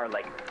at the bar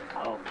like,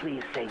 oh,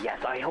 please say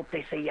yes. I hope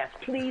they say yes.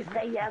 Please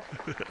say yes.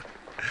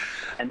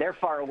 And they're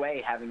far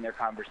away having their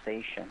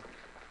conversation.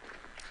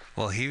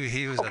 Well,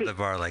 he was at the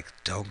bar like,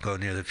 don't go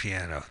near the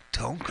piano.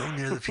 Don't go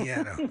near the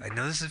piano. I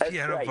know this is a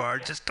piano bar.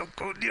 Just don't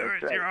go near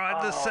it. Right. You're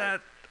on the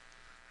set.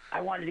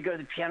 I wanted to go to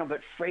the piano,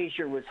 but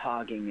Frasier was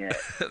hogging it.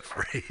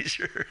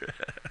 Frasier.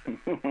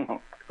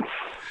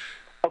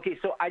 Okay,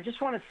 so I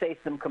just want to say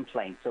some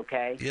complaints,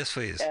 okay? Yes,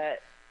 please.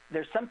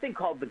 There's something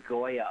called the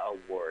Goya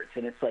Awards,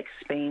 and it's like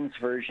Spain's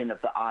version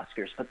of the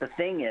Oscars. But the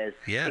thing is,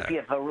 if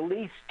you have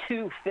released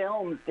 2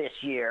 films this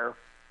year,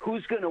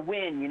 who's going to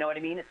win? You know what I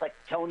mean? It's like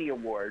Tony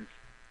Awards.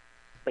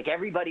 Like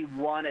everybody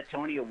won a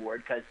Tony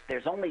Award because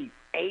there's only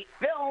 8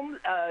 film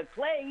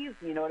plays.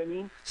 You know what I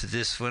mean? So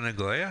this won a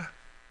Goya?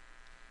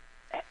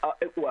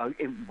 Well,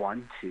 it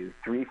 1, 2,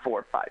 3,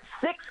 4, 5,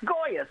 6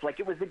 Goyas. Like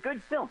it was a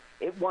good film.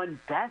 It won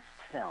Best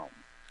Film.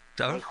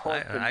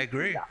 I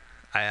agree.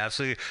 I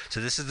absolutely. So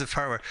this is the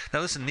part where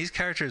now listen. These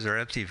characters are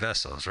empty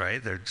vessels,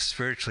 right? They're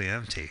spiritually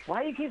empty.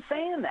 Why do you keep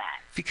saying that?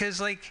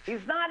 Because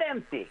he's not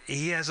empty.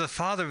 He has a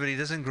father, but he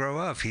doesn't grow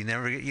up. He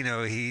never,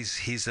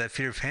 he's that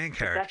Peter Pan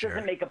character. But that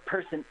doesn't make a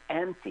person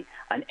empty.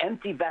 An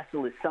empty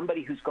vessel is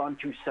somebody who's gone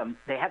through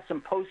they have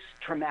some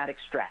post-traumatic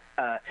stress.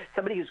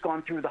 Somebody who's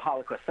gone through the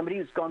Holocaust. Somebody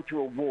who's gone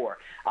through a war.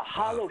 A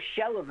hollow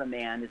shell of a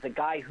man is a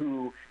guy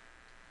who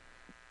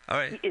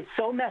is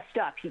so messed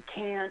up he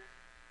can't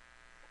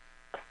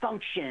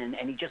function,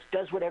 and he just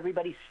does what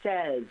everybody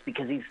says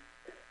because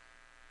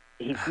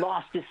he's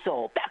lost his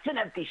soul. That's an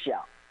empty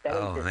shell.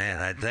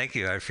 Man, thank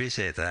you. I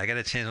appreciate that. I got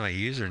to change my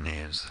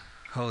usernames.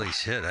 Holy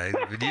shit, I've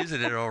been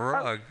using it all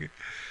wrong.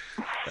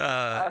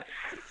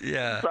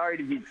 Yeah. Sorry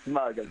to be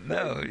smug.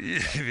 No,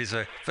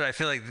 but I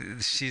feel like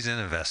she's in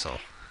a vessel,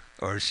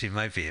 or she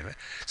might be.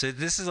 So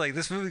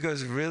this movie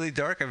goes really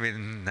dark. I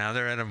mean, now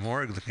they're at a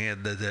morgue looking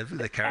at the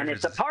characters. And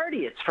it's a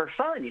party. It's for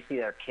fun. You see,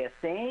 they're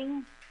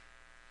kissing.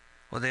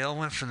 Well, they all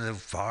went from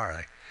the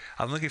bar.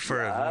 I'm looking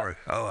for a morgue.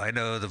 Oh, I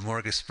know, the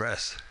Morgue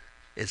Express.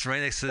 It's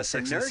right next to the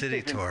Sex and the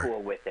City tour.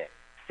 Cool with it.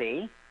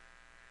 See?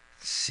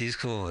 She's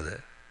cool with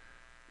it.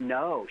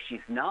 No,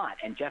 she's not.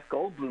 And Jeff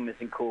Goldblum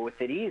isn't cool with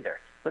it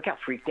either. Look how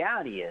freaked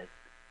out he is.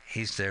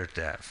 He's there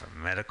for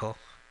medical.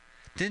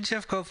 Didn't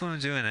Jeff Goldblum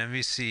do an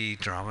NBC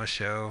drama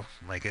show,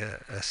 like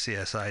a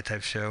CSI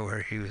type show,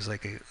 where he was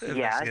like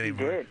investigating?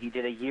 Yeah, he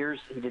did.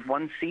 He did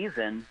 1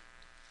 season.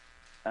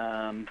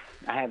 I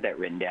have that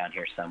written down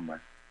here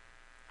somewhere.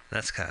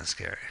 That's kind of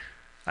scary.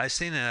 I've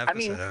seen an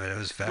episode of it. It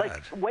was bad.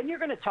 Like when you're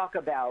going to talk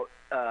about,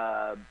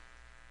 Jeff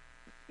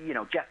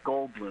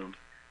Goldblum,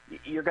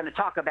 you're going to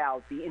talk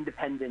about the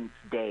Independence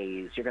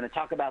Days. You're going to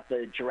talk about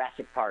the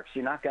Jurassic Parks.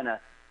 You're not going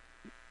to,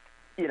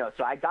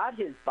 So I got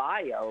his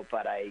bio,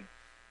 but I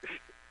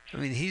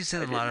mean, he's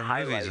in a lot of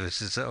movies,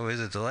 which is always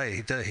a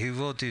delight. He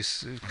will do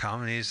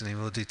comedies and he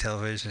will do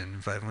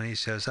television, but when he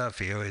shows up,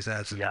 he always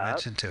adds a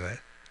dimension to it.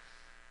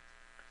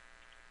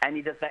 And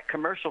he does that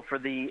commercial for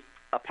the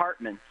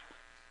apartments.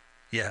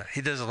 Yeah,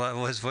 he does a lot.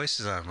 Well, his voice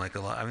is on like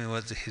a lot. I mean,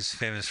 he's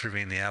famous for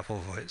being the Apple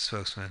voice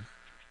spokesman.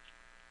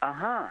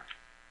 Uh-huh.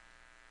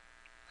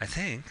 I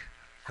think.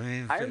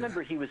 I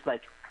remember he was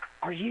like,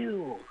 "Are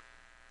you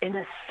in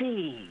a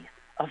sea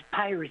of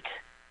pirate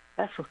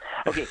vessels?"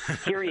 Okay,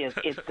 here he is.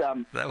 It's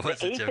the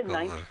 8th and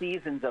 9th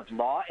seasons of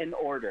Law and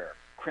Order.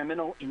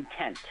 Criminal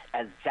Intent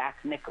as Zach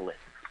Nicholas.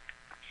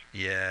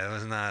 Yeah, it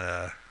was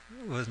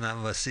not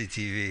must-see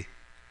TV.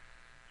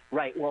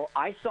 Right. Well,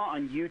 I saw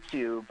on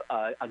YouTube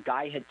a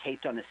guy had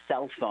taped on his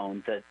cell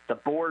phone the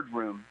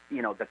boardroom,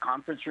 the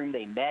conference room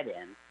they met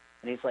in,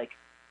 and he's like,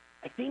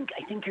 I think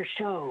your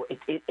show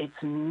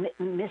it's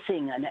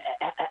missing an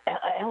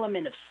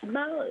element of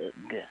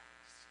smug,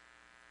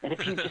 and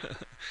if you just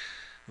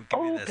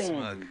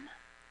open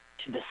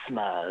to the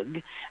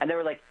smug, and they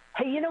were like,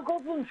 hey,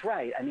 Goldblum's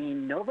right. I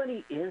mean,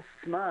 nobody is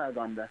smug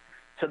on the.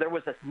 So there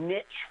was a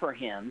niche for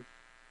him.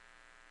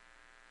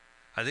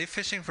 Are they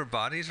fishing for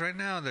bodies right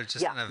now? They're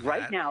just in a vat?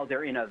 Right now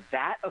they're in a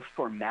vat of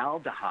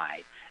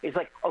formaldehyde. It's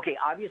like, okay,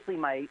 obviously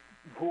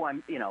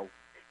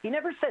he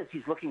never says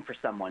he's looking for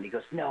someone. He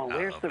goes, no,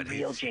 where's the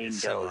real Jane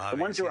Doe? The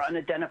ones who are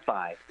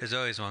unidentified. There's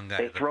always one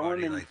guy at the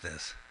party like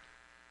this.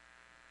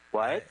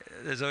 What?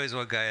 There's always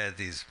one guy at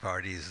these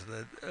parties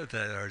that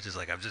are just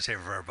like, I'm just here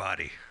for a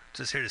body.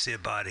 Just here to see a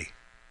body.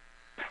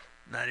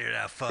 Not here to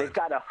have fun. They've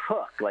got a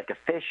hook, like a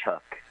fish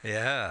hook.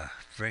 Yeah,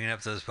 bringing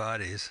up those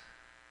bodies.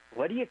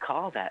 What do you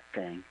call that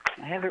thing?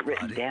 I have it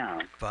written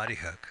down. Body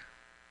hook.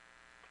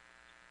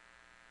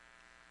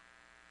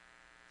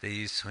 They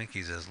use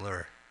Twinkies as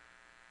lure.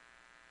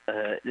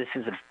 This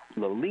is a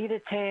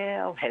Lolita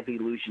tale, heavy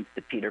allusions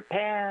to Peter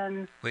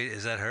Pan. Wait,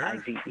 is that her?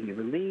 IVE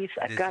release.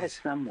 I've got it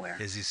somewhere.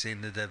 Is he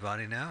seeing the dead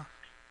body now?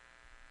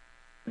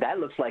 That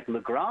looks like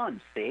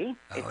Legrand, see?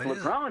 It's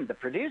Legrand, the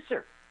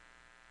producer.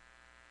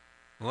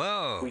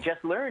 Whoa. We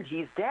just learned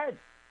he's dead.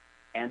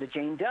 And a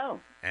Jane Doe.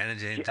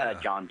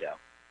 John Doe.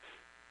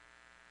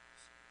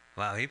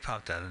 Wow, he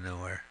popped out of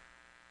nowhere.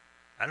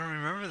 I don't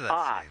remember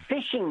that scene.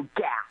 Fishing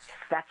gaffs.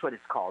 That's what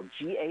it's called.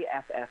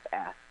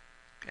 GAFFS.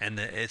 And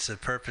its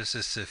purpose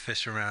is to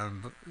fish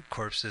around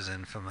corpses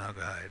in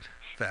formaldehyde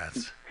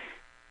vats.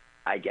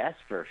 I guess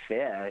for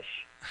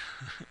fish.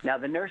 Now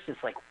the nurse is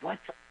like, what's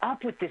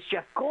up with this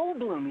Jeff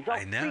Goldblum? He's all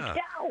freaked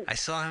out. I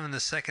saw him in the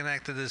second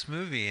act of this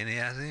movie, and he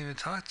hasn't even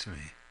talked to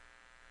me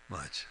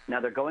much. Now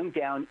they're going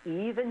down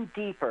even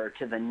deeper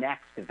to the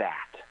next vat.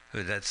 Oh,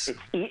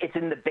 it's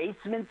in the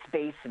basement's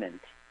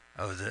basement.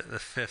 Oh, the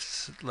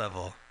fifth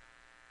level.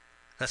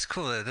 That's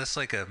cool. That's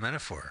like a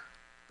metaphor.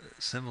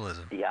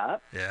 Symbolism.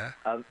 Yep. Yeah.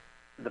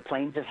 The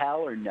plains of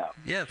hell or no?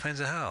 Yeah, plains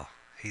of hell.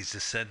 He's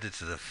descended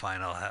to the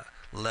final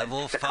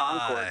level 5.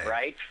 Concord,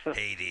 right?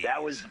 Hades.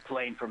 That was the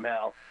plane from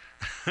hell.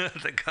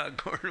 The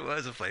Concorde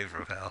was a plane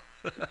from hell.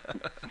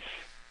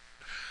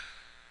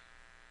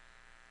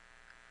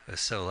 It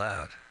was so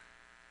loud.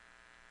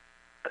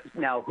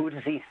 Now, who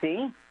does he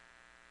see?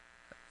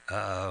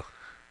 Uh-oh.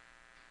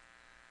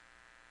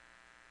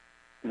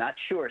 Not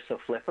sure, so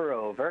flip her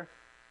over.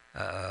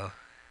 Uh-oh.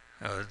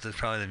 Oh,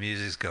 probably the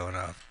music's going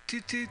off.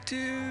 Do-do-do.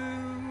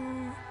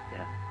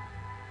 Yeah.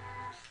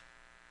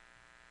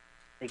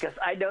 He goes,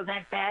 I know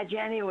that badge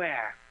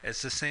anywhere.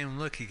 It's the same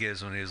look he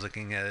gives when he was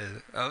looking at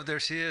it. Oh,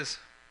 there she is.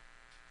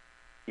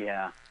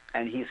 Yeah,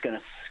 and he's going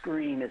to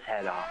scream his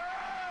head off.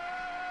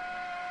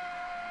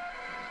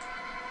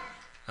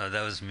 Oh,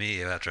 that was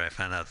me after I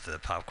found out the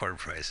popcorn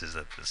prices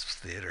at this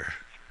theater.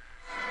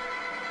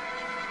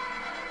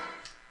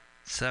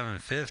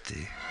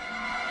 $7.50.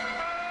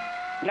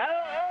 No!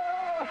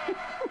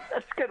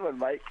 That's a good one,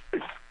 Mike.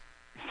 You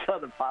saw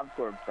the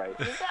popcorn price.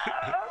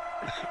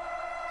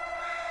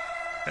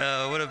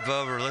 Oh, what a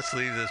bummer. Let's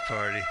leave this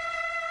party.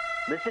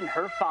 Listen,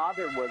 her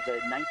father was a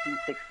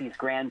 1960s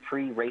Grand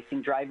Prix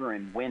racing driver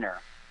and winner.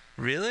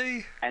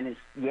 Really? And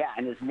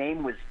his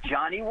name was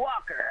Johnny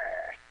Walker.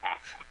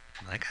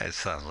 That guy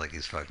sounds like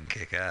he's fucking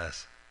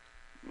kick-ass.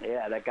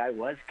 Yeah, that guy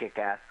was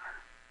kick-ass.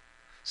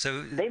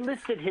 So they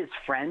listed his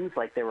friends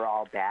like they were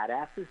all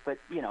badasses, but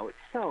it's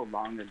so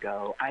long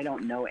ago. I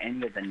don't know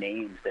any of the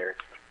names.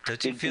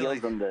 Don't you feel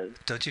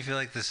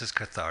like this is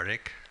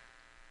cathartic?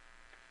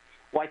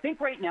 Well, I think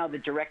right now the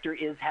director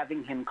is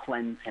having him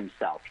cleanse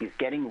himself. He's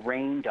getting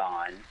rained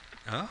on.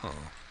 Oh.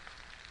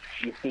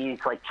 You see,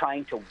 it's like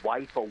trying to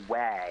wipe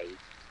away.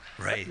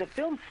 Right. But the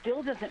film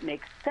still doesn't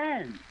make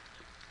sense.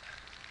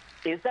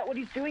 Is that what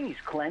he's doing? He's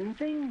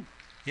cleansing?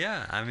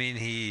 Yeah, I mean,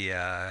 he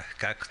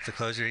got the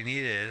closure he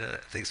needed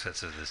at the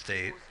expense of the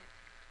state.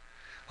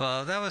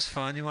 Well, that was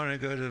fun. You want to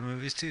go to the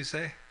movies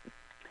Tuesday?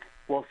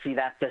 Well, see,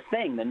 that's the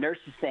thing. The nurse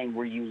is saying,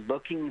 were you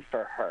looking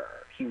for her?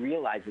 He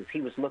realizes he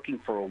was looking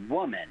for a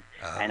woman.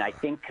 And I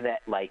think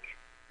that,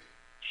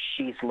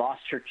 she's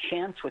lost her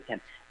chance with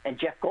him. And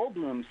Jeff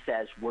Goldblum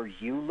says, were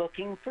you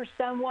looking for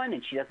someone?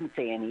 And she doesn't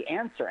say any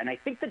answer. And I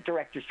think the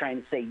director's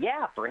trying to say,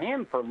 yeah, for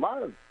him, for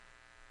love.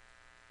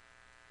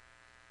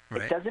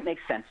 Right. It doesn't make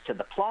sense to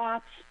the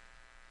plot.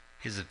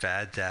 He's a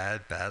bad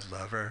dad, bad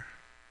lover.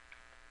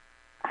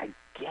 I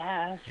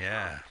guess.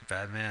 Yeah,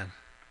 bad man.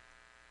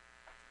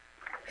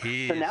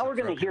 So now we're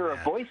going to hear a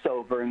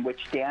voiceover in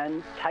which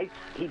Dan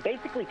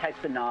basically types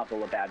a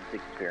novel about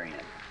his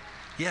experience.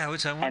 Yeah,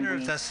 which I wonder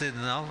if that's the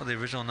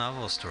original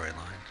novel storyline.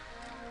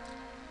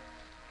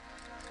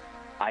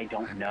 I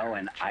don't know,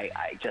 and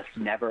I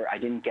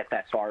didn't get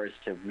that far as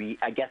to read.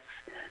 I guess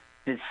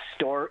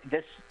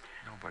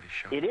nobody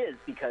showed it is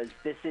because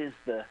this is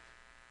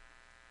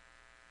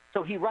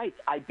So he writes,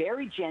 I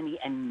buried Jenny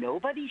and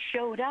nobody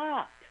showed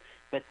up.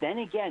 But then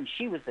again,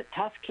 she was a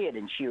tough kid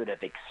and she would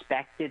have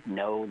expected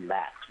no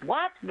less.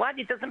 What? What?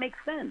 It doesn't make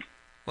sense.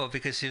 Well,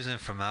 because she was in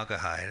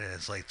formaldehyde and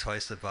it's like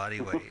twice the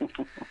body weight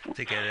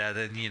to get it out.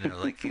 And,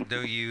 like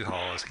no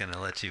U-Haul is going to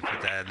let you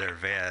put that in their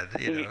van.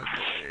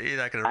 You're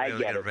not going to be able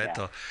to get a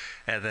rental.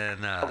 Now. And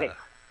then... okay,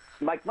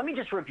 Mike, let me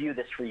just review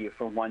this for you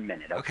for 1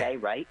 minute, okay?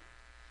 Right?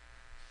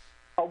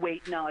 Oh,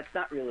 wait, no, it's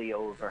not really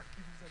over.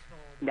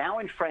 Now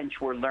in French,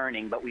 we're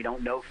learning, but we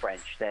don't know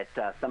French, that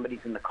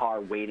somebody's in the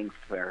car waiting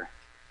for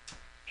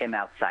him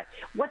outside.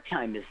 What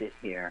time is it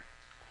here?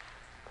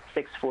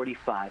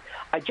 6:45.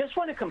 I just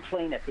want to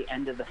complain at the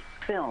end of the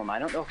film. I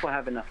don't know if we'll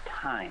have enough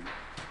time.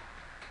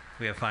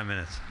 We have 5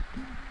 minutes.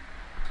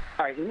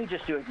 All right, let me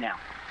just do it now.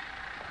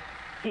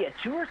 He had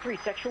 2 or 3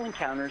 sexual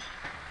encounters,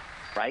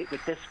 right,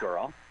 with this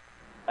girl.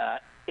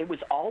 It was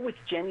all with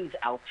Jenny's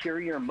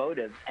ulterior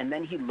motives, and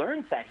then he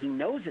learns that. He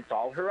knows it's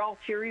all her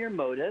ulterior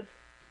motive,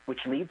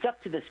 which leads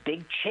up to this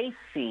big chase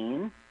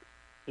scene.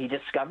 He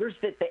discovers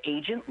that the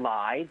agent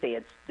lied.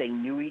 They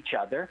knew each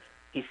other.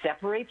 He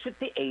separates with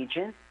the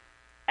agent.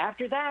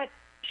 After that,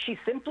 she's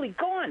simply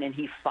gone, and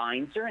he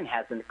finds her and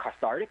has a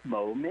cathartic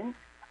moment,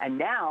 and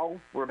now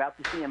we're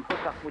about to see him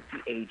hook up with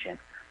the agent.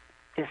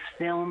 This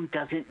film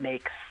doesn't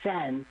make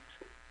sense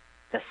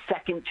the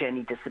second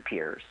Jenny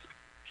disappears.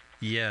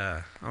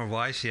 Yeah, or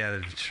why she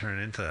had to turn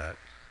into that.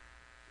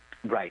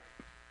 Right.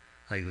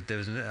 Like,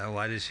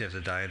 why did she have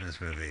to die in this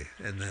movie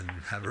and then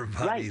have her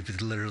body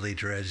literally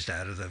dredged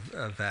out of the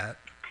vat?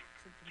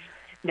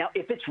 Now,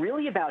 if it's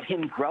really about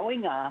him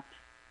growing up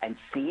and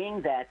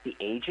seeing that the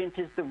agent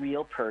is the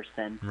real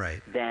person,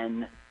 right,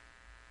 then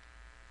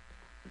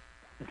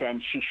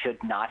she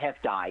should not have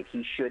died.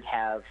 He should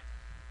have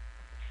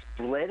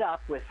split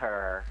up with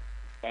her,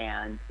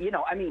 and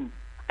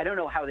I don't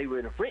know how they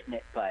would have written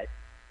it, but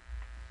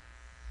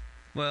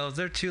well,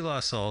 they're 2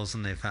 lost souls,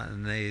 and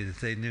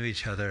they knew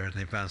each other, and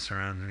they bounced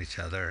around each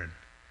other, and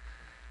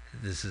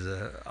this is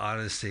a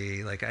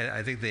honesty. Like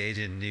I think the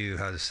agent knew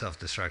how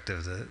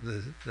self-destructive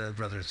the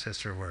brother and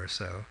sister were,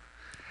 so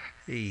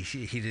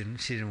she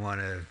didn't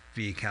want to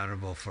be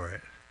accountable for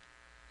it.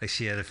 Like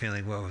she had a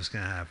feeling what was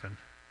going to happen.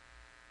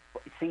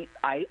 See,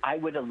 I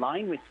would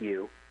align with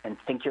you and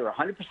think you're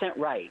 100%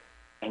 right.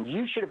 And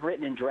you should have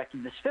written and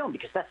directed this film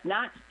because that's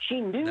not.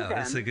 She knew them.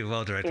 That's a good,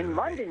 well-directed in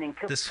movie. London. And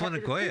this won a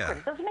Goya.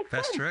 It doesn't make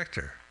Best sense.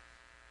 Director.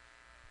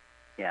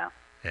 Yeah.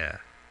 Yeah.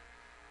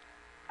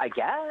 I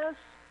guess.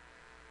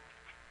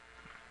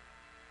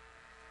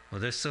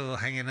 Well, they're still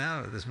hanging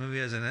out. This movie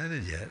hasn't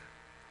ended yet.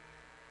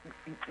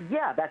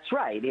 Yeah, that's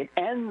right. It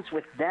ends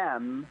with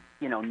them.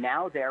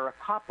 Now they're a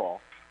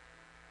couple.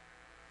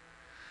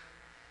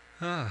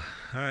 Oh,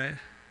 all right.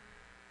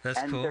 That's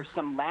and cool. And there's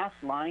some last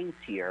lines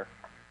here.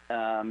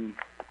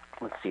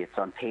 Let's see, it's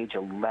on page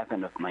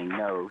 11 of my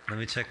notes. Let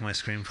me check my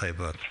screenplay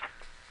book.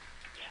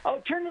 Oh,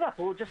 turn it up.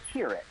 We'll just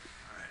hear it.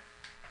 All right.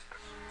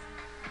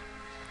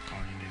 All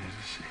you needed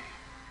to see.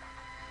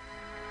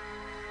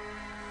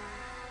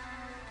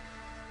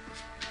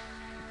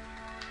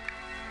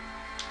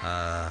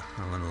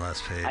 I'm on the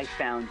last page. I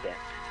found it.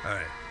 All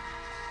right.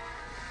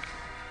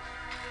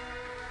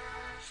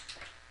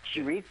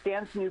 She reads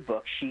Dan's new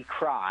book. She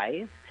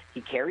cries.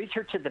 He carries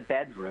her to the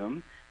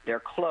bedroom.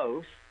 They're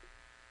close.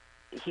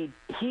 He's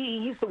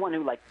the one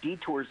who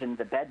detours in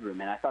the bedroom,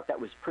 and I thought that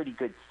was pretty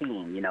good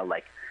scene.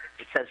 It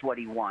says what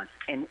he wants,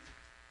 and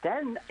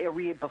then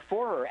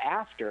before or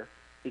after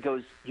he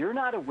goes, "You're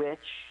not a witch.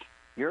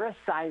 You're a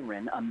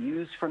siren, a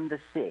muse from the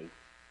sea."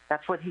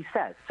 That's what he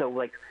said. So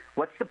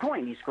what's the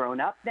point? He's grown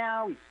up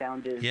now. He's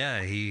found his.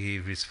 Yeah, he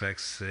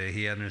respects.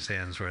 He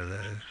understands where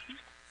the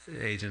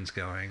agent's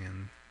going,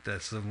 and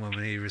that's the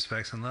woman he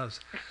respects and loves.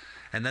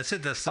 And that's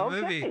it. That's the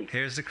movie.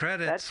 Here's the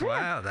credits.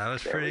 Wow, that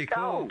was pretty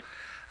cool.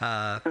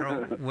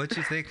 Carl, what'd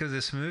you think of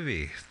this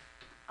movie?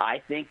 I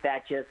think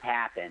that just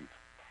happened.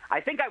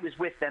 I think I was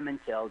with them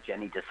until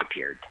Jenny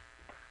disappeared.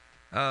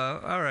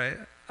 All right.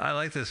 I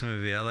like this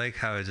movie. I like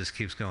how it just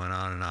keeps going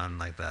on and on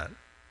like that.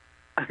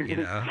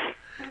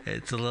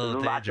 It's a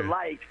little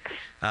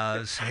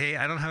dangerous. Hey,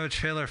 I don't have a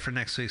trailer for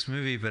next week's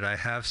movie, but I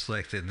have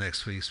selected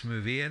next week's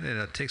movie, and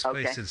it takes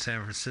place in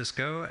San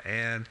Francisco,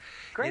 and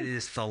it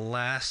is the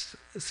last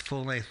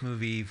full-length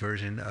movie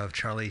version of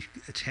Charlie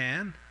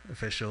Chan,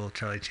 official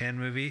Charlie Chan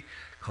movie,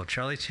 called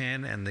Charlie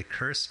Chan and the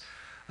Curse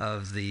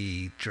of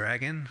the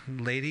Dragon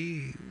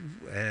Lady,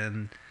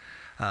 and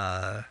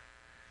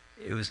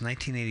it was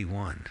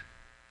 1981.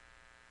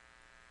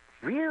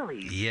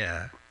 Really?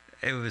 Yeah.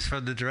 It was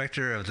from the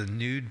director of The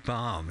Nude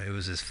Bomb. It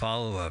was his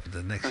follow-up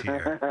the next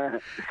year.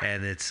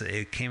 And it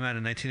came out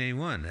in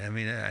 1981. I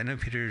mean, I know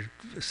Peter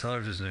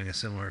Sellers was doing a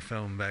similar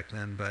film back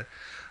then, but...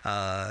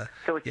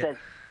 so it says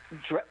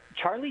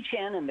Charlie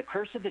Chan and the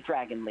Curse of the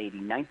Dragon Lady,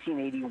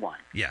 1981.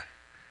 Yeah.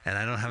 And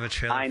I don't have a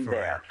trailer I'm for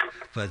there. it,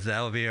 but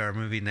that will be our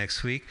movie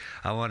next week.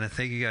 I want to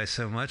thank you guys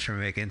so much for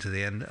making it to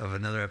the end of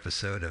another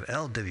episode of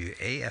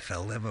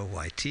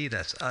LWAFLMOYT.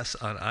 That's us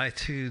on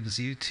iTunes,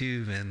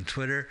 YouTube, and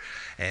Twitter.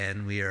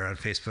 And we are on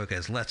Facebook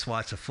as Let's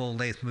Watch a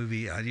Full-Length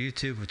Movie on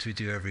YouTube, which we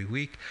do every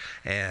week.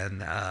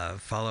 And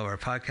follow our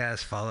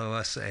podcast, follow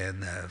us,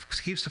 and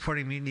keep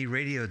supporting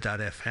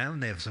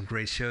MutinyRadio.fm. They have some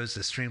great shows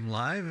that stream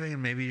live,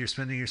 and maybe you're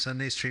spending your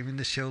Sunday streaming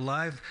the show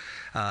live.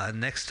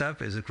 Next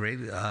up is a great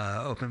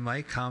open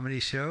mic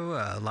comedy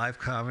show, live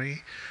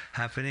comedy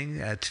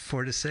happening at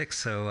 4 to 6.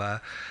 So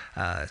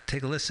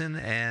take a listen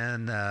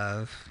and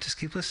just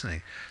keep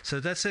listening. So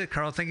that's it,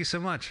 Carl. Thank you so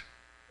much.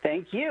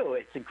 Thank you.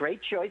 It's a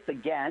great choice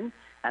again,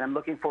 and I'm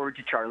looking forward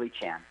to Charlie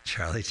Chan.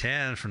 Charlie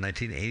Chan from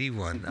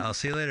 1981. I'll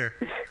see you later.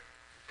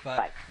 Bye.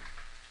 Bye.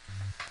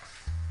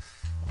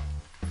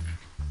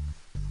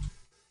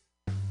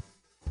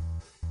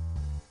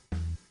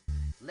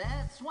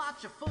 Let's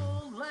watch a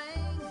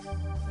full-length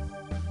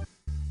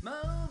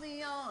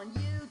movie on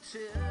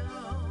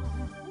YouTube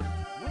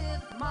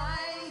with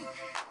Mike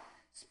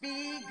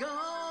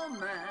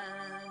Spiegelman.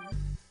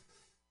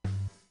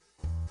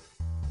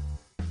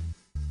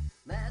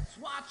 Let's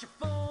watch a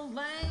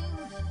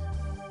full-length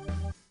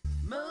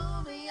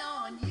movie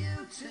on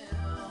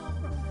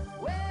YouTube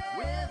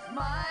with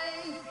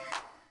Mike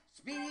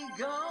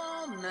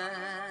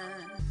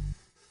Spiegelman.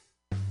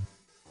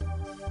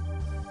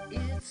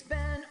 It's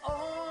been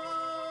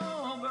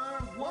over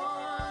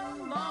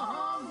 1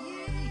 long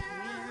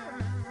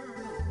year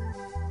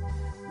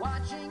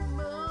watching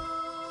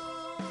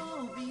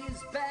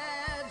movies,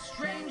 bad,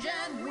 strange,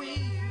 and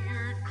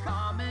weird,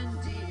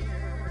 commandeered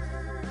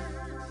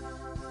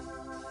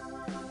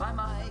by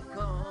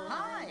Michael.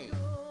 Hi,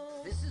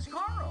 this is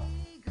Carl.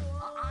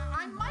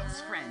 I'm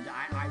Mike's friend.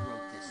 I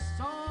wrote this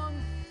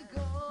song.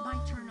 My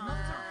turn-ons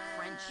are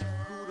French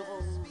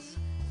poodles,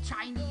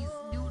 Chinese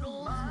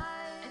noodles,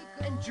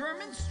 and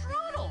German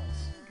strudels.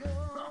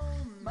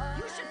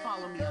 You should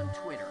follow me on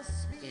Twitter.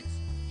 It's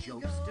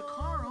Jokes to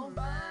Carl.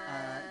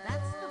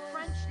 That's the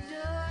French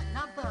duh,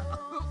 not the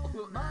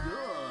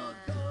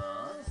duh.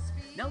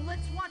 Now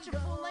let's watch a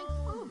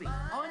full-length movie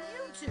on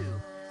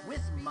YouTube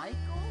with Michael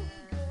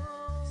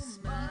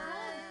Spiegel.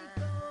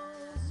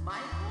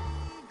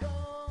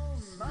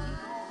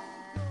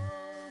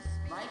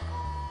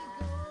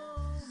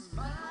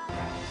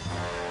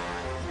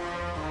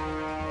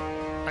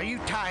 Are you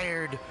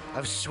tired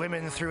of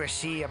swimming through a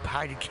sea of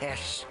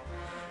podcasts?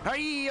 Are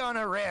ye on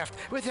a raft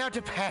without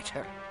a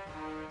paddle?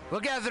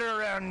 Well, gather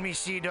around me,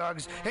 sea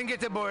dogs, and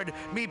get aboard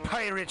me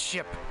pirate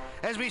ship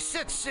as we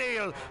set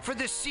sail for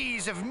the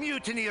seas of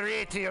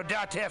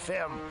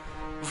MutinyRadio.fm.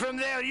 From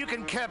there, you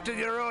can captain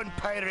your own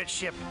pirate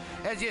ship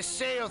as you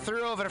sail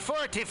through over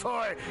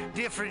 44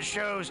 different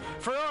shows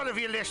for all of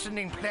your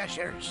listening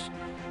pleasures.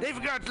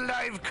 They've got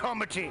live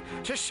comedy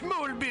to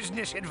small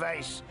business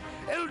advice,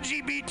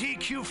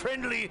 LGBTQ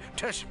friendly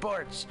to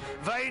sports,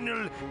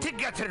 vinyl to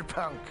gutter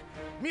punk.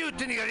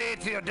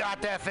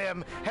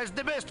 MutinyRadio.fm has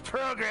the best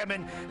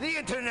programming the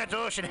internet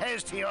ocean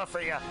has to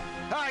offer you.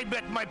 I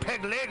bet my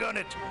peg leg on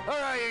it, or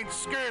I ain't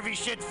scurvy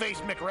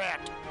shit-faced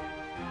McRat.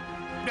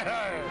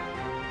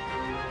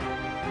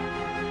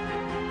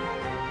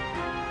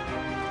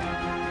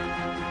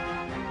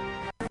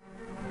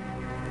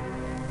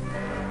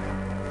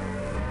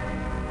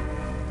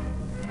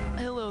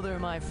 Hello there,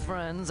 my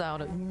friends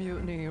out at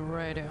Mutiny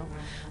Radio.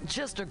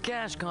 Chester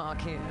Cashcock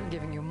here,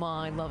 giving you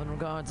my love and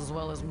regards as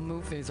well as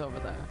Moofy's over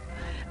there.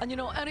 And you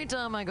know,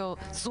 anytime I go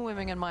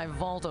swimming in my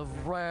vault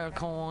of rare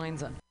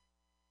coins and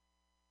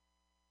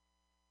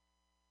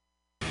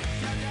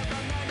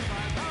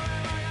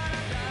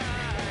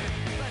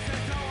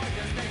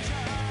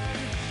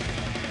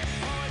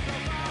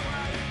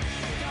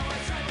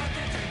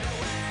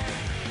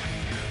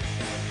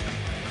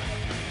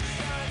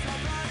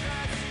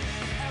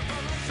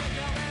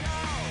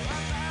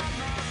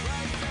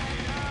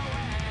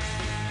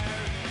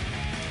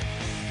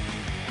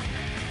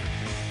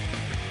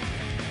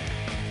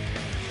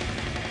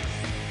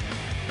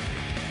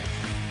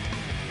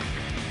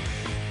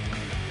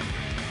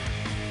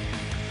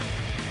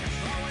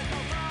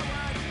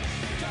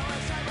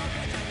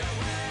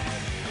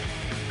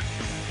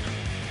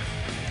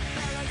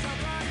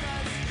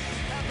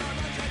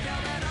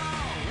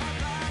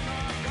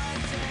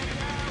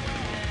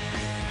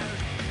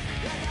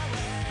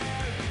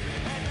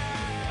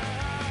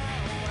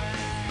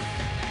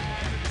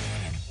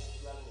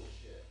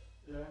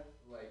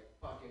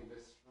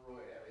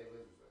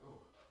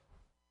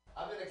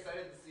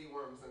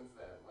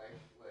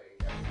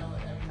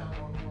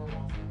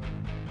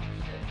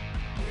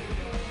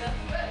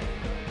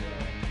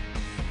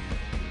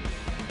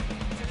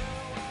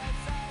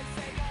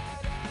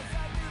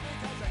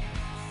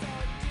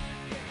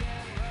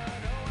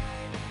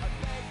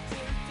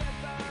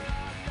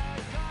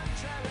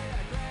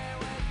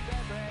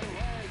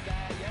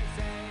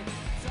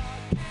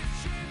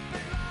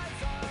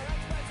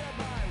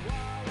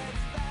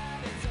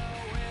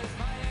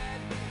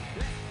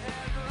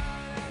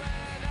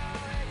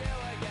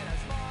Get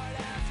us more.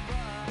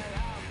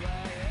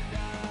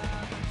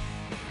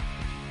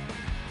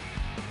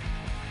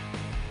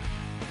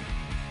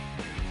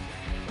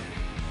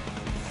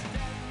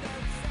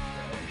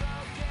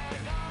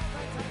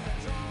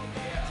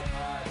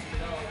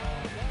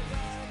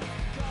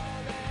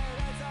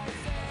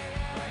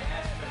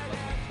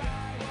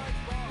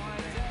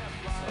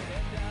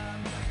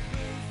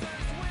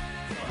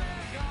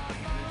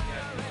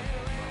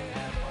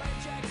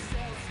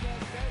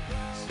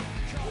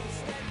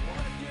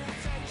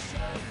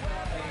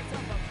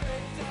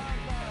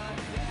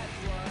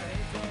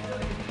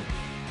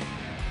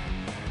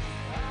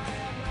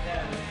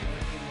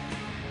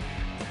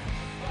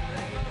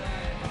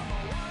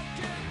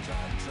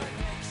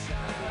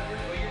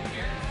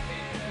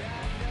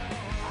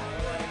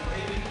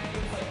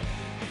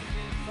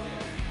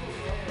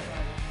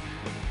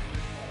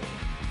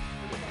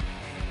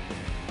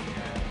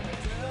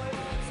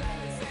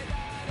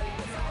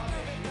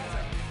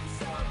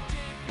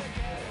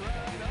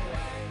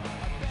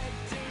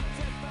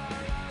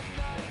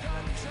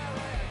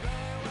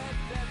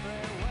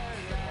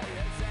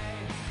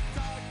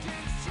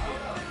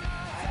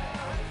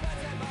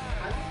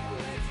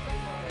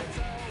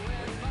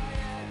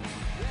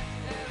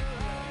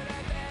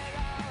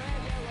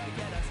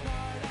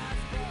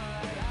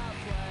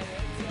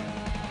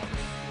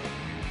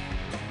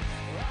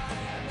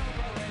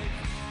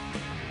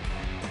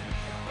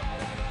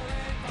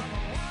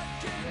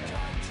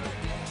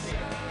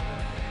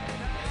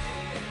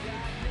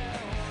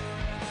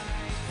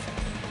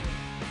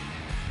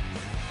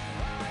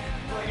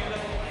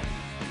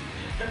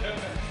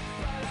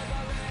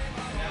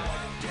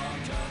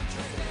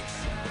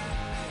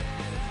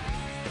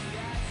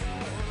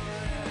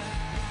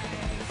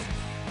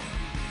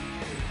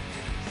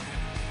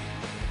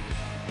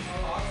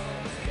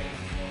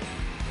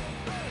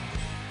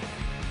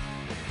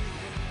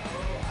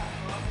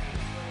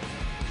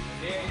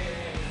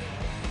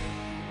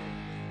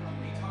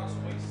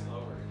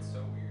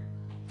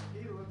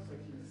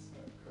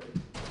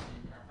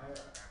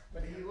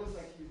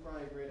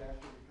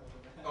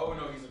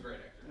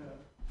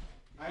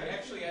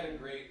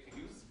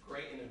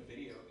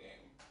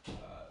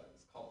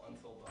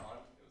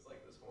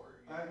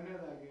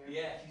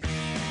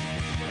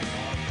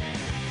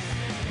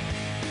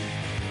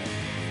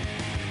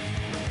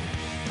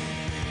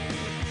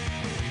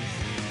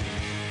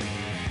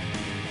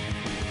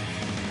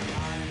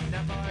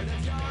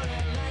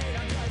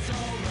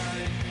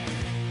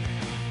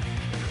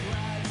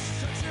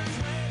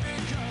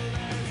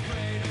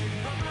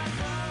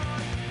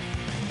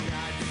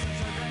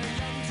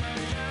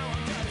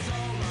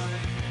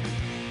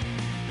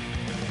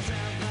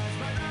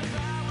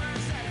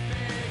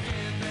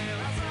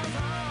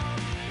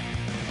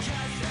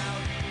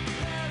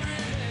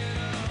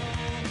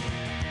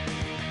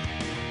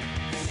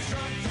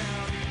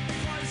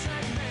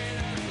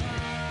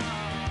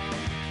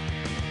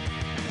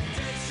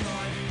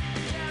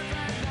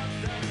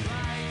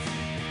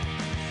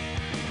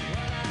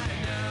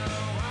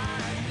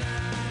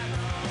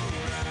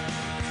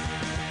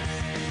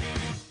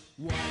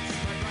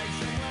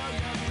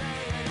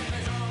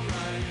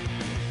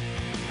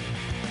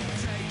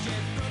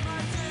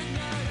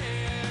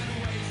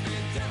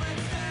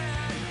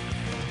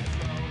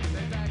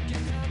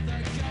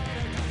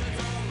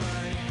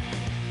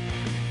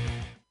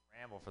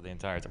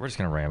 entire time. We're just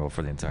gonna ramble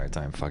for the entire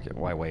time. Fuck it.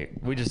 Why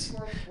wait?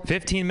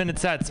 15-minute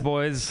sets,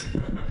 boys.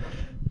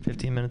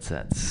 15-minute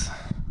sets.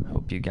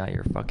 Hope you got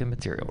your fucking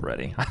material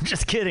ready. I'm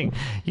just kidding.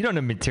 You don't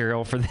have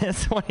material for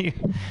this. What are you?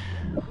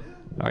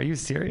 Are you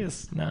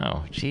serious?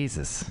 No.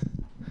 Jesus.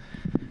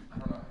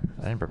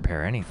 I didn't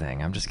prepare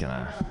anything. I'm just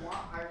gonna.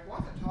 I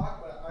want to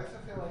talk, but I also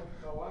feel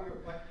like the longer.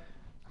 I'm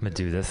gonna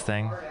do this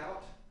thing.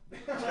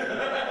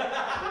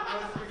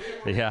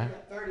 Yeah.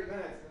 30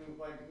 minutes and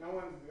no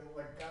one's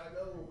gotta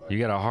go. You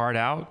got a hard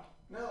out?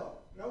 No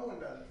one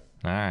does.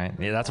 All right.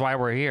 Yeah, that's why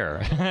we're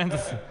here. I'm gonna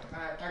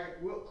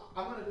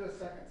do a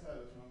second set.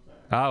 Is what I'm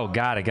saying. Oh,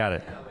 got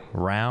it.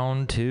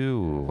 Round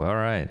 2. All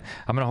right.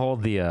 I'm gonna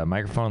hold the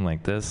microphone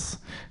like this.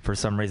 For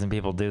some reason,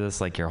 people do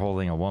this like you're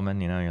holding a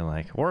woman. You know, you're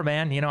like, or a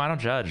man. You know, I don't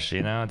judge.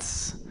 You know,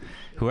 it's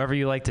whoever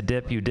you like to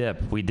dip, you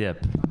dip. We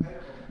dip.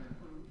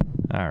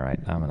 All right.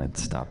 I'm gonna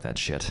stop that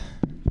shit.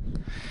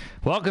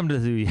 Welcome to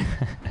the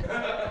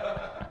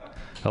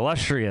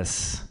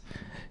illustrious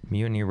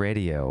Mutiny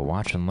Radio.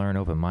 Watch and learn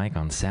open mic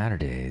on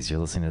Saturdays.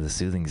 You're listening to the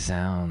soothing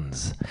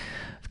sounds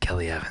of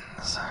Kelly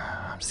Evans.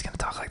 I'm just gonna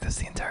talk like this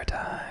the entire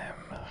time.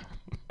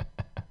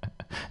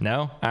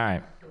 No? All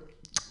right.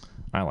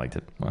 I liked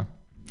it. Well,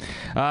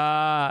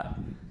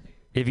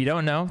 if you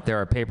don't know, there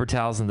are paper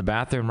towels in the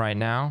bathroom right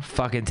now.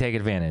 Fucking take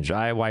advantage.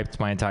 I wiped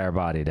my entire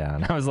body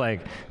down. I was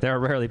like, there are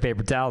rarely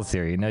paper towels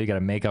here. You know, you got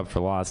to make up for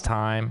lost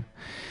time,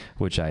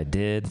 which I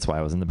did. That's why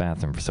I was in the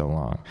bathroom for so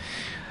long.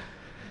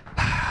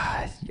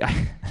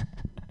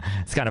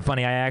 It's kind of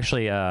funny. I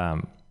actually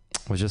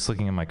was just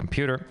looking at my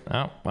computer.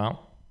 Oh,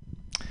 well.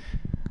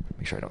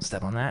 Make sure I don't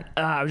step on that.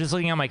 I was just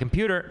looking at my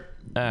computer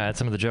at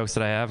some of the jokes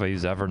that I have. I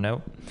use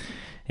Evernote.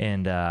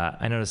 And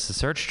I noticed the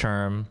search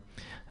term,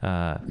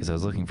 because I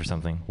was looking for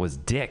something, was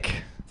dick.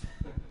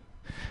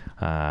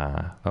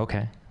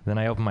 Okay. Then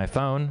I opened my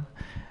phone,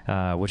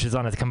 which is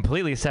on a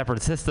completely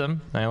separate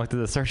system. And I looked at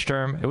the search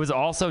term. It was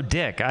also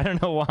dick. I don't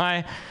know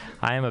why.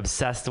 I am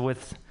obsessed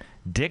with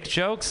dick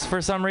jokes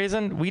for some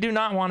reason. We do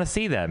not want to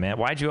see that, man.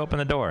 Why'd you open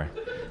the door?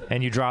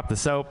 And you drop the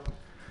soap.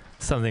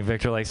 Something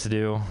Victor likes to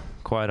do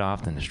quite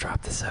often is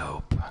drop the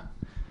soap.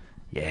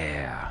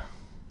 Yeah.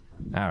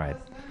 All right.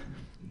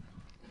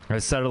 I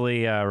was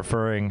subtly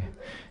referring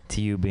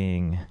to you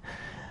being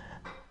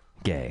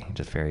gay,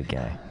 just very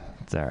gay.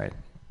 It's all right.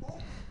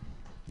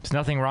 There's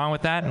nothing wrong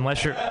with that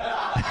unless you're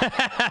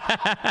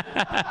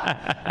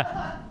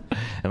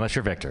unless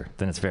you're Victor,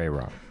 then it's very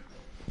wrong.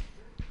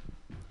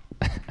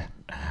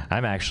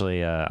 I'm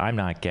actually I'm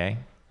not gay.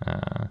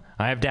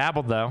 I have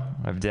dabbled though.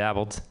 I've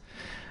dabbled.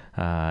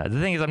 The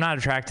thing is, I'm not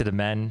attracted to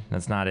men.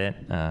 That's not it.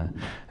 I'm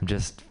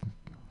just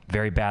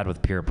very bad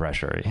with peer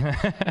pressure.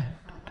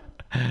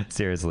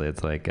 Seriously,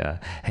 it's like,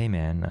 hey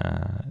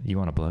man, you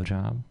want a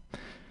blowjob?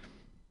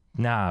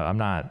 No, I'm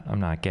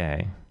not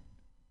gay.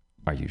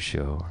 Are you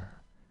sure?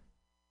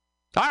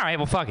 All right,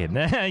 well, fuck it.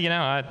 You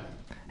know, I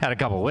had a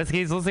couple of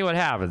whiskeys. Let's see what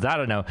happens. I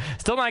don't know.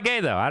 Still not gay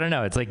though. I don't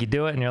know. It's like you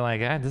do it and you're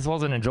like, this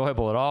wasn't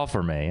enjoyable at all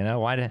for me. You know,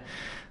 why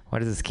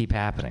does this keep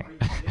happening?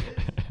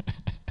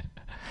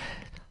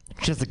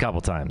 Just a couple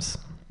times.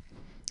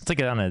 It's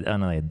like on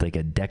a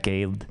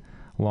decade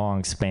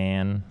long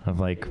span of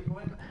like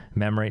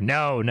memory.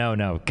 No.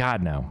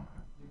 God, no.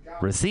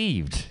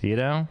 Received, you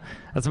know?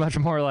 That's much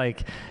more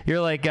like,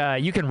 you're like,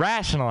 you can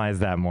rationalize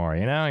that more,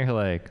 you know? You're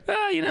like,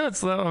 you know,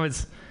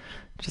 it's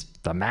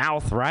just the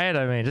mouth, right?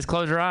 I mean, just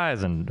close your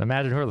eyes and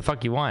imagine who the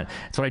fuck you want.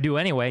 That's what I do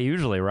anyway,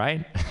 usually,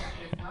 right?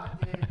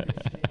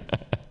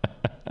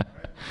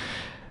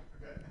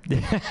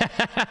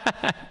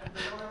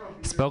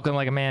 Spoken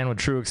like a man with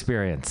true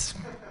experience.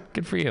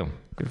 Good for you.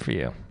 Good for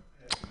you.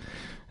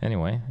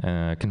 Anyway,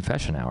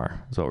 confession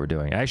hour is what we're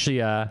doing. I actually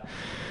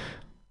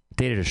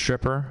dated a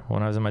stripper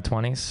when I was in my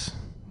 20s.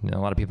 You know,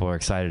 a lot of people are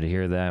excited to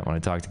hear that. When I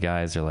talk to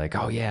guys, they're like,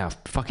 oh yeah,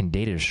 fucking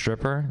dated a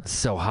stripper? It's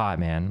so hot,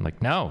 man. I'm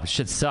like, no,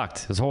 shit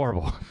sucked. It was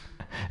horrible.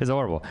 It's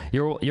horrible.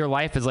 Your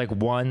life is like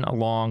one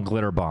long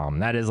glitter bomb.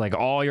 That is like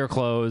all your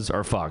clothes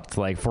are fucked,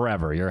 like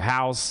forever. Your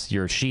house,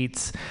 your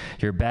sheets,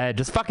 your bed,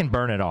 just fucking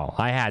burn it all.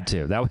 I had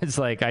to. That was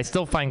like, I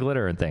still find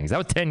glitter in things. That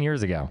was 10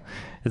 years ago.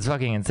 It's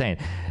fucking insane.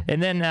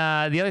 And then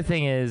the other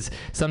thing is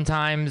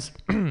sometimes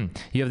you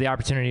have the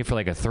opportunity for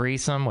like a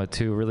threesome with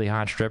two really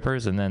hot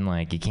strippers, and then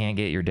like you can't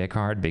get your dick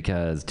hard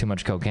because too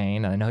much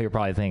cocaine. And I know you're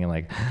probably thinking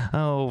like,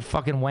 oh,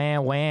 fucking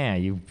wah,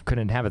 you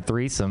couldn't have a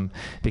threesome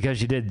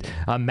because you did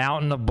a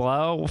mountain of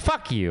blow. Well,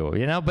 fuck you,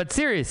 you know? But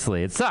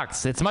seriously, it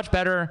sucks. It's much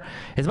better,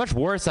 it's much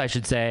worse, I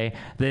should say,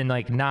 than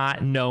like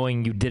not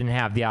knowing you didn't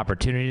have the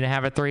opportunity to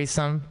have a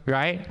threesome,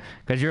 right?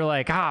 Because you're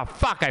like,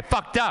 fuck, I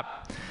fucked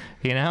up.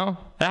 You know,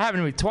 that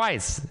happened to me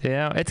twice. You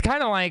know, it's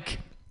kind of like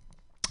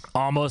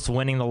almost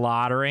winning the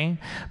lottery,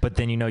 but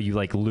then, you know, you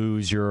like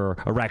lose your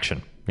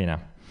erection, you know.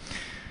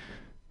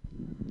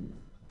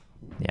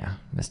 Yeah,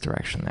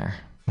 misdirection there.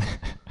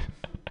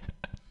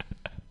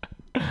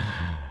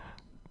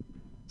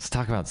 Let's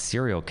talk about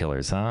serial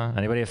killers, huh?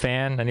 Anybody a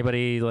fan?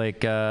 Anybody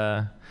like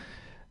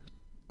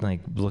listen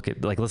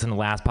to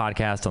last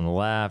podcast on the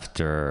left,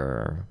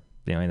 or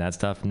You know, any of that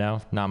stuff?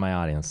 No, not my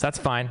audience. That's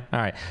fine. All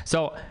right.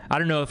 So I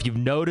don't know if you've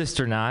noticed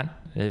or not.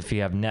 If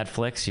you have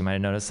Netflix, you might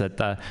have noticed that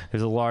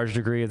there's a large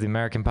degree of the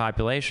American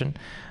population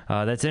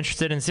that's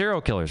interested in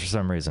serial killers for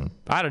some reason.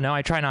 I don't know.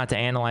 I try not to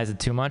analyze it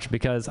too much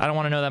because I don't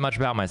want to know that much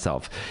about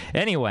myself.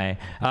 Anyway,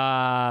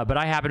 but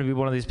I happen to be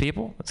one of these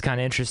people. It's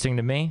kind of interesting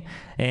to me.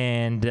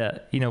 And,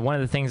 you know, one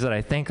of the things that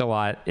I think a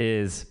lot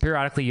is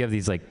periodically you have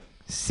these, like,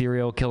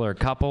 serial killer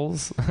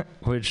couples,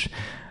 which...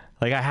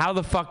 Like, how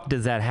the fuck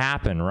does that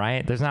happen,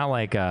 right? There's not,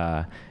 like,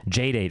 a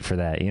J-date for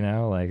that, you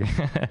know? Like,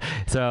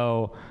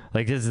 so,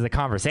 like, this is the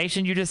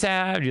conversation you just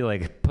had. You,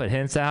 like, put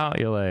hints out.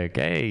 You're like,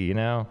 hey, you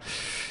know,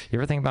 you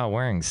ever think about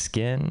wearing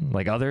skin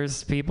like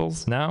others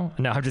people's? No?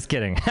 No, I'm just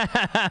kidding.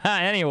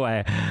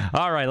 Anyway,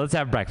 all right, let's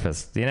have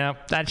breakfast. You know,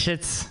 that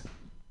shit's...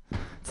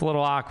 It's a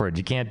little awkward.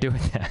 You can't do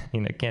it.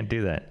 You know, can't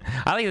do that.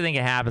 I like to think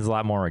it happens a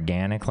lot more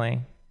organically,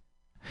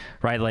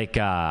 right? Like,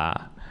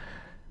 the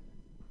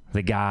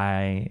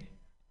guy...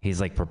 He's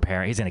like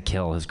preparing. He's gonna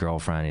kill his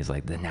girlfriend. He's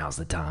like, now's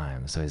the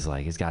time. So he's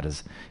like, he's got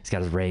his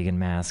Reagan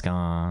mask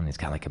on. He's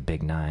got like a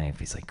big knife.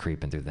 He's like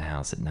creeping through the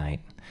house at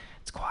night.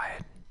 It's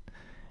quiet,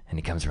 and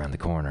he comes around the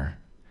corner,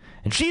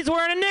 and she's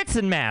wearing a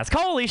Nixon mask.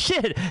 Holy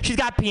shit! She's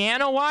got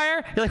piano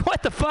wire. You're like,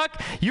 what the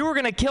fuck? You were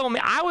gonna kill me.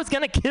 I was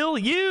gonna kill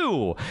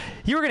you.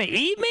 You were gonna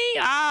eat me?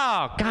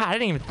 Oh God, I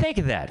didn't even think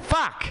of that.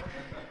 Fuck.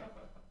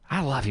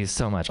 I love you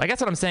so much. I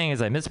guess what I'm saying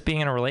is I miss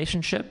being in a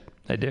relationship.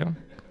 I do.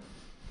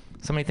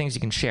 So many things you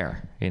can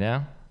share, you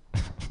know?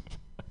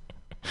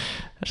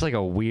 That's like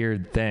a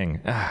weird thing.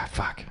 Ah,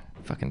 fuck.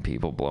 Fucking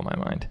people blow my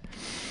mind.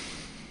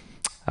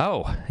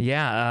 Oh,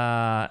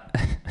 yeah.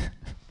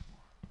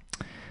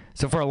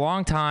 So for a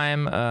long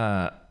time,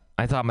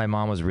 I thought my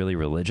mom was really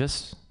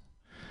religious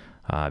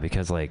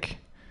because, like,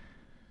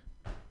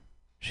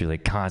 she would,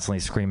 like, constantly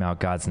scream out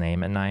God's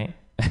name at night.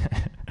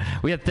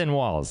 We had thin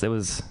walls. It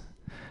was...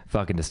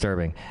 fucking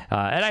disturbing.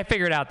 And I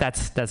figured out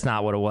that's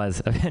not what it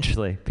was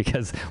eventually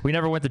because we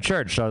never went to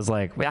church. So I was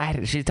like,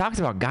 she talks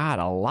about God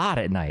a lot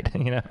at night,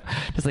 you know,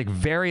 just like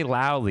very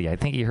loudly. I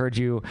think he heard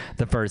you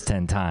the first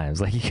 10 times.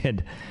 Like, you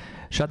could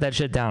shut that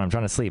shit down. I'm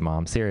trying to sleep,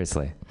 Mom.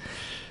 Seriously.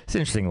 It's an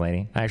interesting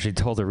lady. I actually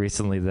told her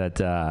recently that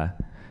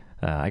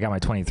I got my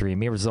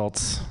 23andMe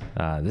results.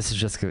 This is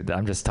just,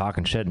 I'm just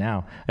talking shit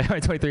now. I got my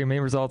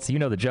 23andMe results. You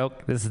know the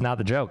joke. This is not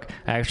the joke.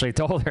 I actually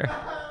told her.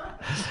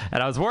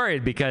 And I was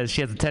worried because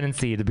she has a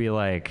tendency to be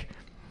like,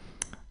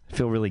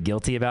 feel really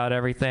guilty about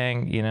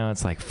everything. You know,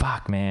 it's like,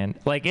 fuck, man.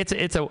 Like, it's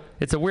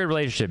a weird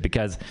relationship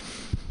because,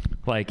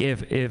 like,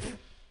 if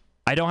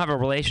I don't have a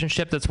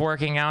relationship that's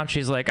working out,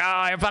 she's like, oh,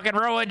 I fucking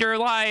ruined your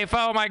life.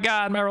 Oh my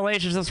God, my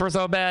relationships were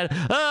so bad.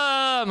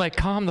 Oh, I'm like,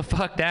 calm the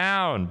fuck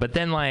down. But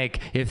then, like,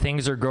 if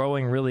things are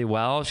growing really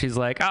well, she's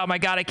like, oh my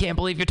God, I can't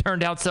believe you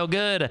turned out so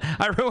good.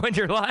 I ruined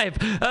your life.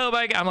 Oh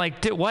my God. I'm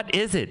like, dude, what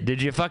is it?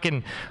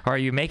 Are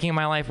you making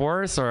my life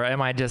worse, or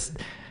am I just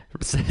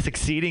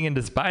succeeding in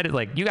despite it?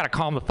 Like, you got to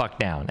calm the fuck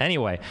down.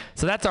 Anyway,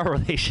 so that's our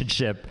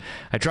relationship.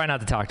 I try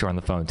not to talk to her on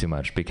the phone too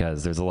much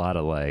because there's a lot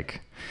of,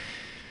 like,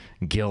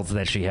 guilt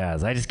that she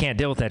has. I just can't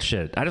deal with that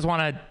shit. I just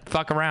want to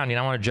fuck around. You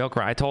know, I want to joke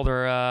around. I told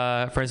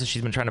her, for instance,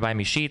 she's been trying to buy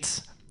me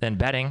sheets and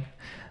bedding.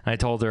 And I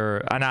told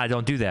her, no, I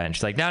don't do that. And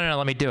she's like, no,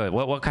 let me do it.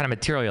 What kind of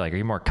material you like? Are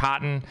you more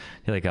cotton?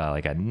 You like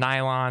a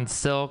nylon,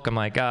 silk? I'm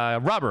like,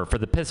 rubber for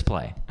the piss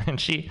play. And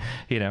she,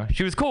 you know,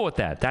 she was cool with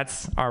that.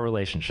 That's our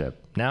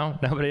relationship. No?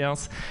 Nobody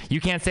else? You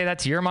can't say that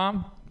to your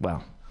mom?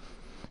 Well,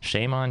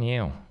 shame on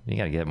you. You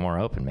got to get more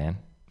open, man.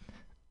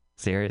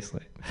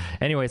 Seriously.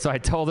 Anyway, so I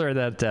told her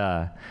that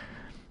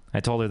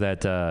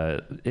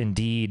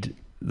indeed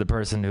the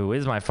person who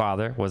is my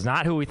father was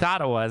not who we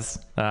thought it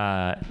was.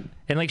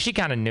 And, like, she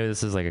kind of knew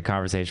this was, like, a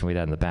conversation we'd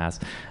had in the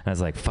past. And I was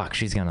like, fuck,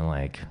 she's going to,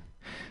 like,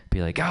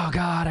 be like, oh,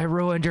 God, I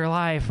ruined your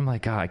life. I'm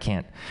like, oh, I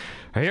can't.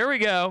 Here we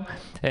go.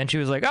 And she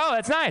was like, oh,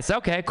 that's nice.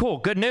 Okay, cool.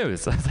 Good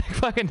news. I was like,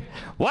 fucking,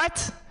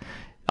 what?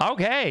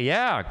 Okay,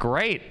 yeah,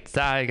 great. So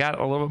I got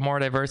a little bit more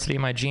diversity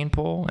in my gene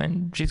pool,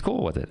 and she's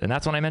cool with it. And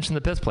that's when I mentioned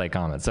the piss play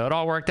comment. So it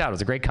all worked out. It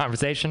was a great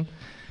conversation.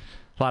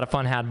 A lot of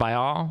fun had by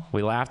all.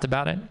 We laughed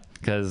about it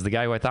because the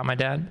guy who I thought my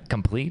dad,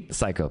 complete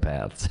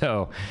psychopath.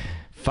 So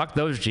fuck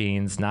those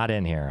genes, not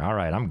in here. All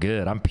right, I'm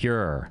good. I'm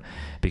pure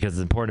because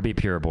it's important to be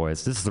pure,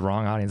 boys. This is the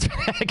wrong audience for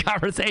that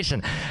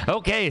conversation.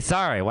 Okay,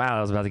 sorry. Wow,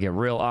 I was about to get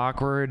real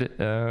awkward.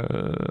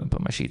 Put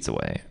my sheets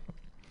away.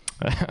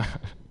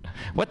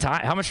 What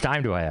time? How much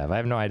time do I have? I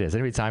have no idea. Is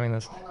anybody timing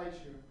this?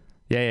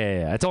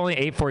 Yeah. It's only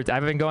 8:40.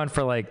 I've been going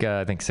for like,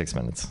 I think 6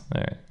 minutes.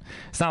 All right.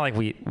 It's not like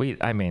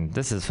I mean,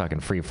 this is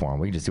fucking free form.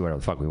 We can just do whatever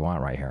the fuck we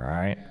want right here. All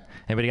right.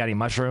 Anybody got any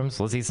mushrooms?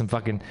 Let's eat some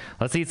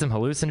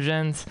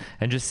hallucinogens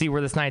and just see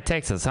where this night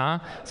takes us, huh?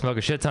 Smoke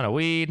a shit ton of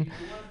weed.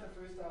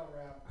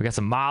 We got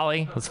some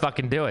Molly. Let's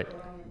fucking do it.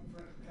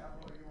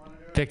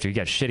 Victor, you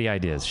got shitty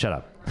ideas. Shut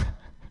up.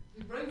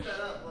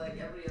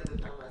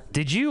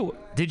 Did you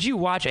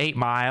watch 8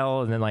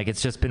 Mile and then, like,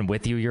 it's just been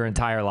with you your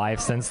entire life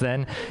since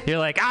then? You're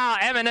like,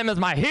 Eminem is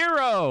my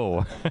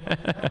hero.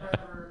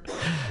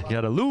 You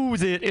gotta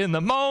lose it in the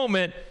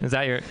moment. Is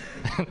that your...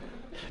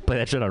 Play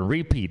that shit on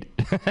repeat.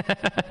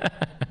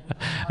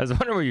 I was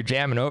wondering where you're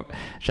jamming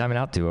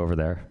out to over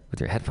there with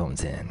your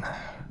headphones in.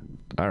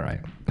 All right.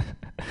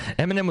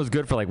 Eminem was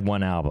good for like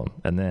one album,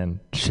 and then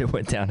shit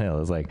went downhill. It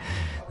was like,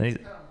 then he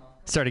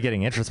started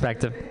getting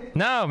introspective.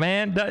 No,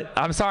 man.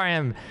 I'm sorry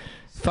I'm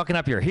fucking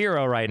up your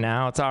hero right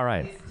now. It's all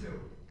right.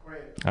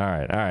 All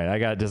right. I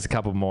got just a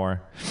couple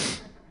more.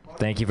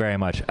 Thank you very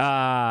much.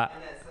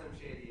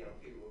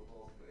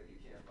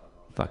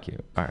 Fuck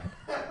you. All right.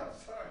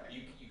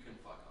 You can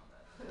fuck on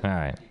that. All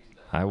right.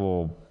 I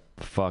will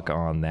fuck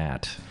on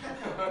that.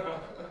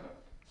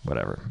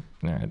 Whatever.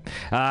 All right.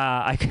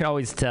 I can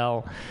always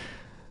tell,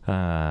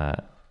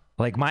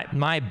 like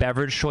my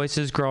beverage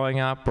choices growing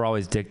up were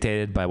always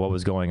dictated by what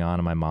was going on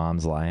in my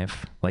mom's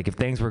life. Like if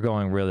things were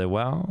going really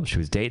well, she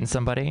was dating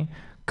somebody,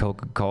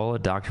 Coca-Cola,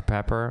 Dr.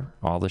 Pepper,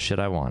 all the shit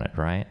I wanted,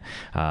 right?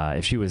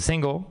 If she was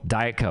single,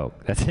 Diet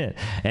Coke. That's it.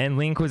 And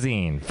lean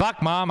cuisine.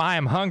 Fuck, Mom, I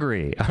am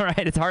hungry. All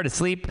right? It's hard to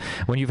sleep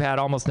when you've had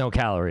almost no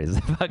calories.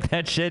 Fuck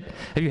that shit.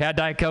 Have you had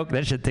Diet Coke?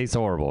 That shit tastes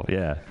horrible.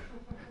 Yeah.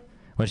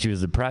 When she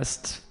was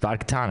depressed,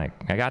 vodka tonic.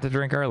 I got to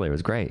drink early. It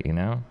was great, you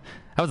know?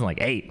 I wasn't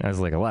like 8. I was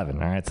like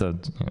 11, all right? So you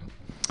know,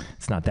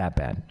 it's not that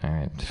bad, all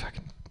right?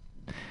 Fucking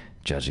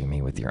judging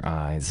me with your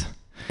eyes.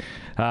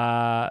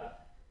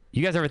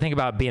 You guys ever think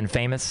about being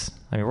famous?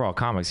 I mean, we're all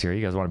comics here.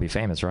 You guys want to be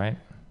famous, right?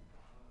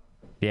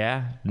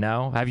 Yeah?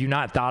 No? Have you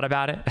not thought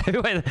about it?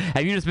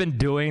 Have you just been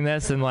doing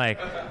this and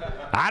like,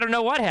 I don't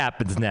know what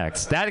happens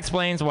next. That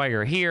explains why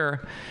you're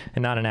here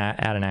and not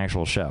at an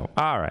actual show.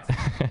 All right.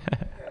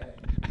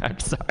 I'm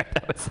sorry.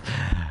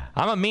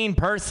 I'm a mean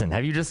person.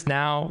 Have you just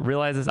now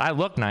realized this? I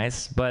look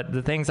nice, but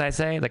the things I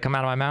say that come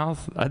out of my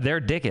mouth,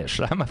 they're dickish.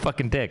 I'm a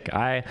fucking dick.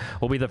 I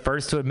will be the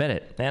first to admit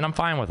it, and I'm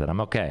fine with it.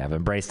 I'm okay. I've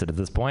embraced it at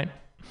this point.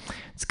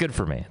 It's good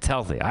for me. It's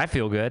healthy. I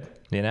feel good,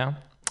 you know?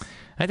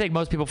 I think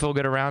most people feel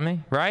good around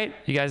me, right?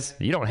 You guys,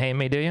 you don't hate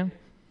me, do you?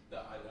 No,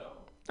 I know.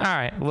 All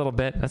right, a little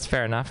bit. That's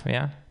fair enough,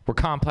 yeah? We're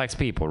complex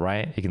people,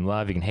 right? You can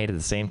love, you can hate at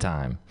the same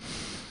time.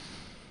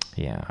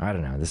 Yeah, I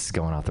don't know. This is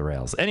going off the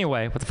rails.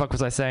 Anyway, what the fuck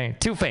was I saying?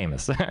 Too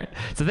famous. So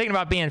thinking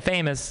about being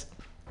famous,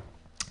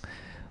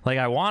 like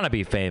I want to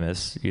be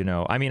famous, you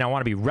know. I mean, I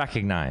want to be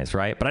recognized,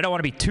 right? But I don't want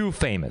to be too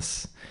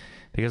famous.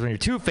 Because when you're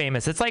too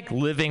famous, it's like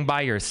living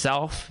by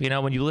yourself. You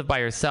know, when you live by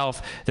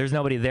yourself, there's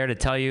nobody there to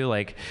tell you,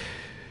 like,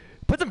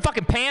 put some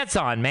fucking pants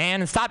on,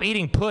 man, and stop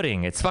eating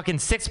pudding. It's fucking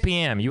 6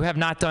 p.m. You have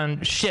not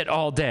done shit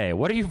all day.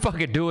 What are you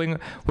fucking doing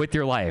with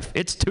your life?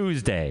 It's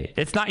Tuesday.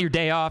 It's not your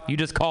day off. You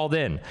just called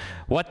in.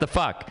 What the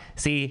fuck?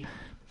 See,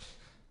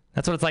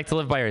 that's what it's like to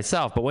live by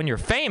yourself. But when you're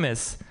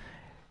famous,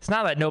 it's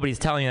not that nobody's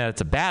telling you that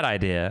it's a bad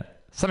idea.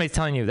 Somebody's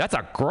telling you, that's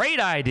a great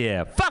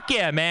idea. Fuck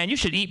yeah, man. You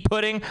should eat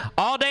pudding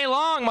all day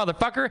long,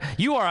 motherfucker.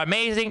 You are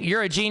amazing.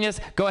 You're a genius.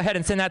 Go ahead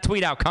and send that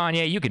tweet out,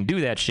 Kanye. You can do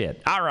that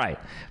shit. All right.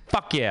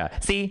 Fuck yeah.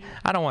 See,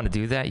 I don't want to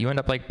do that. You end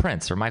up like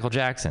Prince or Michael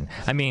Jackson.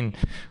 I mean,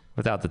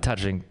 without the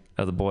touching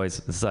of the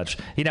boys and such.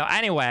 You know,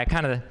 anyway, I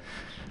kind of...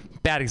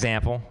 Bad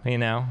example, you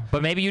know.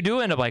 But maybe you do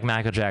end up like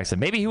Michael Jackson.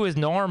 Maybe he was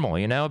normal,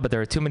 you know, but there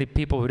were too many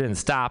people who didn't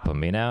stop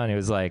him, you know. And he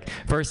was like,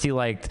 first he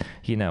liked,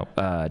 you know,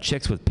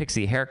 chicks with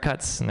pixie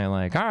haircuts. And they're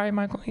like, all right,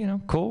 Michael, you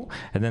know, cool.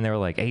 And then they were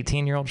like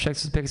 18-year-old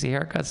chicks with pixie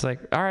haircuts. Like,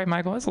 all right,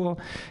 Michael, that's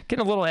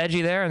getting a little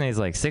edgy there. And then he's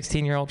like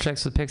 16-year-old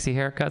chicks with pixie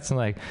haircuts. And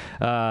like,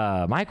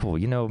 Michael,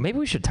 you know, maybe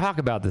we should talk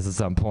about this at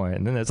some point.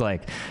 And then it's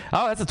like,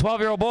 oh, that's a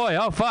 12-year-old boy.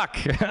 Oh, fuck.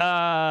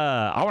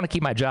 I want to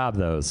keep my job,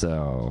 though,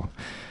 so...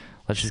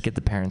 Let's just get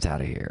the parents out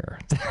of here.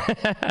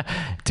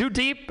 Too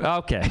deep?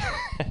 Okay.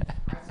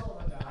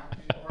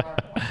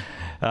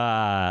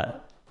 I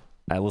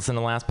listened to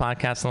the last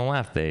podcast on the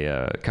left.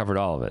 They covered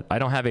all of it. I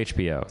don't have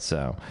HBO,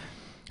 so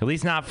at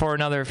least not for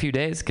another few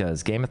days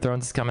because Game of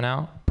Thrones is coming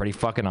out. Pretty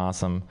fucking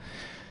awesome.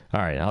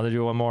 All right, I'll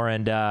do one more.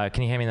 And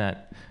can you hand me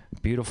that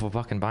beautiful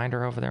fucking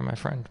binder over there, my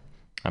friend?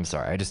 I'm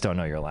sorry. I just don't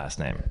know your last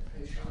name.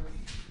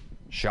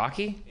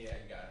 Shockey? Yeah,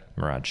 you got it.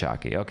 Murad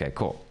Shockey. Okay,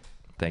 cool.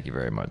 Thank you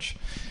very much.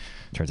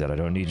 Turns out I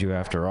don't need you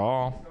after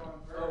all.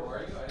 Oh, are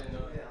you? I didn't know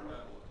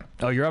that.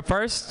 Oh, you're up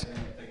first? I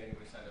didn't think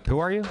anybody signed up. Who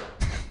are you?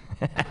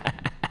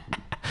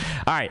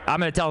 All right, I'm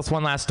going to tell us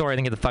one last story and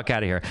then get the fuck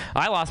out of here.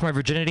 I lost my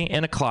virginity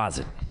in a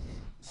closet.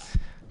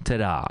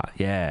 Ta-da.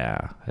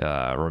 Yeah.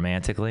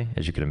 Romantically,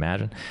 as you can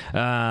imagine.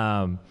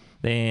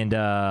 And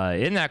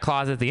in that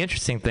closet, the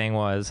interesting thing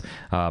was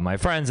my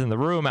friends in the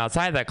room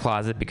outside that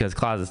closet, because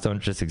closets don't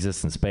just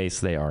exist in space,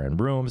 they are in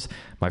rooms.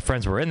 My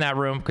friends were in that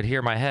room, could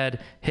hear my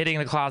head hitting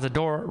the closet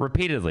door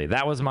repeatedly.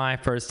 That was my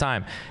first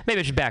time.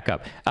 Maybe I should back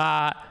up.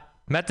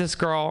 Met this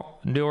girl,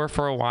 knew her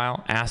for a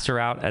while, asked her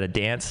out at a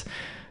dance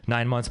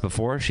 9 months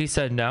before. She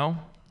said no.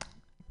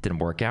 Didn't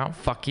work out.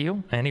 Fuck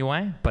you.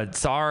 Anyway, but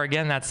saw her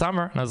again that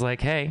summer, and I was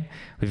like, hey,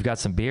 we've got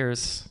some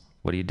beers.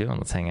 What are you doing?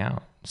 Let's hang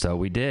out. So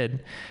we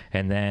did,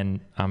 and then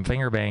I'm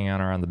finger banging on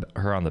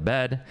her on the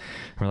bed. And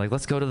we're like,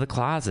 let's go to the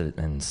closet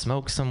and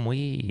smoke some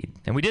weed.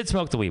 And we did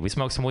smoke the weed. We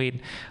smoked some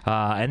weed,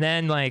 and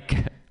then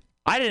like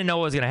I didn't know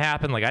what was going to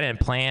happen. Like, I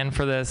didn't plan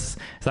for this.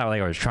 It's not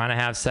like I was trying to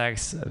have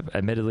sex.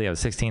 Admittedly, I was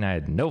 16. I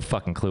had no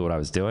fucking clue what I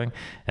was doing.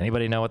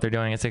 Anybody know what they're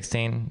doing at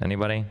 16?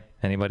 Anybody?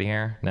 Anybody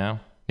here? No?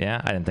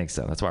 Yeah? I didn't think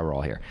so. That's why we're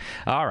all here.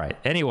 All right.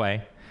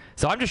 Anyway,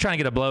 so I'm just trying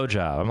to get a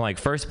blowjob. I'm like,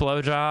 first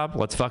blowjob,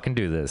 let's fucking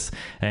do this.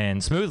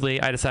 And smoothly,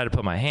 I decided to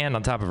put my hand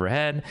on top of her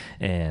head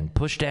and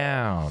push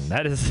down.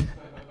 That is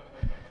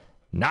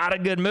not a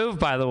good move,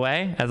 by the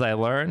way, as I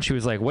learned. She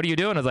was like, what are you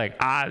doing? I was like,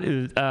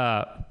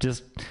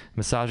 just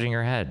massaging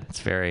your head.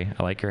 I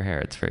like your hair.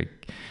 It's very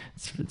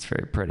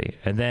pretty.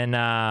 And then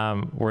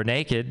we're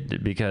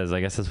naked because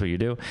I guess that's what you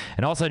do.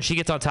 And all of a sudden she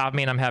gets on top of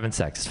me and I'm having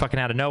sex. It's fucking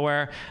out of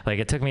nowhere. Like,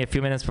 it took me a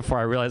few minutes before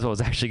I realized what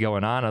was actually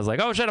going on. I was like,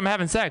 oh shit, I'm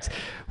having sex.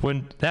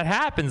 When that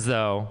happens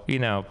though,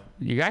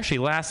 you actually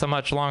last a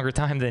much longer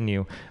time than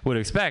you would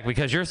expect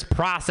because you're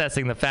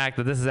processing the fact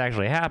that this is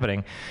actually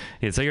happening.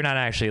 So you're not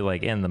actually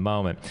like in the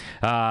moment.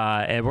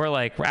 And we're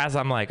like, as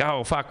I'm like,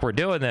 oh fuck, we're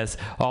doing this,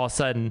 all of a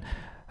sudden,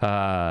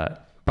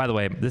 by the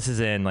way, this is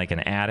in like an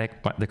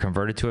attic that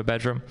converted to a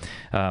bedroom.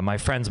 My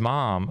friend's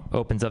mom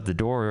opens up the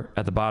door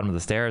at the bottom of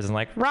the stairs and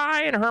like,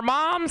 Ryan, her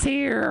mom's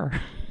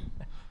here.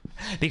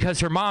 Because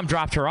her mom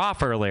dropped her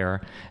off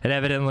earlier, and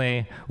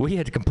evidently we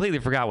had completely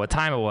forgot what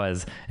time it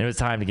was, and it was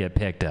time to get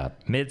picked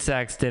up.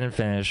 Mid-sex, didn't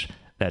finish.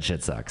 That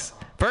shit sucks.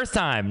 First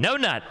time, no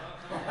nut.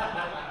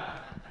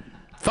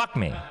 Fuck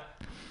me.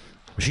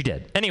 She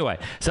did. Anyway,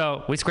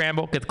 so we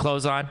scramble, get the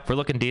clothes on. We're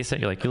looking decent.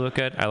 You're like, you look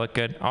good. I look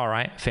good. All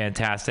right,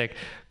 fantastic.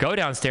 Go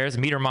downstairs,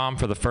 meet her mom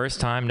for the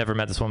first time. Never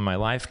met this woman in my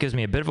life. Gives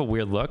me a bit of a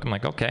weird look. I'm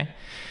like, okay,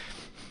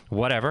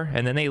 whatever.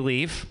 And then they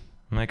leave.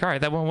 I'm like, all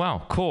right, that went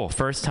well. Cool.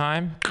 First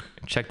time,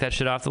 check that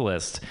shit off the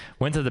list.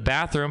 Went to the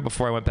bathroom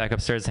before I went back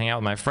upstairs to hang out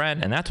with my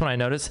friend, and that's when I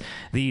noticed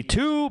the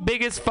two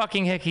biggest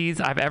fucking hickeys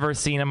I've ever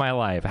seen in my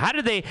life. I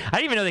didn't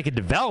even know they could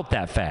develop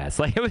that fast.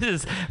 Like, it was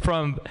just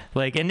from,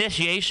 like,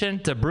 initiation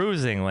to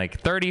bruising, like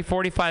 30,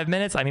 45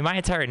 minutes. I mean, my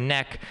entire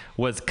neck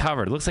was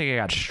covered. It looks like I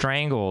got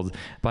strangled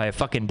by a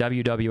fucking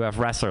WWF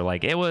wrestler.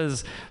 Like, it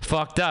was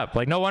fucked up.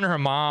 Like, no wonder her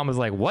mom was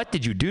like, what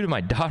did you do to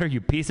my daughter, you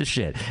piece of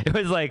shit? It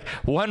was like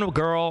one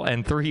girl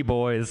and three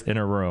boys in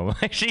a room.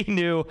 Like, she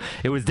knew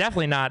it was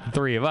definitely not the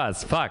three of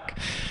us. Fuck.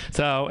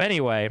 So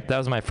anyway, that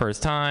was my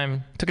first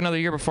time. Took another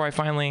year before I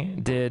finally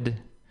did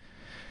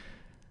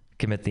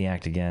commit the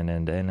act again,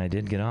 and I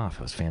did get off.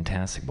 It was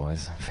fantastic,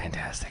 boys.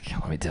 Fantastic,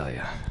 let me tell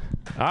you.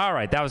 All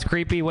right, that was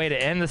creepy. Way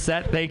to end the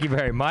set. Thank you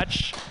very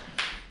much.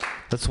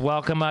 Let's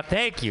welcome up.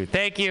 Thank you.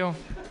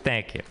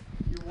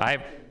 I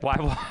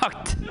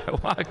walked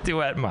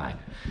to at my.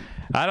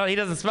 He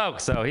doesn't smoke,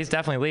 so he's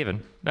definitely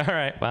leaving. All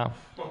right, well.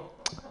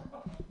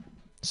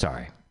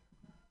 Sorry.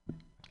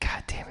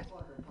 God damn it.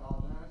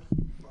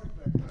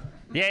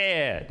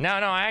 Yeah. No,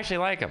 I actually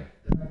like him.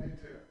 Yeah, I do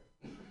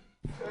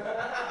too.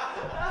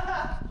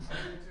 I do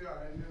too.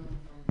 I knew him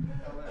from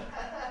LA.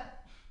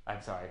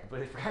 I'm sorry, I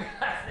completely forgot your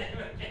last name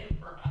again.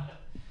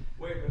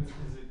 Wait, but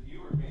is it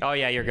you or me? Oh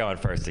yeah, you're going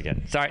first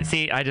again. Sorry,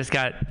 see, I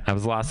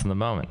was lost in the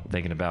moment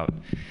thinking about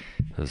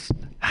those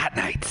hot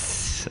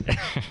nights.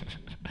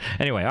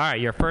 Anyway, all right,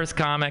 your first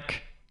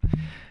comic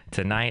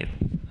tonight.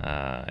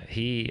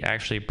 He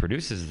actually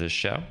produces this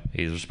show.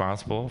 He's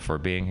responsible for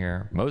being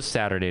here most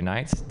Saturday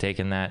nights,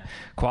 taking that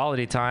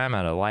quality time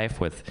out of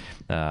life with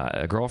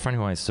a girlfriend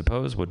who I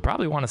suppose would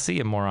probably want to see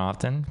him more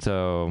often.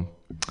 So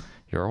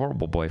you're a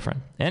horrible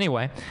boyfriend.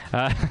 Anyway,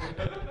 but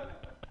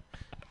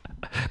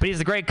he's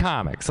a great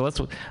comic. So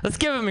let's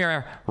give him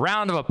your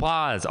round of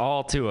applause,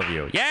 all two of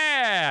you.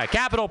 Yeah,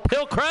 Capital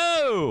Pill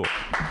Crow.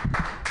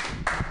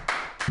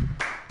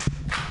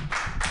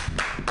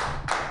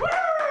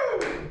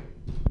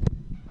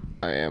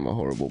 I am a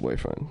horrible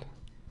boyfriend.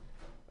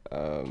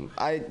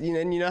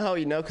 You know how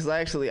you know? Because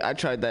I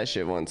tried that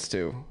shit once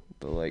too.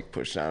 The like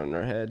push down on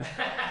her head.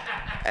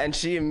 And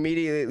she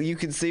immediately, you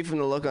could see from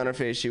the look on her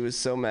face, she was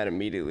so mad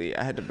immediately.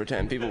 I had to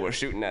pretend people were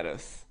shooting at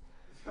us.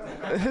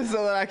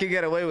 So that I could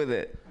get away with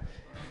it.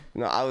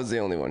 No, I was the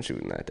only one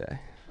shooting that day.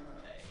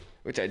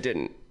 Which I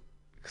didn't,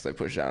 because I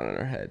pushed down on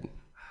her head.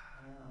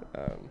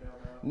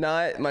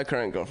 Not my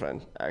current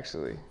girlfriend,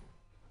 actually.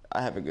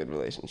 I have a good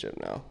relationship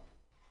now.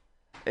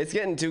 It's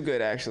getting too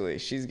good, actually.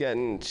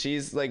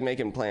 She's like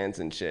making plans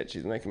and shit.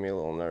 She's making me a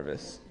little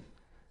nervous.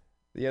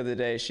 The other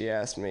day, she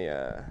asked me,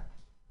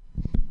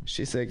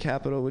 she said,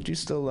 Capital, would you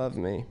still love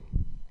me?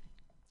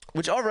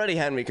 Which already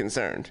had me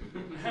concerned.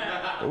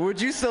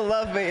 Would you still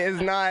love me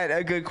is not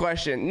a good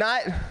question.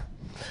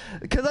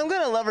 Because I'm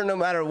going to love her no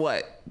matter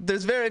what.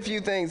 There's very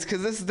few things,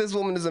 because this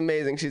woman is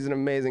amazing. She's an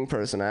amazing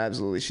person,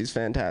 absolutely. She's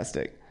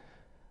fantastic.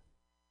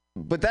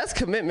 But that's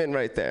commitment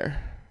right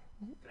there.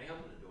 Can I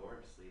open the door?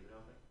 Just leave it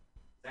open?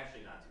 It's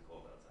actually not too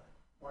cold outside.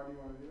 Why do you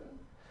want to do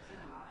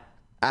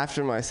that?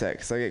 After my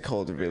sex, I get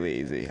cold really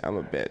easy. I'm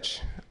a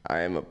bitch. I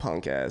am a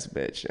punk-ass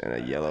bitch in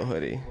a yellow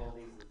hoodie.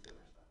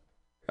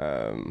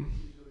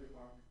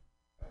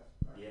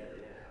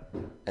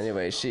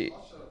 Anyway, she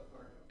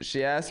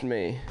asked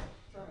me,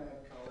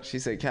 she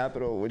said,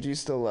 Capital, would you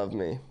still love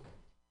me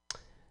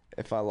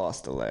if I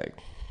lost a leg?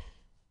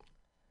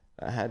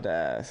 I had to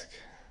ask,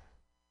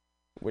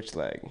 which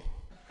leg?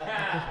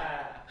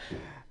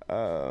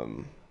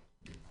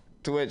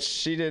 To which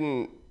she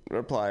didn't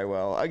reply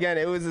well. Again,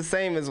 it was the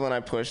same as when I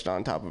pushed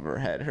on top of her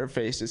head. Her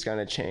face just kind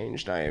of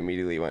changed. I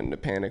immediately went into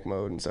panic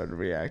mode and started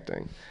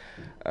reacting.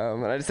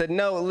 And I just said,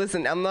 no,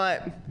 listen, I'm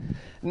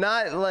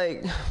not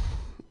like,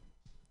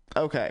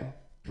 okay.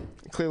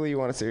 Clearly you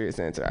want a serious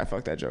answer. I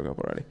fucked that joke up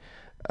already.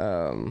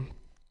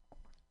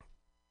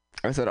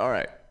 I said, all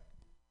right.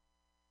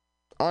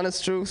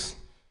 Honest truth,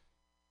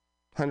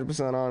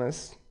 100%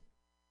 honest,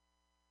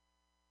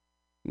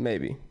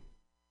 maybe.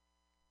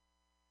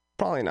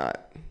 Probably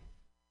not.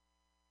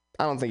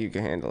 I don't think you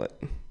can handle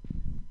it.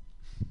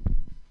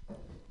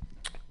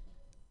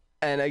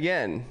 And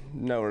again,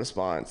 no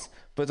response.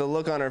 But the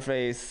look on her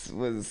face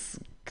was,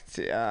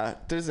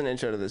 there's an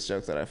intro to this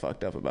joke that I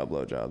fucked up about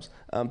blowjobs.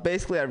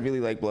 Basically, I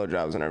really like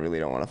blowjobs and I really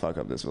don't want to fuck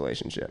up this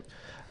relationship.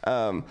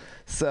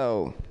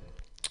 So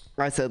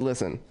I said,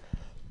 listen,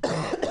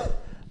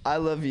 I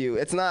love you.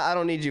 I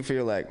don't need you for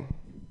your leg.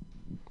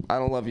 I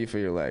don't love you for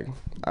your leg.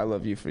 I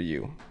love you for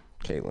you,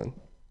 Caitlin.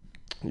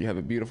 You have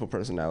a beautiful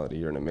personality.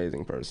 You're an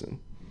amazing person.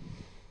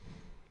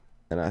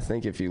 And I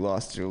think if you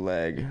lost your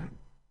leg,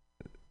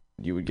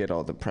 you would get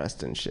all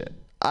depressed and shit.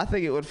 I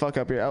think it would fuck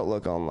up your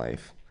outlook on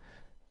life.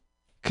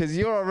 Because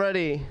you're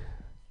already...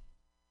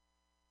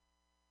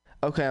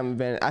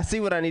 Okay, I see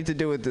what I need to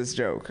do with this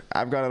joke.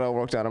 I've got it all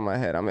worked out in my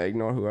head. I'm going to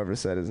ignore whoever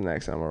said is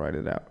next, and I'm going to write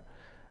it out.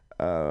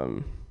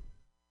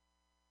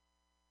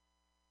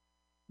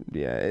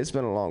 Yeah, it's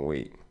been a long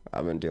week.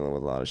 I've been dealing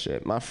with a lot of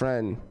shit. My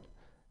friend,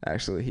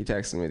 actually, he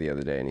texted me the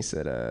other day, and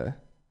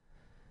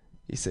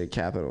he said,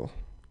 Capital,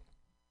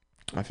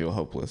 I feel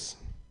hopeless.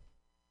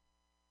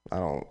 I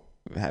don't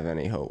have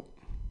any hope.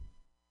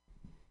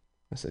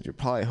 I said, you're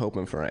probably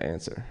hoping for an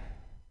answer.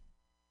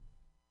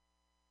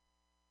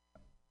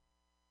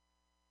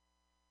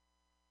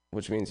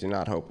 Which means you're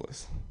not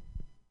hopeless.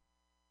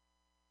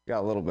 You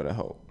got a little bit of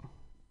hope.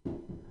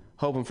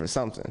 Hoping for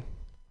something.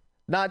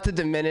 Not to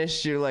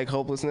diminish your like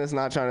hopelessness,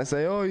 not trying to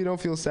say, oh, you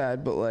don't feel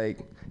sad, but like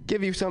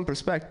give you some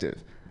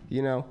perspective,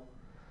 you know?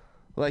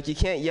 Like you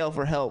can't yell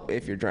for help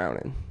if you're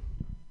drowning.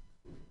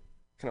 You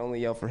can only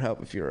yell for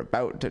help if you're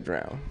about to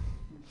drown.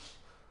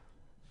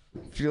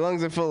 If your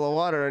lungs are full of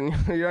water and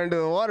you're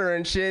under the water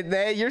and shit,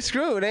 you're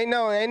screwed. Ain't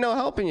no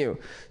helping you.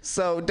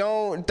 So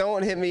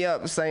don't hit me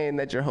up saying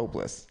that you're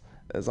hopeless.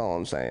 That's all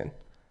I'm saying.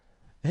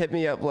 Hit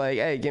me up like,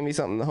 hey, give me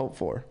something to hope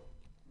for.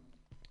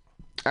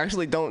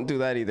 Actually, don't do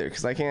that either,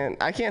 because I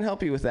can't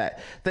help you with that.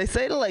 They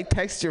say to like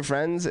text your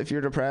friends if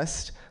you're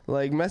depressed,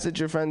 like message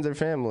your friends or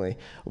family.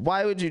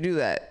 Why would you do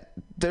that?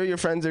 They're your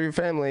friends or your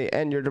family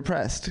and you're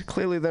depressed.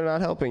 Clearly they're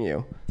not helping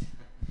you.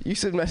 You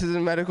should message a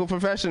medical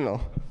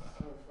professional.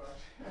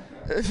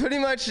 Pretty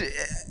much,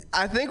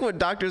 I think what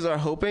doctors are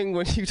hoping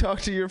when you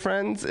talk to your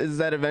friends is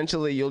that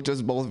eventually you'll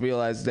just both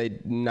realize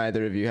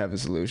neither of you have a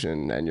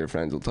solution and your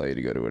friends will tell you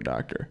to go to a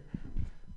doctor.